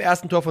 der nach dem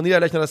ersten Tor von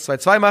Niederlechner das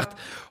 2-2 macht,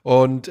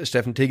 und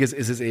Steffen Tigges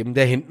ist es eben,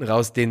 der hinten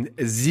raus den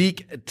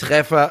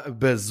Siegtreffer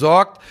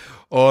besorgt.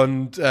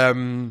 Und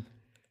der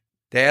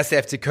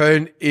erste FC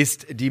Köln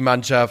ist die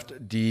Mannschaft,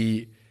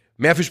 die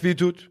mehr fürs Spiel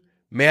tut,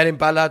 mehr den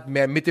Ball hat,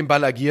 mehr mit dem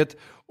Ball agiert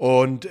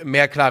und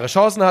mehr klare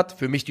Chancen hat.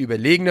 Für mich die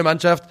überlegene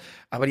Mannschaft.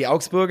 Aber die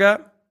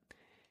Augsburger,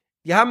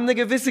 die haben eine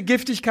gewisse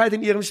Giftigkeit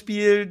in ihrem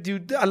Spiel.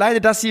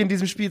 Alleine, dass sie in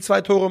diesem Spiel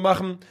 2 Tore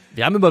machen.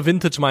 Wir haben über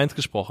Vintage Mainz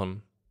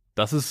gesprochen.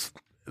 Das ist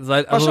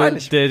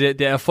wahrscheinlich.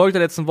 Der Erfolg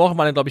der letzten Woche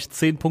waren, glaube ich,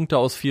 10 Punkte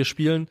aus 4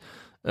 Spielen.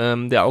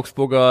 Der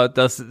Augsburger,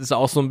 das ist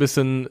auch so ein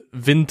bisschen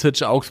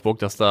Vintage Augsburg,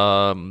 dass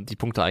da die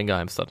Punkte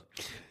eingeheimst hat.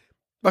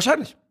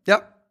 Wahrscheinlich,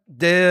 ja.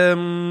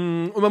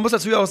 Und man muss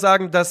dazu auch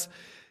sagen, dass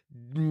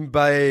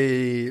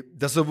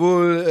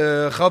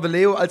sowohl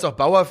Javeleo als auch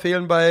Bauer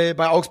fehlen bei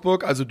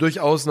Augsburg, also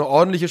durchaus eine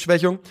ordentliche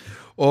Schwächung.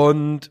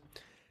 Und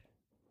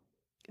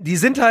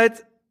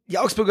die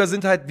Augsburger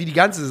sind halt, wie die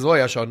ganze Saison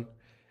ja schon,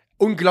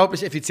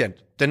 unglaublich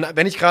effizient. Denn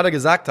wenn ich gerade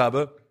gesagt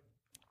habe,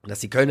 dass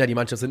die Kölner die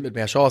Mannschaft sind mit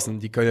mehr Chancen,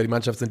 die Kölner die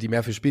Mannschaft sind, die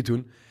mehr fürs Spiel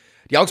tun,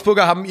 die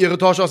Augsburger haben ihre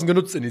Torchancen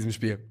genutzt in diesem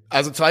Spiel.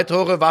 Also 2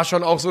 Tore war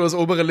schon auch so das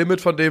obere Limit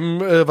von dem,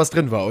 was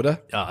drin war,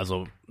 oder? Ja,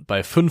 also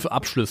bei 5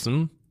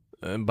 Abschlüssen,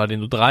 bei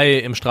denen du 3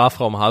 im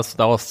Strafraum hast,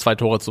 daraus 2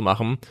 Tore zu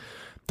machen,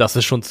 das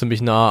ist schon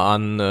ziemlich nah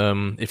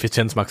an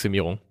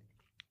Effizienzmaximierung.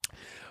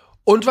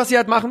 Und was sie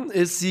halt machen,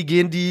 ist, sie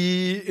gehen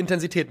die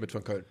Intensität mit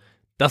von Köln.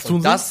 Das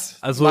tun sie.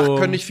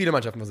 Können nicht viele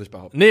Mannschaften von sich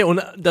behaupten. Nee,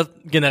 und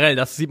generell,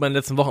 das sieht man in den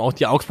letzten Wochen auch,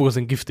 die Augsburger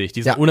sind giftig.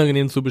 Die sind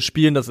unangenehm zu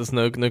bespielen, das ist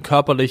eine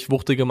körperlich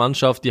wuchtige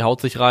Mannschaft, die haut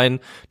sich rein,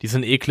 die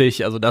sind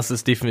eklig, also das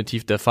ist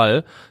definitiv der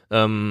Fall.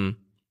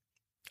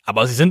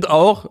 Aber sie sind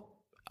auch,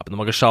 hab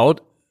nochmal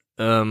geschaut,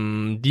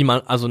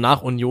 also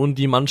nach Union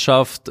die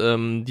Mannschaft,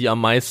 die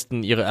am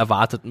meisten ihre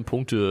erwarteten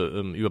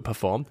Punkte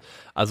überperformt.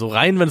 Also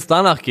rein, wenn es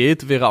danach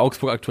geht, wäre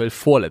Augsburg aktuell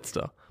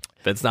Vorletzter.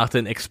 Wenn es nach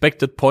den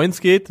Expected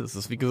Points geht, das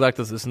ist, wie gesagt,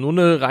 das ist nur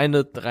eine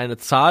reine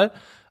Zahl,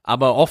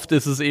 aber oft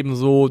ist es eben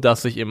so,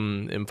 dass sich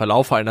im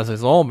Verlauf einer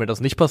Saison, wenn das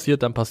nicht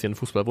passiert, dann passieren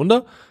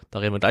Fußballwunder, da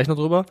reden wir gleich noch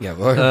drüber.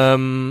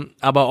 Jawohl.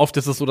 Aber oft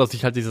ist es so, dass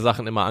sich halt diese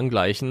Sachen immer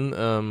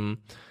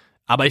angleichen.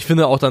 Aber ich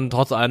finde auch dann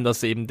trotz allem,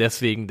 dass eben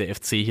deswegen der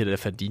FC hier der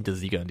verdiente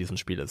Sieger in diesem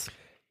Spiel ist.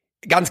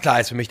 Ganz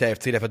klar ist für mich der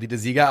FC der verdiente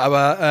Sieger,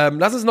 aber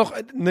lass uns noch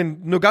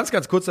nur ganz,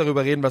 ganz kurz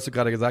darüber reden, was du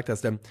gerade gesagt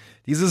hast. Denn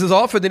diese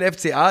Saison für den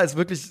FCA ist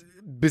wirklich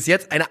bis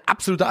jetzt eine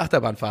absolute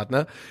Achterbahnfahrt,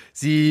 ne?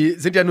 Sie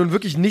sind ja nun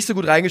wirklich nicht so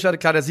gut reingestartet,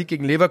 klar, der Sieg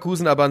gegen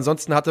Leverkusen, aber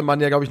ansonsten hatte man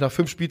ja, glaube ich, nach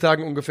 5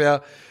 Spieltagen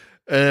ungefähr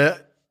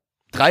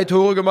 3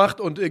 Tore gemacht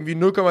und irgendwie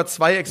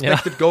 0,2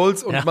 Expected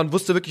Goals und man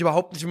wusste wirklich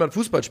überhaupt nicht, wie man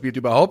Fußball spielt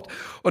überhaupt.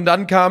 Und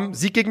dann kam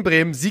Sieg gegen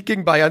Bremen, Sieg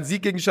gegen Bayern,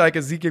 Sieg gegen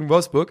Schalke, Sieg gegen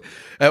Wolfsburg,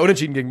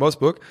 Unentschieden gegen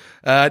Wolfsburg.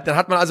 Dann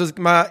hat man also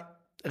mal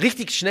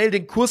richtig schnell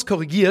den Kurs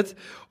korrigiert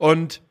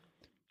und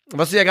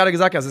was du ja gerade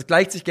gesagt hast, es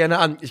gleicht sich gerne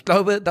an. Ich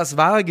glaube, das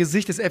wahre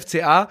Gesicht des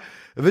FCA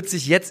wird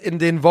sich jetzt in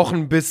den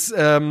Wochen bis zum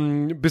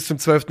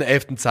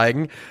 12.11.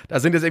 zeigen. Da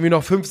sind jetzt irgendwie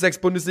noch 5, 6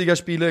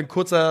 Bundesligaspiele in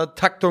kurzer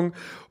Taktung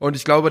und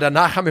ich glaube,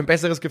 danach haben wir ein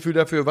besseres Gefühl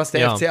dafür, was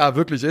der FCA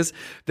wirklich ist.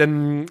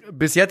 Denn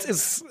bis jetzt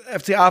ist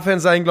FCA-Fan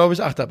sein, glaube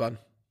ich, Achterbahn.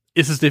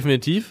 Ist es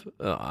definitiv.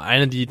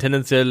 Eine, die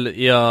tendenziell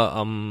eher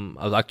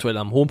also aktuell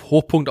am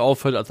Hochpunkt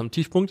auffällt als am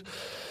Tiefpunkt.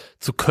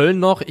 Zu Köln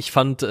noch, ich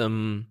fand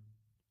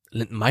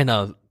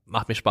Lindenmeiner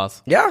macht mir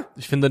Spaß. Ja.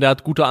 Ich finde, der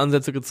hat gute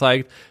Ansätze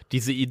gezeigt.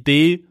 Diese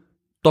Idee,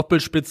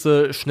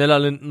 Doppelspitze, schneller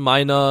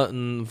Lindenmeiner,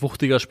 ein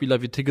wuchtiger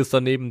Spieler wie Tigges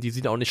daneben, die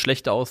sieht auch nicht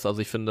schlecht aus.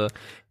 Also ich finde,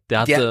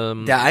 der hat...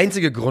 Der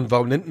einzige Grund,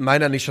 warum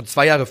Lindenmeiner nicht schon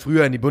 2 Jahre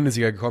früher in die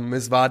Bundesliga gekommen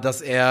ist, war,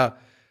 dass er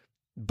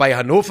bei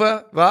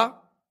Hannover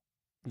war,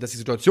 dass die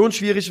Situation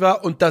schwierig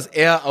war und dass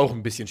er auch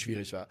ein bisschen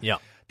schwierig war. Ja.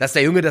 Dass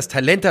der Junge das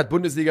Talent hat,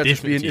 Bundesliga zu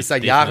spielen, ist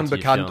seit Jahren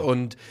bekannt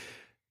und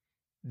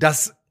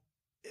dass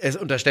es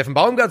unter Steffen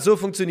Baumgart so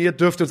funktioniert,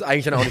 dürfte uns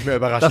eigentlich dann auch nicht mehr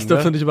überraschen. Das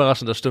dürfte nicht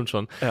überraschen, das stimmt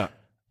schon. Ja.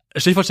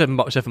 Stichwort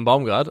Steffen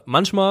Baumgart.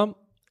 Manchmal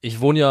Ich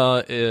wohne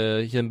ja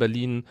hier in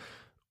Berlin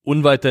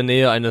unweit der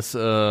Nähe eines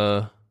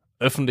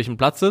öffentlichen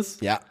Platzes,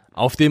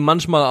 auf dem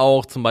manchmal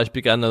auch zum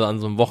Beispiel gerne an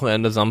so einem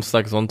Wochenende,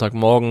 Samstag,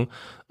 Sonntagmorgen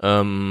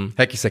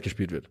Hacky-Sack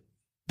gespielt wird.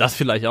 Das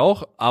vielleicht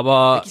auch,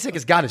 aber Hacky-Sack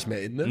ist gar nicht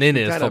mehr in, ne?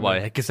 Nee, ist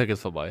vorbei. Hacky-Sack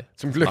ist vorbei.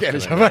 Zum Glück,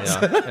 ehrlicherweise.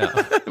 Ja.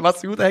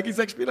 Warst du ein guter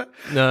Hacky-Sack-Spieler?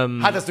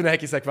 Hattest du eine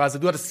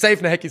Hacky-Sack-Phase? Du hattest safe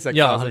eine Hacky-Sack-Phase.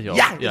 Ja, hatte ich auch.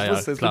 Ja, ich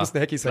wusste es. Du bist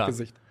ein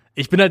Hacky-Sack-Gesicht.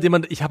 Ich bin halt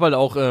jemand, ich habe halt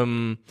auch,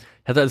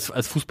 hatte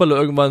als Fußballer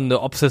irgendwann eine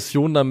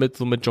Obsession damit,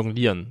 so mit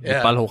Jonglieren,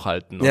 mit Ball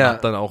hochhalten. Und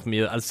hab dann auch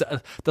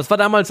das war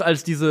damals,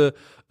 als diese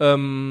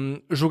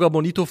Joga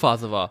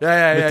Bonito-Phase war.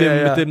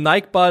 Mit dem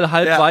Nike-Ball,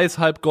 halb weiß,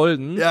 halb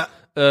golden. Ja.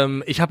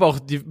 Ich habe auch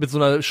mit so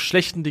einer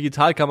schlechten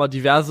Digitalkamera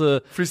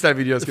diverse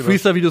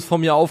Freestyle-Videos von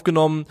mir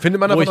aufgenommen.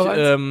 Findet man da noch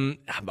eins?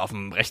 Auf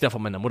dem Rechner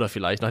von meiner Mutter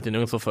vielleicht, hat den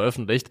nirgendwo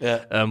veröffentlicht.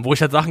 Wo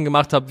ich halt Sachen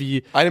gemacht habe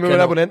wie 1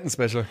 Million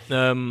Abonnenten-Special.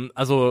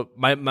 Also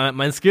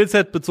mein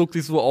Skillset bezog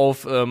sich so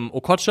auf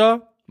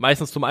Okocha,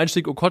 meistens zum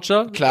Einstieg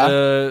Okocha,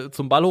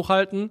 zum Ball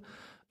hochhalten.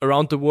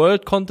 Around the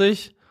World konnte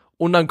ich.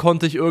 Und dann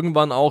konnte ich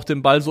irgendwann auch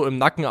den Ball so im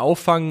Nacken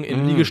auffangen,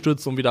 in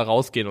Liegestütz und wieder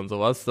rausgehen und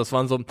sowas. Das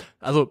waren so,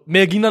 also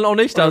mehr ging dann auch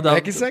nicht.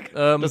 Hacky-Sack?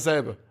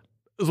 Dasselbe.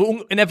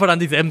 So in etwa dann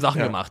dieselben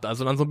Sachen gemacht.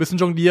 Also dann so ein bisschen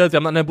jongliert. Wir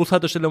haben an der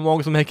Bushaltestelle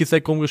morgens im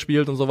Hacky-Sack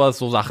rumgespielt und sowas.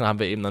 So Sachen haben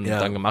wir eben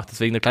dann gemacht.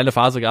 Deswegen eine kleine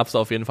Phase gab's da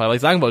auf jeden Fall. Was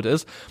ich sagen wollte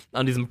ist,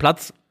 an diesem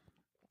Platz,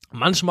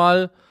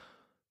 manchmal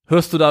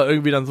hörst du da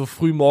irgendwie dann so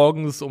früh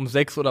morgens um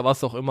 6 oder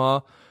was auch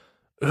immer,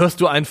 hörst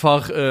du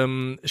einfach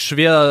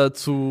schwer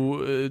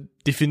zu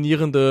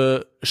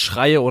definierende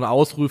Schreie und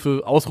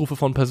Ausrufe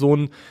von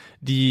Personen,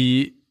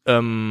 die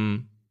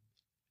im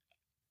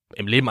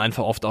Leben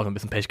einfach oft auch ein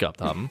bisschen Pech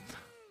gehabt haben.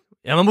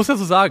 Ja, man muss ja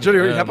so sagen.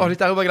 Entschuldigung, ich habe auch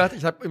nicht darüber gedacht.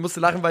 Ich musste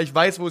lachen, weil ich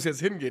weiß, wo es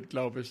jetzt hingeht,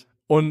 glaube ich.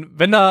 Und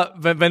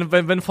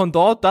wenn von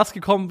dort das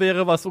gekommen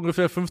wäre, was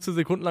ungefähr 15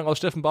 Sekunden lang aus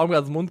Steffen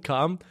Baumgarts Mund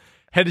kam,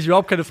 hätte ich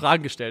überhaupt keine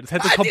Fragen gestellt. Es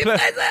hätte komplett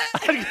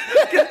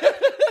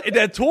in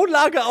der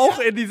Tonlage auch,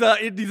 in dieser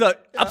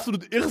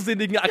absolut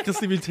irrsinnigen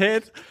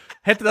Aggressivität,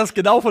 hätte das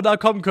genau von da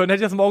kommen können.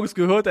 Hätte ich das morgens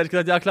gehört, hätte ich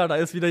gesagt, ja klar, da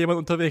ist wieder jemand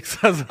unterwegs.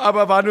 Also.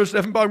 Aber war nur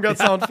Steffen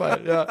Baumgarts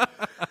Soundfile,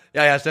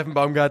 Ja, Steffen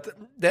Baumgart,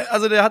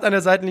 der hat an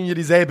der Seitenlinie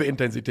dieselbe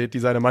Intensität, die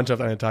seine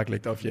Mannschaft an den Tag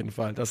legt, auf jeden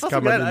Fall. Das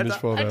kann man ihm nicht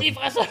vorwerfen. Die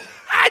Fresse!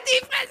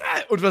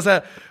 Und was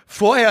er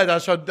vorher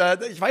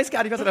ich weiß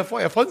gar nicht, was er da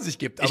vorher von sich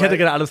gibt. Ich hätte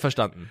gerne alles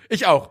verstanden.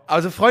 Ich auch.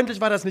 Also freundlich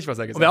war das nicht, was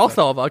er gesagt hat. Und wer auch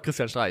sauer war,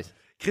 Christian Streich.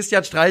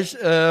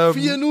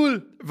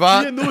 4-0.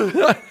 War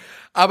 4-0.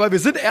 Aber wir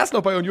sind erst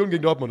noch bei Union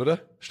gegen Dortmund, oder?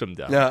 Stimmt,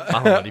 ja.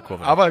 Machen wir mal die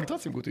Kurve. Aber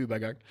trotzdem guter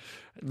Übergang.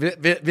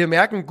 Wir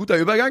merken, guter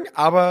Übergang,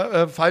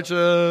 aber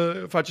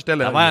falsche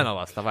Stelle. Da war ja noch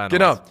was.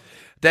 Genau.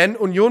 Denn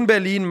Union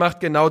Berlin macht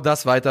genau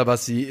das weiter,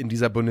 was sie in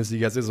dieser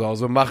Bundesliga-Saison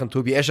so machen.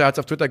 Tobi Escher hat es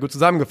auf Twitter gut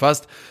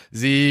zusammengefasst.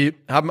 Sie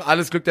haben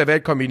alles Glück der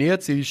Welt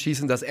kombiniert. Sie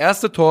schießen das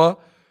erste Tor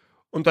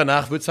und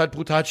danach wird's halt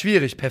brutal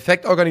schwierig.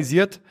 Perfekt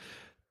organisiert.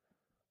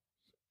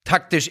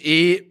 Taktisch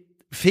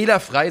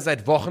fehlerfrei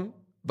seit Wochen,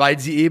 weil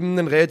sie eben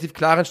einen relativ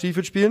klaren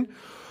Stiefel spielen.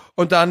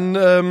 Und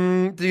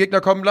dann die Gegner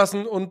kommen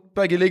lassen und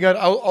bei Gelegenheit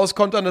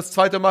auskontern, das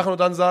zweite machen und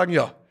dann sagen,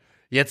 ja,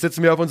 jetzt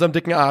sitzen wir auf unserem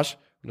dicken Arsch.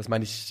 Und das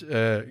meine ich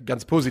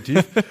ganz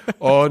positiv.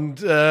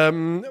 Und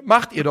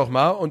macht ihr doch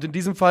mal. Und in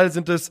diesem Fall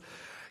sind es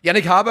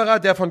Yannick Haberer,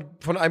 der von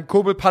einem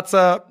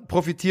Kobelpatzer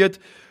profitiert,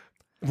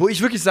 wo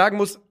ich wirklich sagen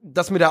muss,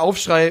 dass mir der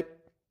Aufschrei,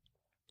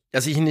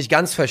 dass ich ihn nicht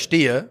ganz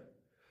verstehe,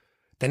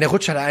 denn der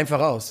rutscht halt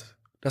einfach aus.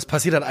 Das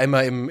passiert halt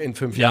einmal in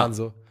 5 Jahren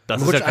so. Das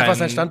ist ja einfach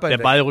sein Standbein. Der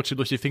Ball rutscht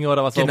durch die Finger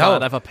oder was auch immer,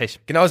 hat einfach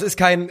Pech. Genau, es ist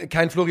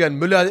kein Florian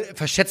Müller,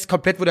 verschätzt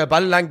komplett, wo der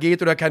Ball lang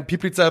geht, oder kein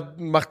Pieplitzer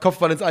macht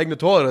Kopfball ins eigene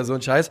Tor oder so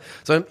ein Scheiß,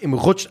 sondern ihm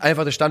rutscht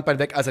einfach das Standbein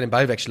weg, als er den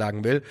Ball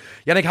wegschlagen will.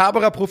 Yannick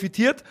Haberer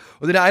profitiert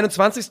und in der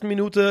 21.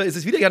 Minute ist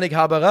es wieder Yannick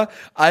Haberer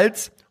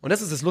und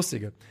das ist das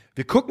Lustige,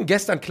 wir gucken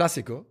gestern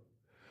Klassiko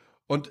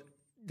und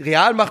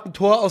Real macht ein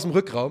Tor aus dem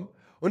Rückraum.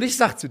 Und ich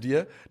sag zu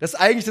dir, das ist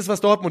eigentlich das, was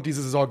Dortmund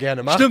diese Saison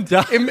gerne macht. Stimmt,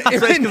 ja. In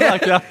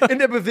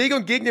der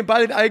Bewegung gegen den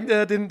Ball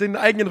den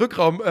eigenen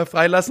Rückraum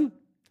freilassen.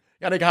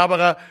 Yannick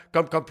Haberer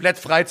kommt komplett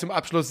frei zum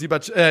Abschluss.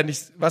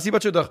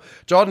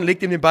 Jordan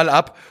legt ihm den Ball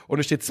ab und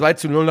es steht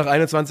 2-0 nach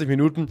 21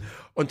 Minuten.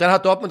 Und dann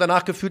hat Dortmund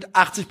danach gefühlt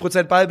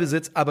 80%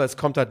 Ballbesitz, aber es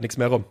kommt halt nichts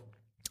mehr rum.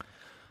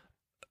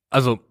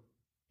 Also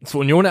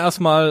zur Union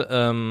erstmal,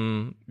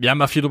 wir haben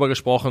ja viel drüber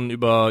gesprochen,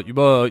 über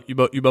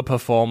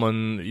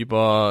Performen,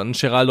 über einen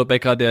Geraldo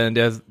Becker, der in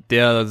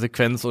der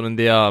Sequenz und in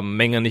der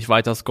Menge nicht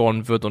weiter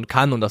scoren wird und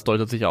kann, und das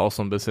deutet sich ja auch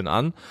so ein bisschen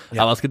an.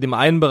 Ja. Aber es gibt immer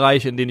einen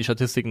Bereich, in dem die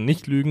Statistiken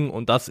nicht lügen,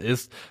 und das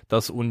ist,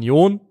 dass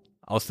Union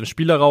aus dem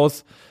Spiel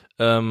heraus,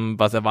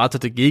 was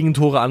erwartete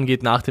Gegentore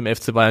angeht, nach dem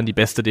FC Bayern die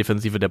beste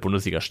Defensive der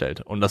Bundesliga stellt.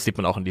 Und das sieht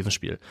man auch in diesem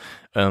Spiel.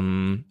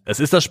 Es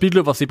ist das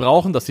Spielglück, was sie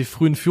brauchen, dass sie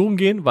früh in Führung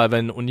gehen, weil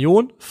wenn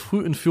Union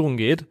früh in Führung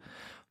geht,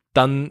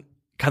 dann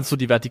kannst du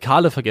die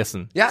Vertikale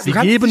vergessen. Ja, sie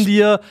geben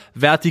dir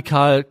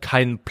vertikal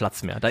keinen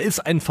Platz mehr. Da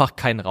ist einfach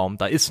kein Raum.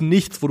 Da ist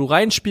nichts, wo du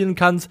reinspielen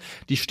kannst.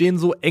 Die stehen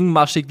so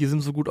engmaschig, die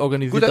sind so gut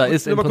organisiert, da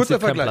ist im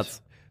Prinzip kein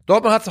Platz.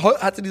 Dortmund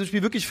hat in diesem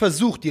Spiel wirklich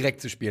versucht, direkt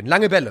zu spielen.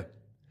 Lange Bälle.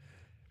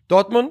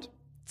 Dortmund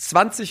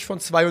 20 von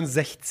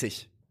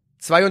 62.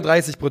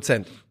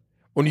 32%.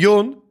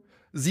 Union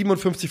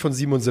 57 von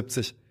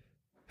 77.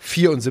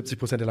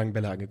 74% der langen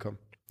Bälle angekommen.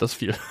 Das ist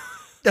viel.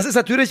 Das ist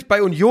natürlich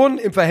bei Union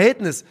im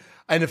Verhältnis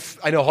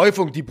eine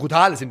Häufung, die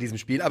brutal ist in diesem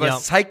Spiel. Aber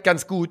es zeigt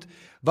ganz gut,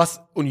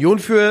 was Union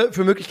für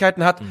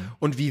Möglichkeiten hat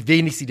und wie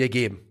wenig sie dir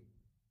geben.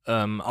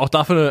 Auch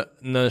dafür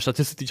eine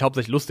Statistik, die ich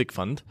hauptsächlich lustig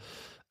fand.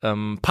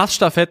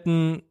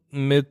 Passstaffetten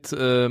mit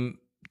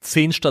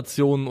 10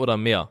 Stationen oder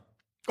mehr.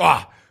 Oh,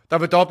 da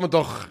wird Dortmund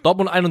doch...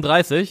 Dortmund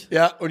 31.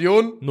 Ja,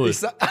 Union? 0.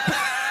 Ich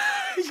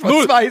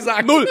wollte 2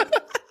 sagen. 0.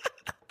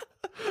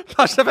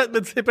 Passstaffetten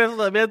mit 10 Pässen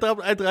oder mehr,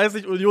 Dortmund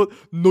 31, Union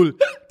 0.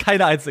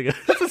 Keine einzige.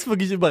 Das ist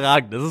wirklich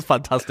überragend. Das ist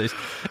fantastisch.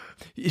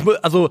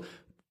 Also,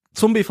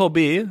 zum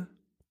BVB,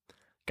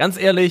 ganz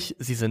ehrlich,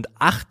 sie sind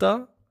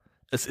Achter.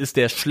 Es ist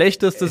der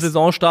schlechteste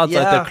Saisonstart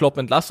seit der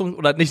Klopp-Entlassung,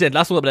 oder nicht der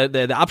Entlassung, aber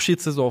der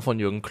Abschiedssaison von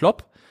Jürgen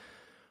Klopp.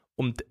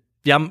 Und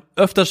wir haben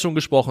öfter schon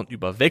gesprochen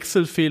über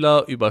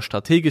Wechselfehler, über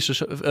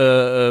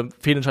strategische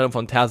Fehlentscheidungen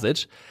von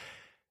Terzic.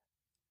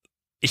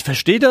 Ich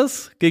verstehe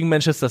das gegen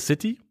Manchester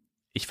City.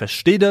 Ich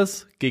verstehe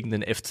das gegen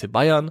den FC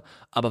Bayern.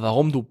 Aber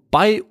warum du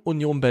bei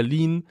Union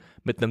Berlin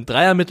mit einem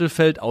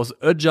Dreier-Mittelfeld aus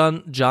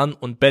Özcan, Can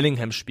und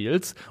Bellingham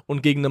spielst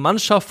und gegen eine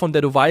Mannschaft, von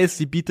der du weißt,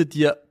 sie bietet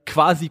dir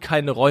quasi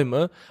keine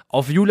Räume,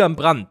 auf Julian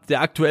Brandt,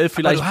 der aktuell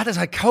vielleicht... Aber du hattest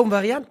halt kaum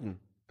Varianten.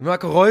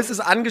 Marco Reus ist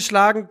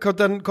angeschlagen,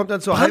 kommt dann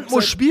zur Halbzeit. Brandt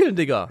muss spielen,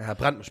 Digga. Ja,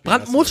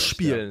 Brandt muss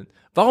spielen. Ja.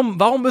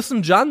 Warum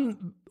müssen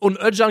Can und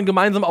Özcan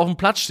gemeinsam auf dem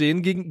Platz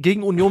stehen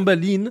gegen Union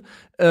Berlin?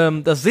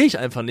 Das sehe ich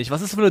einfach nicht.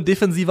 Was ist das für eine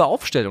defensive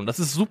Aufstellung? Das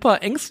ist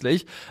super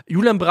ängstlich.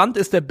 Julian Brandt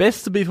ist der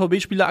beste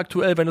BVB-Spieler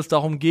aktuell, wenn es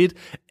darum geht,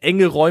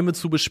 enge Räume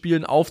zu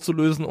bespielen,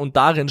 aufzulösen und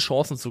darin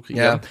Chancen zu kriegen.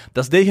 Ja.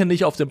 Dass der hier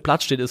nicht auf dem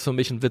Platz steht, ist für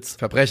mich ein Witz.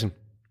 Verbrechen.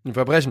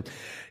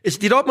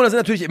 Die Dortmunder sind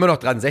natürlich immer noch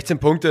dran. 16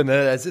 Punkte,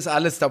 ne? Es ist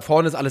alles, da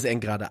vorne ist alles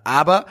eng gerade.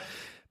 Aber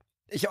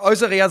ich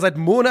äußere ja seit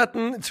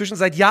Monaten, inzwischen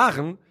seit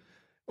Jahren,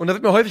 und da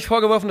wird mir häufig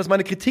vorgeworfen, dass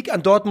meine Kritik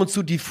an Dortmund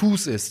zu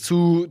diffus ist,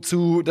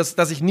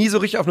 dass ich nie so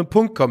richtig auf einen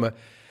Punkt komme.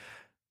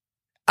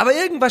 Aber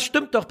irgendwas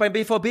stimmt doch beim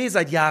BVB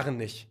seit Jahren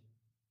nicht.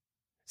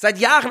 Seit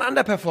Jahren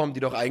underperformen die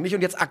doch eigentlich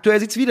und jetzt aktuell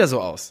sieht's wieder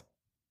so aus.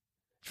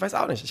 Ich weiß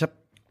auch nicht.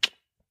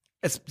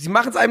 Sie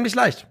machen es einem nicht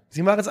leicht.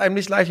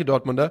 Die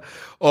Dortmunder.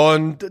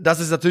 Und das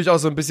ist natürlich auch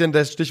so ein bisschen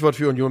das Stichwort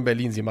für Union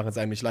Berlin. Sie machen es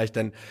einem nicht leicht,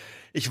 denn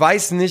ich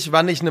weiß nicht,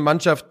 wann ich eine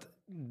Mannschaft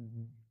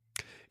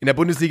in der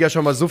Bundesliga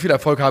schon mal so viel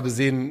Erfolg haben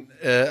sehen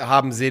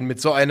mit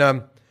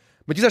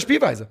dieser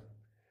Spielweise.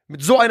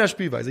 Mit so einer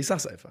Spielweise. Ich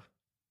sag's einfach.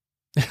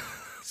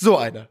 So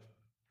einer.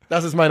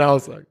 Das ist meine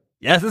Aussage.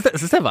 Ja, es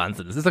ist der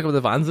Wahnsinn. Es ist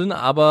der Wahnsinn,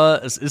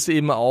 aber es ist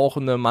eben auch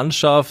eine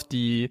Mannschaft,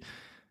 die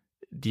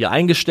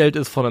eingestellt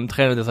ist von einem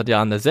Trainer, der seit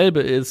Jahren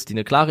derselbe ist, die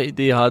eine klare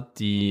Idee hat,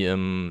 die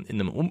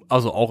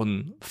also auch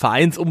ein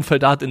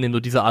Vereinsumfeld hat, in dem du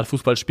diese Art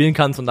Fußball spielen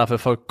kannst und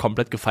dafür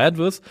komplett gefeiert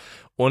wirst.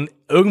 Und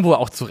irgendwo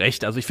auch zu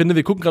Recht. Also ich finde,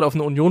 wir gucken gerade auf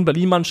eine Union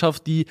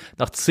Berlin-Mannschaft, die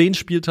nach 10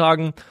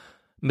 Spieltagen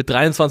mit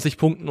 23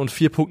 Punkten und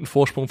 4 Punkten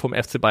Vorsprung vom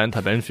FC Bayern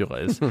Tabellenführer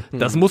ist.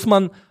 Das muss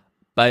man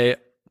bei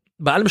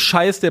allem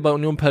Scheiß, der bei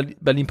Union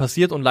Berlin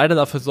passiert und leider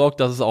dafür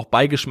sorgt, dass es auch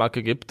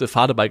Beigeschmacke gibt,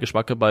 fade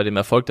Beigeschmacke bei dem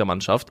Erfolg der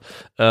Mannschaft,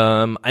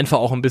 einfach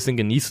auch ein bisschen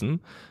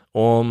genießen.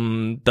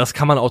 Und das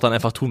kann man auch dann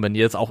einfach tun, wenn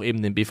die jetzt auch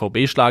eben den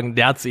BVB schlagen.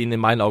 Der hat es ihnen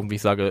in meinen Augen, wie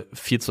ich sage,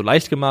 viel zu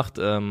leicht gemacht.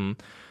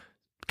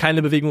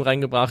 Keine Bewegung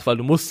reingebracht, weil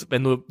du musst,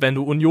 wenn du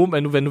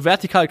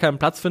vertikal keinen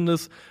Platz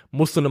findest,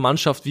 musst du eine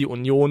Mannschaft wie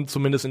Union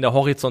zumindest in der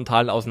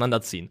Horizontalen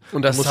auseinanderziehen.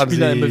 Und das du musst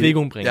Spieler in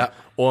Bewegung bringen. Ja.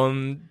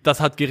 Und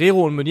das hat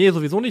Guerrero und Meunier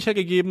sowieso nicht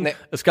hergegeben. Nee.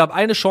 Es gab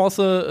eine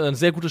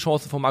sehr gute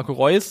Chance von Marco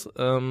Reus,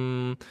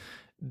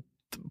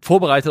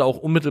 vorbereitet auch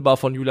unmittelbar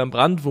von Julian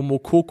Brandt, wo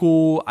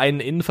Moukoko einen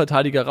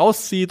Innenverteidiger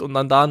rauszieht und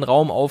dann da ein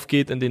Raum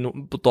aufgeht, in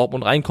den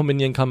Dortmund rein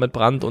kombinieren kann mit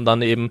Brandt und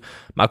dann eben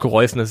Marco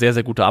Reus eine sehr,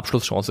 sehr gute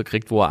Abschlusschance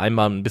kriegt, wo er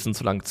einmal ein bisschen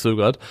zu lang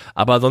zögert.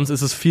 Aber sonst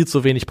ist es viel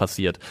zu wenig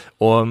passiert.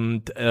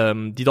 Und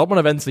die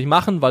Dortmunder werden es nicht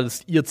machen, weil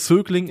es ihr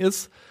Zögling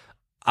ist.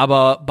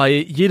 Aber bei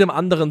jedem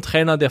anderen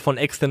Trainer, der von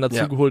extern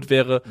dazugeholt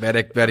wäre,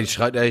 wäre die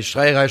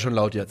Schreierei schon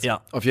laut jetzt.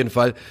 Ja. Auf jeden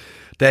Fall.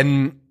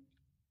 Denn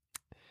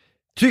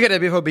natürlich hat der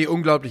BVB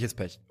unglaubliches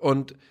Pech.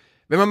 Und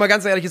wenn man mal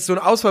ganz ehrlich ist, so ein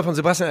Ausfall von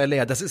Sebastian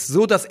Haller, das ist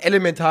so das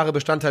elementare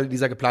Bestandteil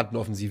dieser geplanten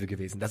Offensive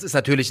gewesen. Das ist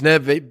natürlich,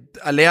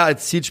 Haller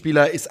als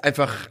Zielspieler ist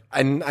einfach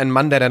ein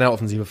Mann, der deine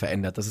Offensive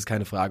verändert. Das ist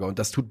keine Frage. Und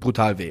das tut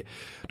brutal weh.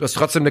 Du hast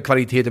trotzdem eine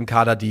Qualität im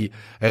Kader, die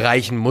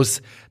reichen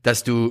muss,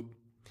 dass du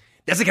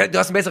hast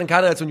einen besseren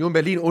Kader als Union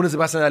Berlin ohne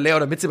Sebastian Haller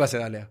oder mit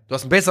Sebastian Haller. Du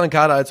hast einen besseren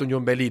Kader als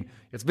Union Berlin.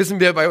 Jetzt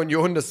wissen wir bei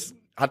Union, das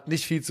hat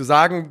nicht viel zu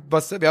sagen,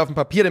 wer auf dem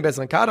Papier den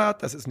besseren Kader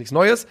hat. Das ist nichts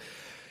Neues.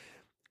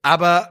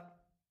 Aber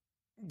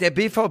der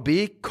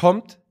BVB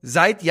kommt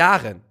seit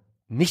Jahren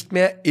nicht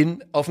mehr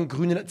auf den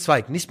grünen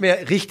Zweig, nicht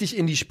mehr richtig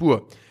in die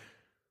Spur.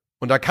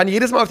 Und da kann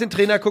jedes Mal auf den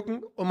Trainer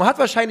gucken und man hat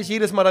wahrscheinlich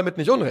jedes Mal damit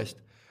nicht Unrecht.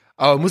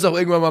 Aber man muss auch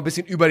irgendwann mal ein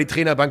bisschen über die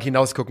Trainerbank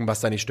hinaus gucken, was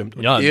da nicht stimmt.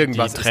 Und ja,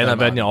 irgendwas die Trainer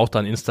werden ja auch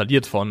dann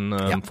installiert von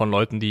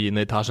Leuten, die in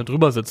der Etage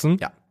drüber sitzen.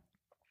 Ja.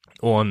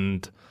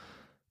 Und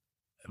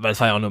weil es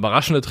war ja auch eine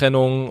überraschende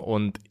Trennung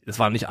und es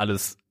war nicht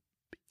alles,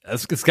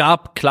 es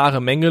gab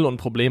klare Mängel und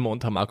Probleme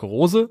unter Marco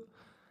Rose.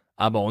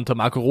 Aber unter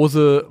Marco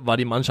Rose war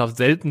die Mannschaft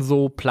selten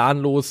so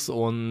planlos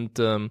und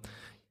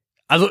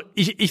also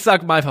ich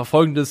sag mal einfach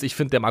Folgendes, ich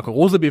finde der Marco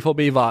Rose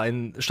BVB war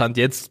ein Stand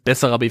jetzt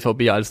besserer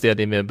BVB als der,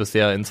 den wir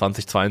bisher in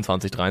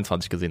 2022,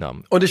 2023 gesehen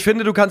haben. Und ich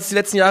finde, du kannst die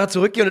letzten Jahre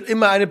zurückgehen und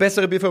immer eine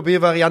bessere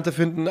BVB-Variante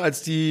finden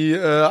als die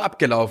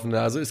abgelaufene.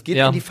 Also es geht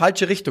in die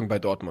falsche Richtung bei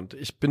Dortmund.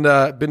 Ich bin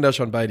da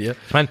schon bei dir.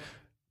 Ich meine,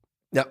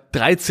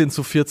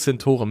 13-14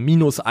 Tore,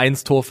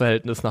 -1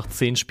 Torverhältnis nach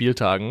 10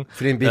 Spieltagen.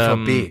 Für den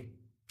BVB.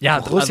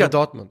 Borussia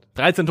Dortmund.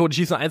 13 Tore, die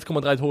schießen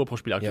 1,3 Tore pro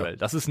Spiel aktuell. Ja.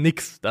 Das ist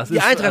nix.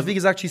 Die Eintracht, wie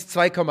gesagt, schießt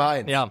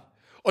 2,1. Ja.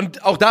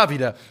 Und auch da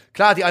wieder.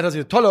 Klar, die Eintracht hat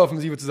eine tolle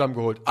Offensive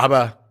zusammengeholt.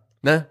 Aber,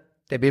 der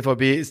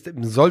BVB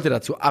sollte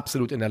dazu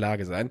absolut in der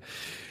Lage sein.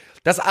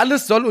 Das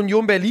alles soll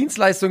Union Berlins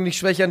Leistung nicht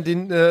schwächern,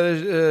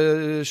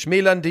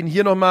 schmälern, den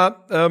hier nochmal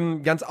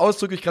ganz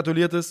ausdrücklich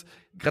gratuliert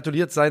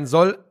sein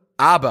soll.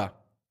 Aber,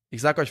 ich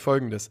sag euch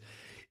Folgendes.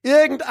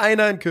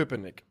 Irgendeiner in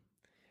Köpenick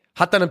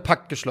hat dann einen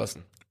Pakt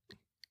geschlossen.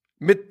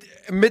 Mit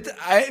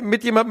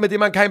jemandem, mit dem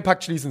man keinen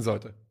Pakt schließen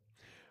sollte.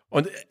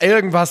 Und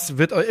irgendwann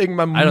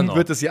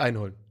wird es sie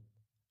einholen.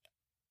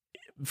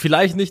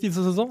 Vielleicht nicht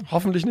diese Saison?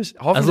 Hoffentlich nicht.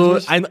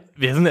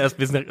 Wir sind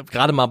ja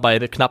gerade mal bei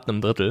knapp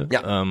einem Drittel.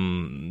 Ja.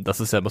 Das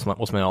ist ja, muss man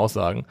ja auch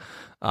sagen.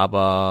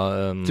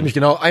 Aber ziemlich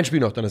genau, ein Spiel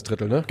noch, dann ist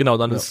Drittel, ne? Genau,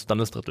 dann ist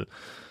Drittel.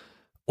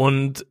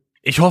 Und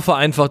ich hoffe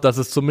einfach, dass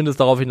es zumindest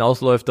darauf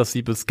hinausläuft, dass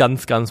sie bis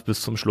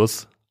zum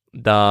Schluss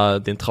da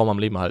den Traum am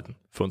Leben halten.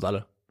 Für uns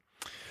alle.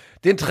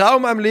 Den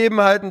Traum am Leben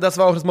halten, das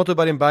war auch das Motto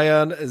bei den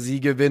Bayern.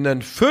 Sie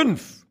gewinnen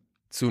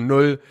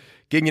 5-0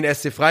 gegen den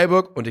SC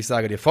Freiburg. Und ich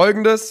sage dir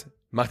Folgendes.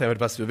 Mach damit,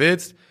 was du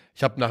willst.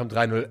 Ich habe nach dem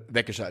 3-0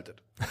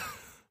 weggeschaltet.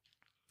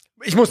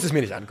 Ich musste es mir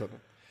nicht angucken.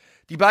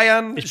 Die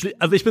Bayern...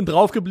 Ich bin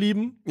drauf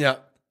geblieben. Ja.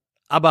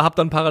 Aber habe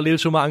dann parallel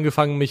schon mal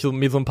angefangen, mir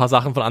so ein paar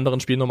Sachen von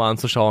anderen Spielen nochmal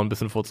anzuschauen, ein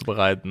bisschen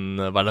vorzubereiten,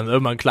 weil dann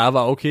irgendwann klar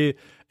war, okay,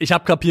 ich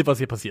habe kapiert, was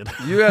hier passiert.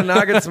 Julian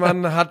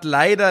Nagelsmann hat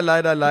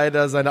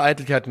leider seine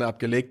Eitelkeiten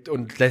abgelegt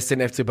und lässt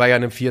den FC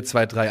Bayern im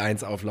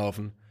 4-2-3-1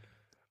 auflaufen.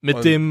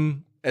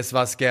 Es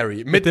war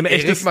scary. Mit dem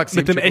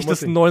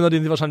echtesten Neuner,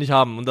 den sie wahrscheinlich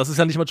haben. Und das ist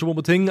ja nicht mal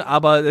Choupo-Moting,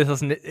 aber er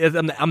ist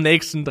am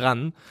nächsten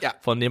dran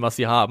von dem, was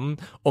sie haben.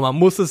 Und man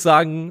muss es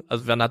sagen,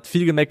 also man hat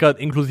viel gemeckert,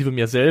 inklusive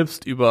mir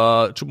selbst,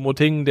 über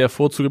Choupo-Moting, der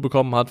Vorzüge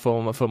bekommen hat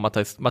von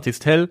Mathis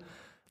Tell.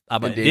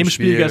 Aber in dem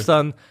Spiel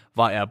gestern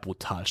war er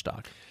brutal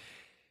stark.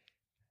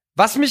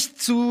 Was mich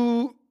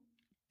zu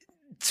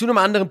einem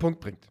anderen Punkt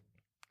bringt.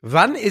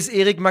 Wann ist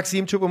Erik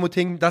Maxim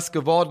Choupo-Moting das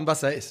geworden,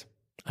 was er ist?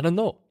 I don't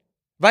know.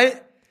 Weil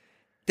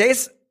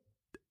es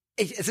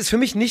ist für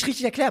mich nicht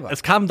richtig erklärbar.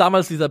 Es kam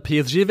damals dieser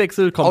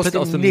PSG-Wechsel komplett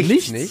aus dem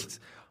Nichts.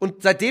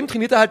 Und seitdem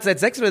trainiert er halt seit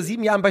 6 oder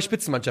 7 Jahren bei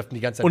Spitzenmannschaften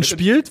die ganze Zeit. Und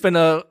spielt, wenn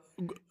er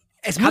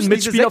es kann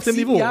mitspielen auf dem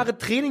Niveau. 7 Jahre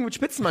Training mit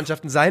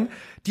Spitzenmannschaften sein,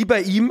 die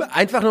bei ihm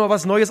einfach nochmal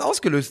was Neues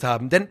ausgelöst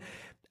haben. Denn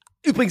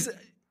übrigens,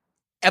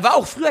 er war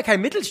auch früher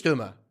kein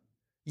Mittelstürmer.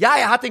 Ja,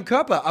 er hat den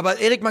Körper, aber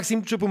Erik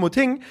Maxim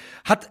Choupo-Moting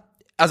hat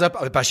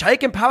bei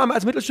Schalke ein paar Mal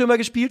als Mittelstürmer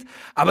gespielt,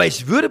 aber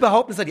ich würde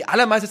behaupten, dass er die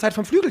allermeiste Zeit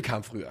vom Flügel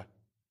kam früher.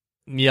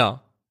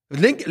 Ja.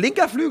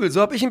 Linker Flügel,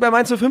 so habe ich ihn bei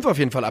Mainz 05 auf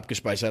jeden Fall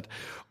abgespeichert.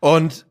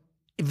 Und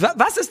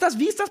was ist das?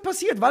 Wie ist das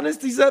passiert? Wann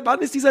ist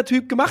dieser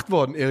Typ gemacht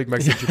worden, Erik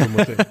Maxim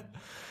Choupo-Moting?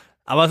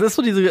 Aber das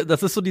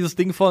ist so dieses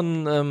Ding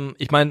von,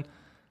 ich meine,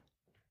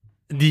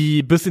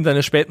 die bis in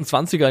seine späten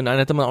 20er hinein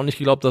hätte man auch nicht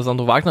geglaubt, dass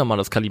Sandro Wagner mal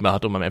das Kaliber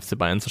hat, um beim FC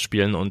Bayern zu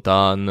spielen und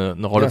da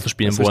eine Rolle zu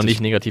spielen, wo er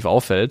nicht negativ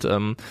auffällt.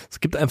 Es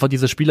gibt einfach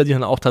diese Spieler, die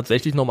dann auch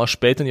tatsächlich nochmal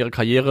später in ihrer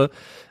Karriere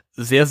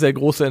sehr, sehr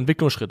große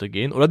Entwicklungsschritte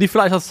gehen. Oder die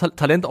vielleicht das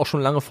Talent auch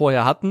schon lange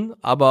vorher hatten,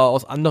 aber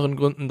aus anderen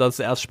Gründen das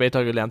erst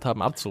später gelernt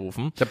haben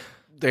abzurufen. Ich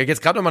habe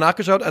jetzt gerade nochmal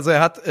nachgeschaut, also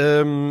er hat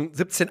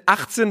 17,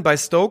 18 bei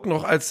Stoke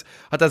hat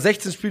er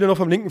 16 Spiele noch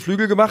vom linken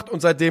Flügel gemacht und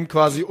seitdem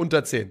quasi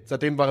unter 10.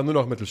 Seitdem war er nur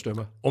noch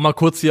Mittelstürmer. Um mal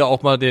kurz hier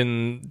auch mal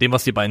dem,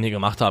 was die beiden hier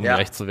gemacht haben,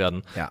 gerecht zu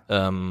werden. Ja.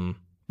 Beim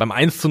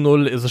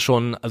 1-0 ist es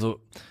schon,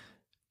 also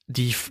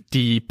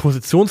die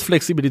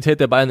Positionsflexibilität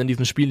der Bayern in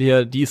diesem Spiel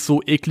hier, die ist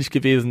so eklig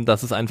gewesen,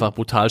 dass es einfach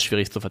brutal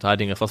schwierig zu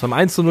verteidigen ist. Was beim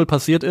 1-0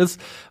 passiert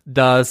ist,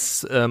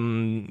 dass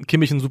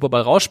Kimmich einen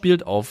Superball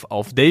rausspielt auf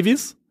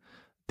Davies,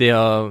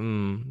 der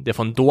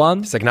von Doan.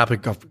 Das ist der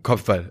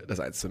Gnabry-Kopfball,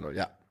 das 1-0,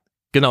 ja.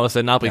 Genau, das ist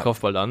der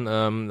Gnabry-Kopfball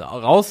dann.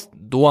 Raus,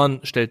 Doan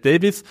stellt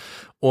Davies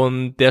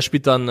und der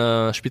spielt dann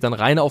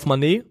rein auf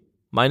Mané,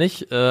 meine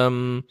ich.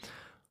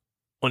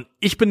 Und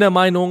ich bin der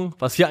Meinung,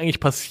 was hier eigentlich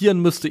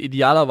passieren müsste,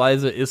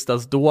 idealerweise, ist,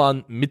 dass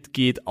Doan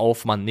mitgeht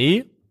auf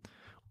Mané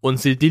und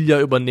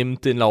Sildilia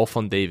übernimmt den Lauf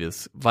von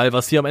Davies. Weil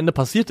was hier am Ende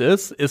passiert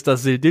ist,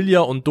 dass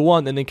Sildilia und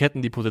Doan in den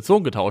Ketten die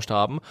Position getauscht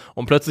haben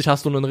und plötzlich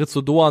hast du einen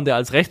Rizzo Doan, der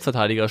als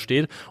Rechtsverteidiger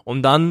steht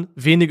und dann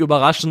wenig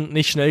überraschend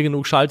nicht schnell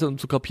genug schaltet, um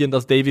zu kapieren,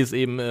 dass Davies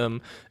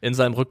eben in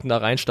seinem Rücken da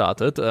rein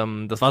startet.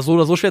 Das war so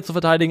oder so schwer zu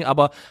verteidigen,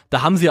 aber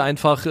da haben sie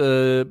einfach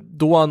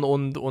Doan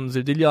und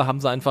Sildilia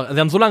sie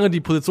haben so lange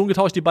die Position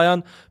getauscht, die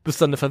Bayern, bis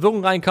dann eine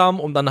Verwirrung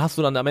reinkam und dann hast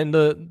du dann am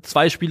Ende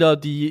zwei Spieler,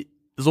 die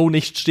so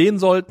nicht stehen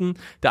sollten.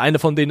 Der eine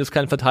von denen ist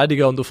kein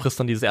Verteidiger und du frisst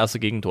dann dieses erste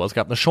Gegentor. Es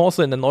gab eine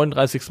Chance in der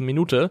 39.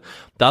 Minute,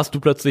 da hast du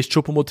plötzlich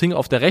Choupo-Moting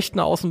auf der rechten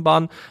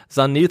Außenbahn,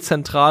 Sané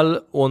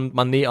zentral und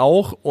Mané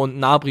auch und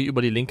Gnabry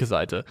über die linke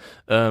Seite.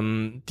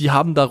 Die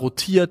haben da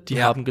rotiert,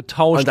 die haben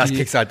getauscht. Und das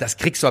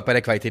kriegst du halt bei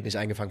der Qualität nicht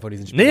eingefangen von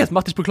diesen Spielern. Nee, das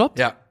macht dich bekloppt.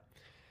 Ja.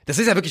 Das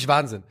ist ja wirklich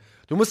Wahnsinn.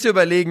 Du musst dir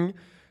überlegen,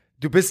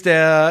 du bist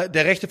der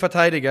rechte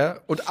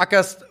Verteidiger und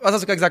ackerst, was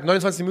hast du gerade gesagt,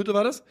 29 Minuten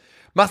war das?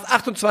 Machst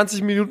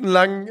 28 Minuten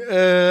lang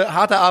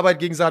harte Arbeit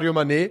gegen Sadio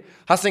Mané,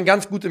 hast den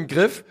ganz gut im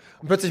Griff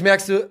und plötzlich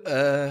merkst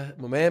du,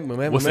 Moment.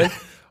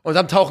 Und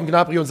dann tauchen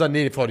Gnabry und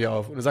Sané vor dir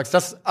auf. Und du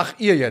sagst,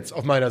 ihr jetzt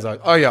auf meiner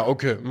Seite. Ah ja,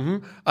 okay,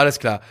 alles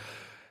klar.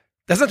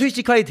 Das ist natürlich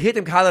die Qualität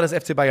im Kader des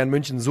FC Bayern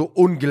München so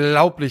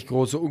unglaublich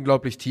groß, so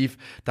unglaublich tief,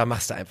 da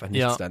machst du einfach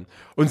nichts dann.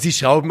 Und sie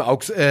schrauben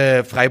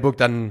Freiburg,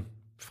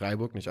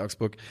 nicht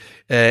Augsburg,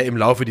 im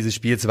Laufe dieses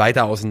Spiels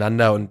weiter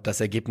auseinander und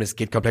das Ergebnis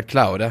geht komplett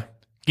klar, oder?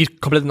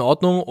 Geht komplett in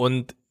Ordnung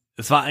und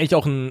es war eigentlich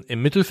auch im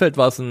Mittelfeld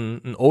war es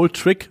ein Old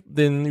Trick,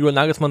 den Julian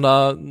Nagelsmann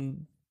da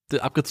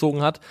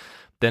abgezogen hat.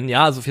 Denn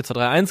ja, so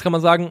 4-2-3-1 kann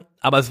man sagen,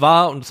 aber es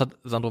war, und das hat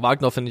Sandro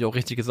Wagner, finde ich, auch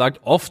richtig gesagt,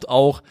 oft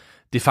auch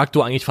de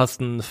facto eigentlich fast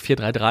ein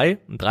 4-3-3,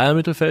 ein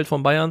Dreier-Mittelfeld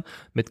von Bayern,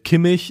 mit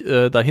Kimmich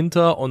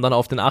dahinter und dann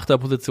auf den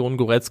Achterpositionen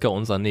Goretzka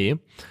und Sané.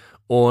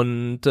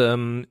 Und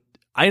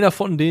einer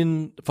von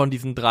diesen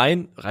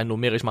dreien, rein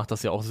numerisch macht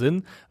das ja auch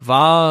Sinn,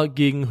 war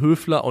gegen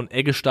Höfler und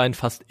Eggestein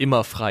fast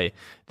immer frei.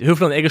 Die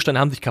Höfler und Eggestein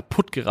haben sich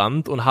kaputt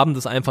gerammt und haben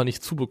das einfach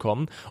nicht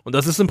zubekommen. Und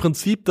das ist im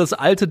Prinzip das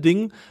alte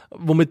Ding,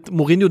 womit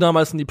Mourinho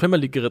damals in die Premier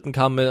League geritten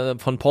kam,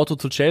 von Porto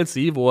zu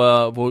Chelsea,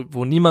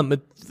 wo niemand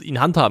mit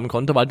ihn handhaben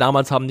konnte, weil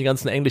damals haben die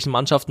ganzen englischen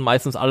Mannschaften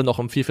meistens alle noch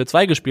im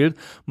 4-4-2 gespielt.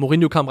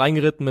 Mourinho kam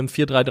reingeritten mit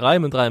dem 4-3-3,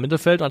 mit dem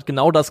Dreier-Mittelfeld und hat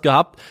genau das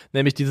gehabt,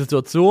 nämlich die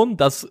Situation,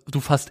 dass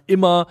du fast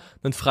immer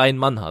einen freien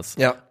Mann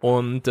hast. Ja.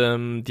 Und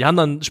die haben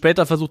dann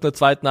später versucht, in der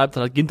zweiten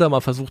Halbzeit hat Ginter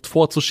mal versucht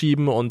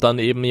vorzuschieben und dann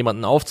eben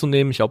jemanden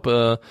aufzunehmen. Ich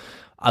glaube,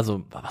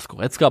 was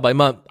Goretzka, aber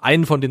immer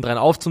einen von den dreien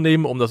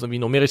aufzunehmen, um das irgendwie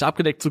numerisch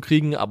abgedeckt zu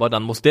kriegen, aber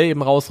dann muss der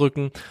eben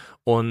rausrücken.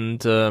 Und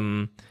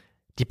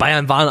die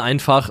Bayern waren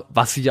einfach,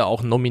 was sie ja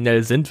auch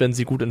nominell sind, wenn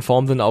sie gut in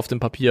Form sind auf dem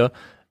Papier,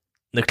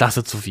 eine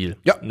Klasse zu viel.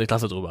 Ja. Eine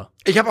Klasse drüber.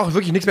 Ich habe auch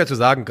wirklich nichts mehr zu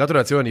sagen.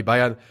 Gratulation an die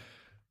Bayern.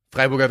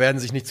 Freiburger werden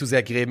sich nicht zu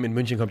sehr gräben. In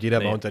München kommt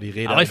jeder mal unter die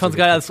Räder. Aber ich fand's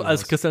geil,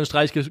 als Christian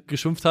Streich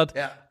geschimpft hat.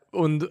 Ja.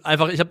 Und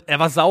einfach, er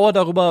war sauer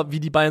darüber, wie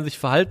die Bayern sich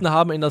verhalten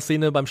haben in der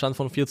Szene beim Stand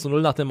von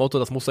 4-0 nach dem Motto,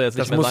 das muss er jetzt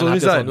nicht mehr sein, hat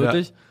jetzt noch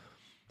nötig.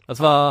 Das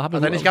hat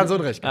mir nicht ganz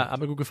unrecht. Ja, hat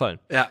mir gut gefallen.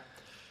 Ja.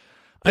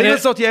 Bringen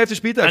uns doch die 11.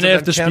 Spieltag. Eine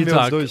 11.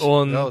 Spieltag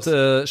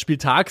und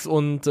Spieltags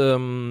und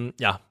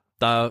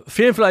da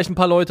fehlen vielleicht ein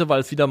paar Leute,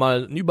 weil es wieder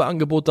mal ein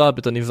Überangebot da.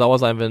 Bitte nicht sauer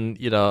sein, wenn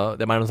ihr da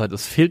der Meinung seid,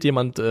 es fehlt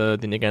jemand,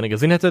 den ihr gerne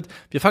gesehen hättet.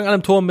 Wir fangen an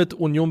im Tor mit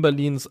Union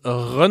Berlins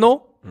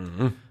Renault.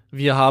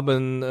 Wir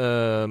haben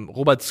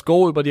Robert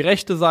Sko über die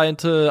rechte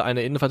Seite,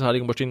 eine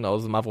Innenverteidigung bestehend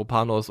aus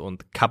Mavropanos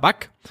und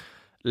Kabak.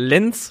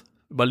 Lenz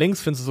über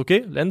links, findest du es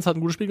okay? Lenz hat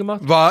ein gutes Spiel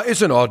gemacht?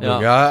 Ist in Ordnung,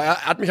 ja.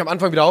 Er hat mich am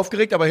Anfang wieder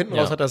aufgeregt, aber hinten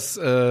raus hat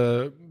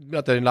er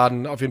den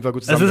Laden auf jeden Fall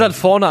gut zusammen. Es ist halt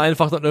vorne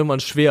einfach dann irgendwann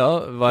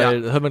schwer,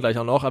 weil, hören wir gleich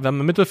auch noch, aber wir haben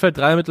im Mittelfeld,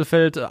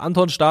 Mittelfeld,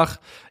 Anton Stach,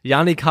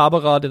 Yannick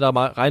Haberer, der da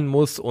mal rein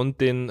muss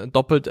und den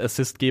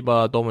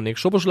Doppelt-Assistgeber Dominik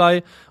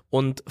Szoboszlai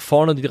und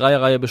vorne die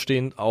Dreierreihe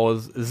bestehend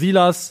aus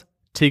Silas,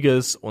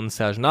 Tigges und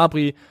Serge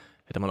Gnabry.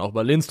 Hätte man auch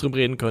über Lindström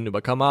reden können,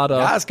 über Kamada.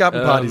 Ja, es gab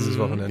ein paar dieses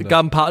Wochenende. Es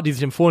gab ein paar, die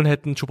sich empfohlen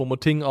hätten,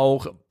 Choupo-Moting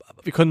auch.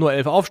 Wir können nur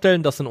 11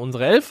 aufstellen, das sind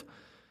unsere 11.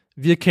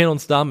 Wir kennen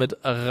uns damit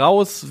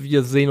raus.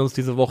 Wir sehen uns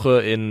diese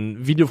Woche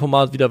in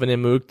Videoformat wieder, wenn ihr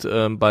mögt,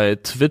 bei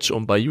Twitch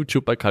und bei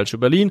YouTube bei Calcio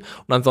Berlin.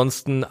 Und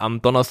ansonsten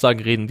am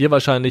Donnerstag reden wir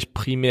wahrscheinlich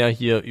primär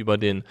hier über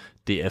den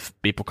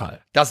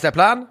DFB-Pokal. Das ist der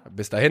Plan.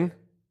 Bis dahin,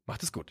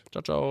 macht es gut.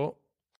 Ciao, ciao.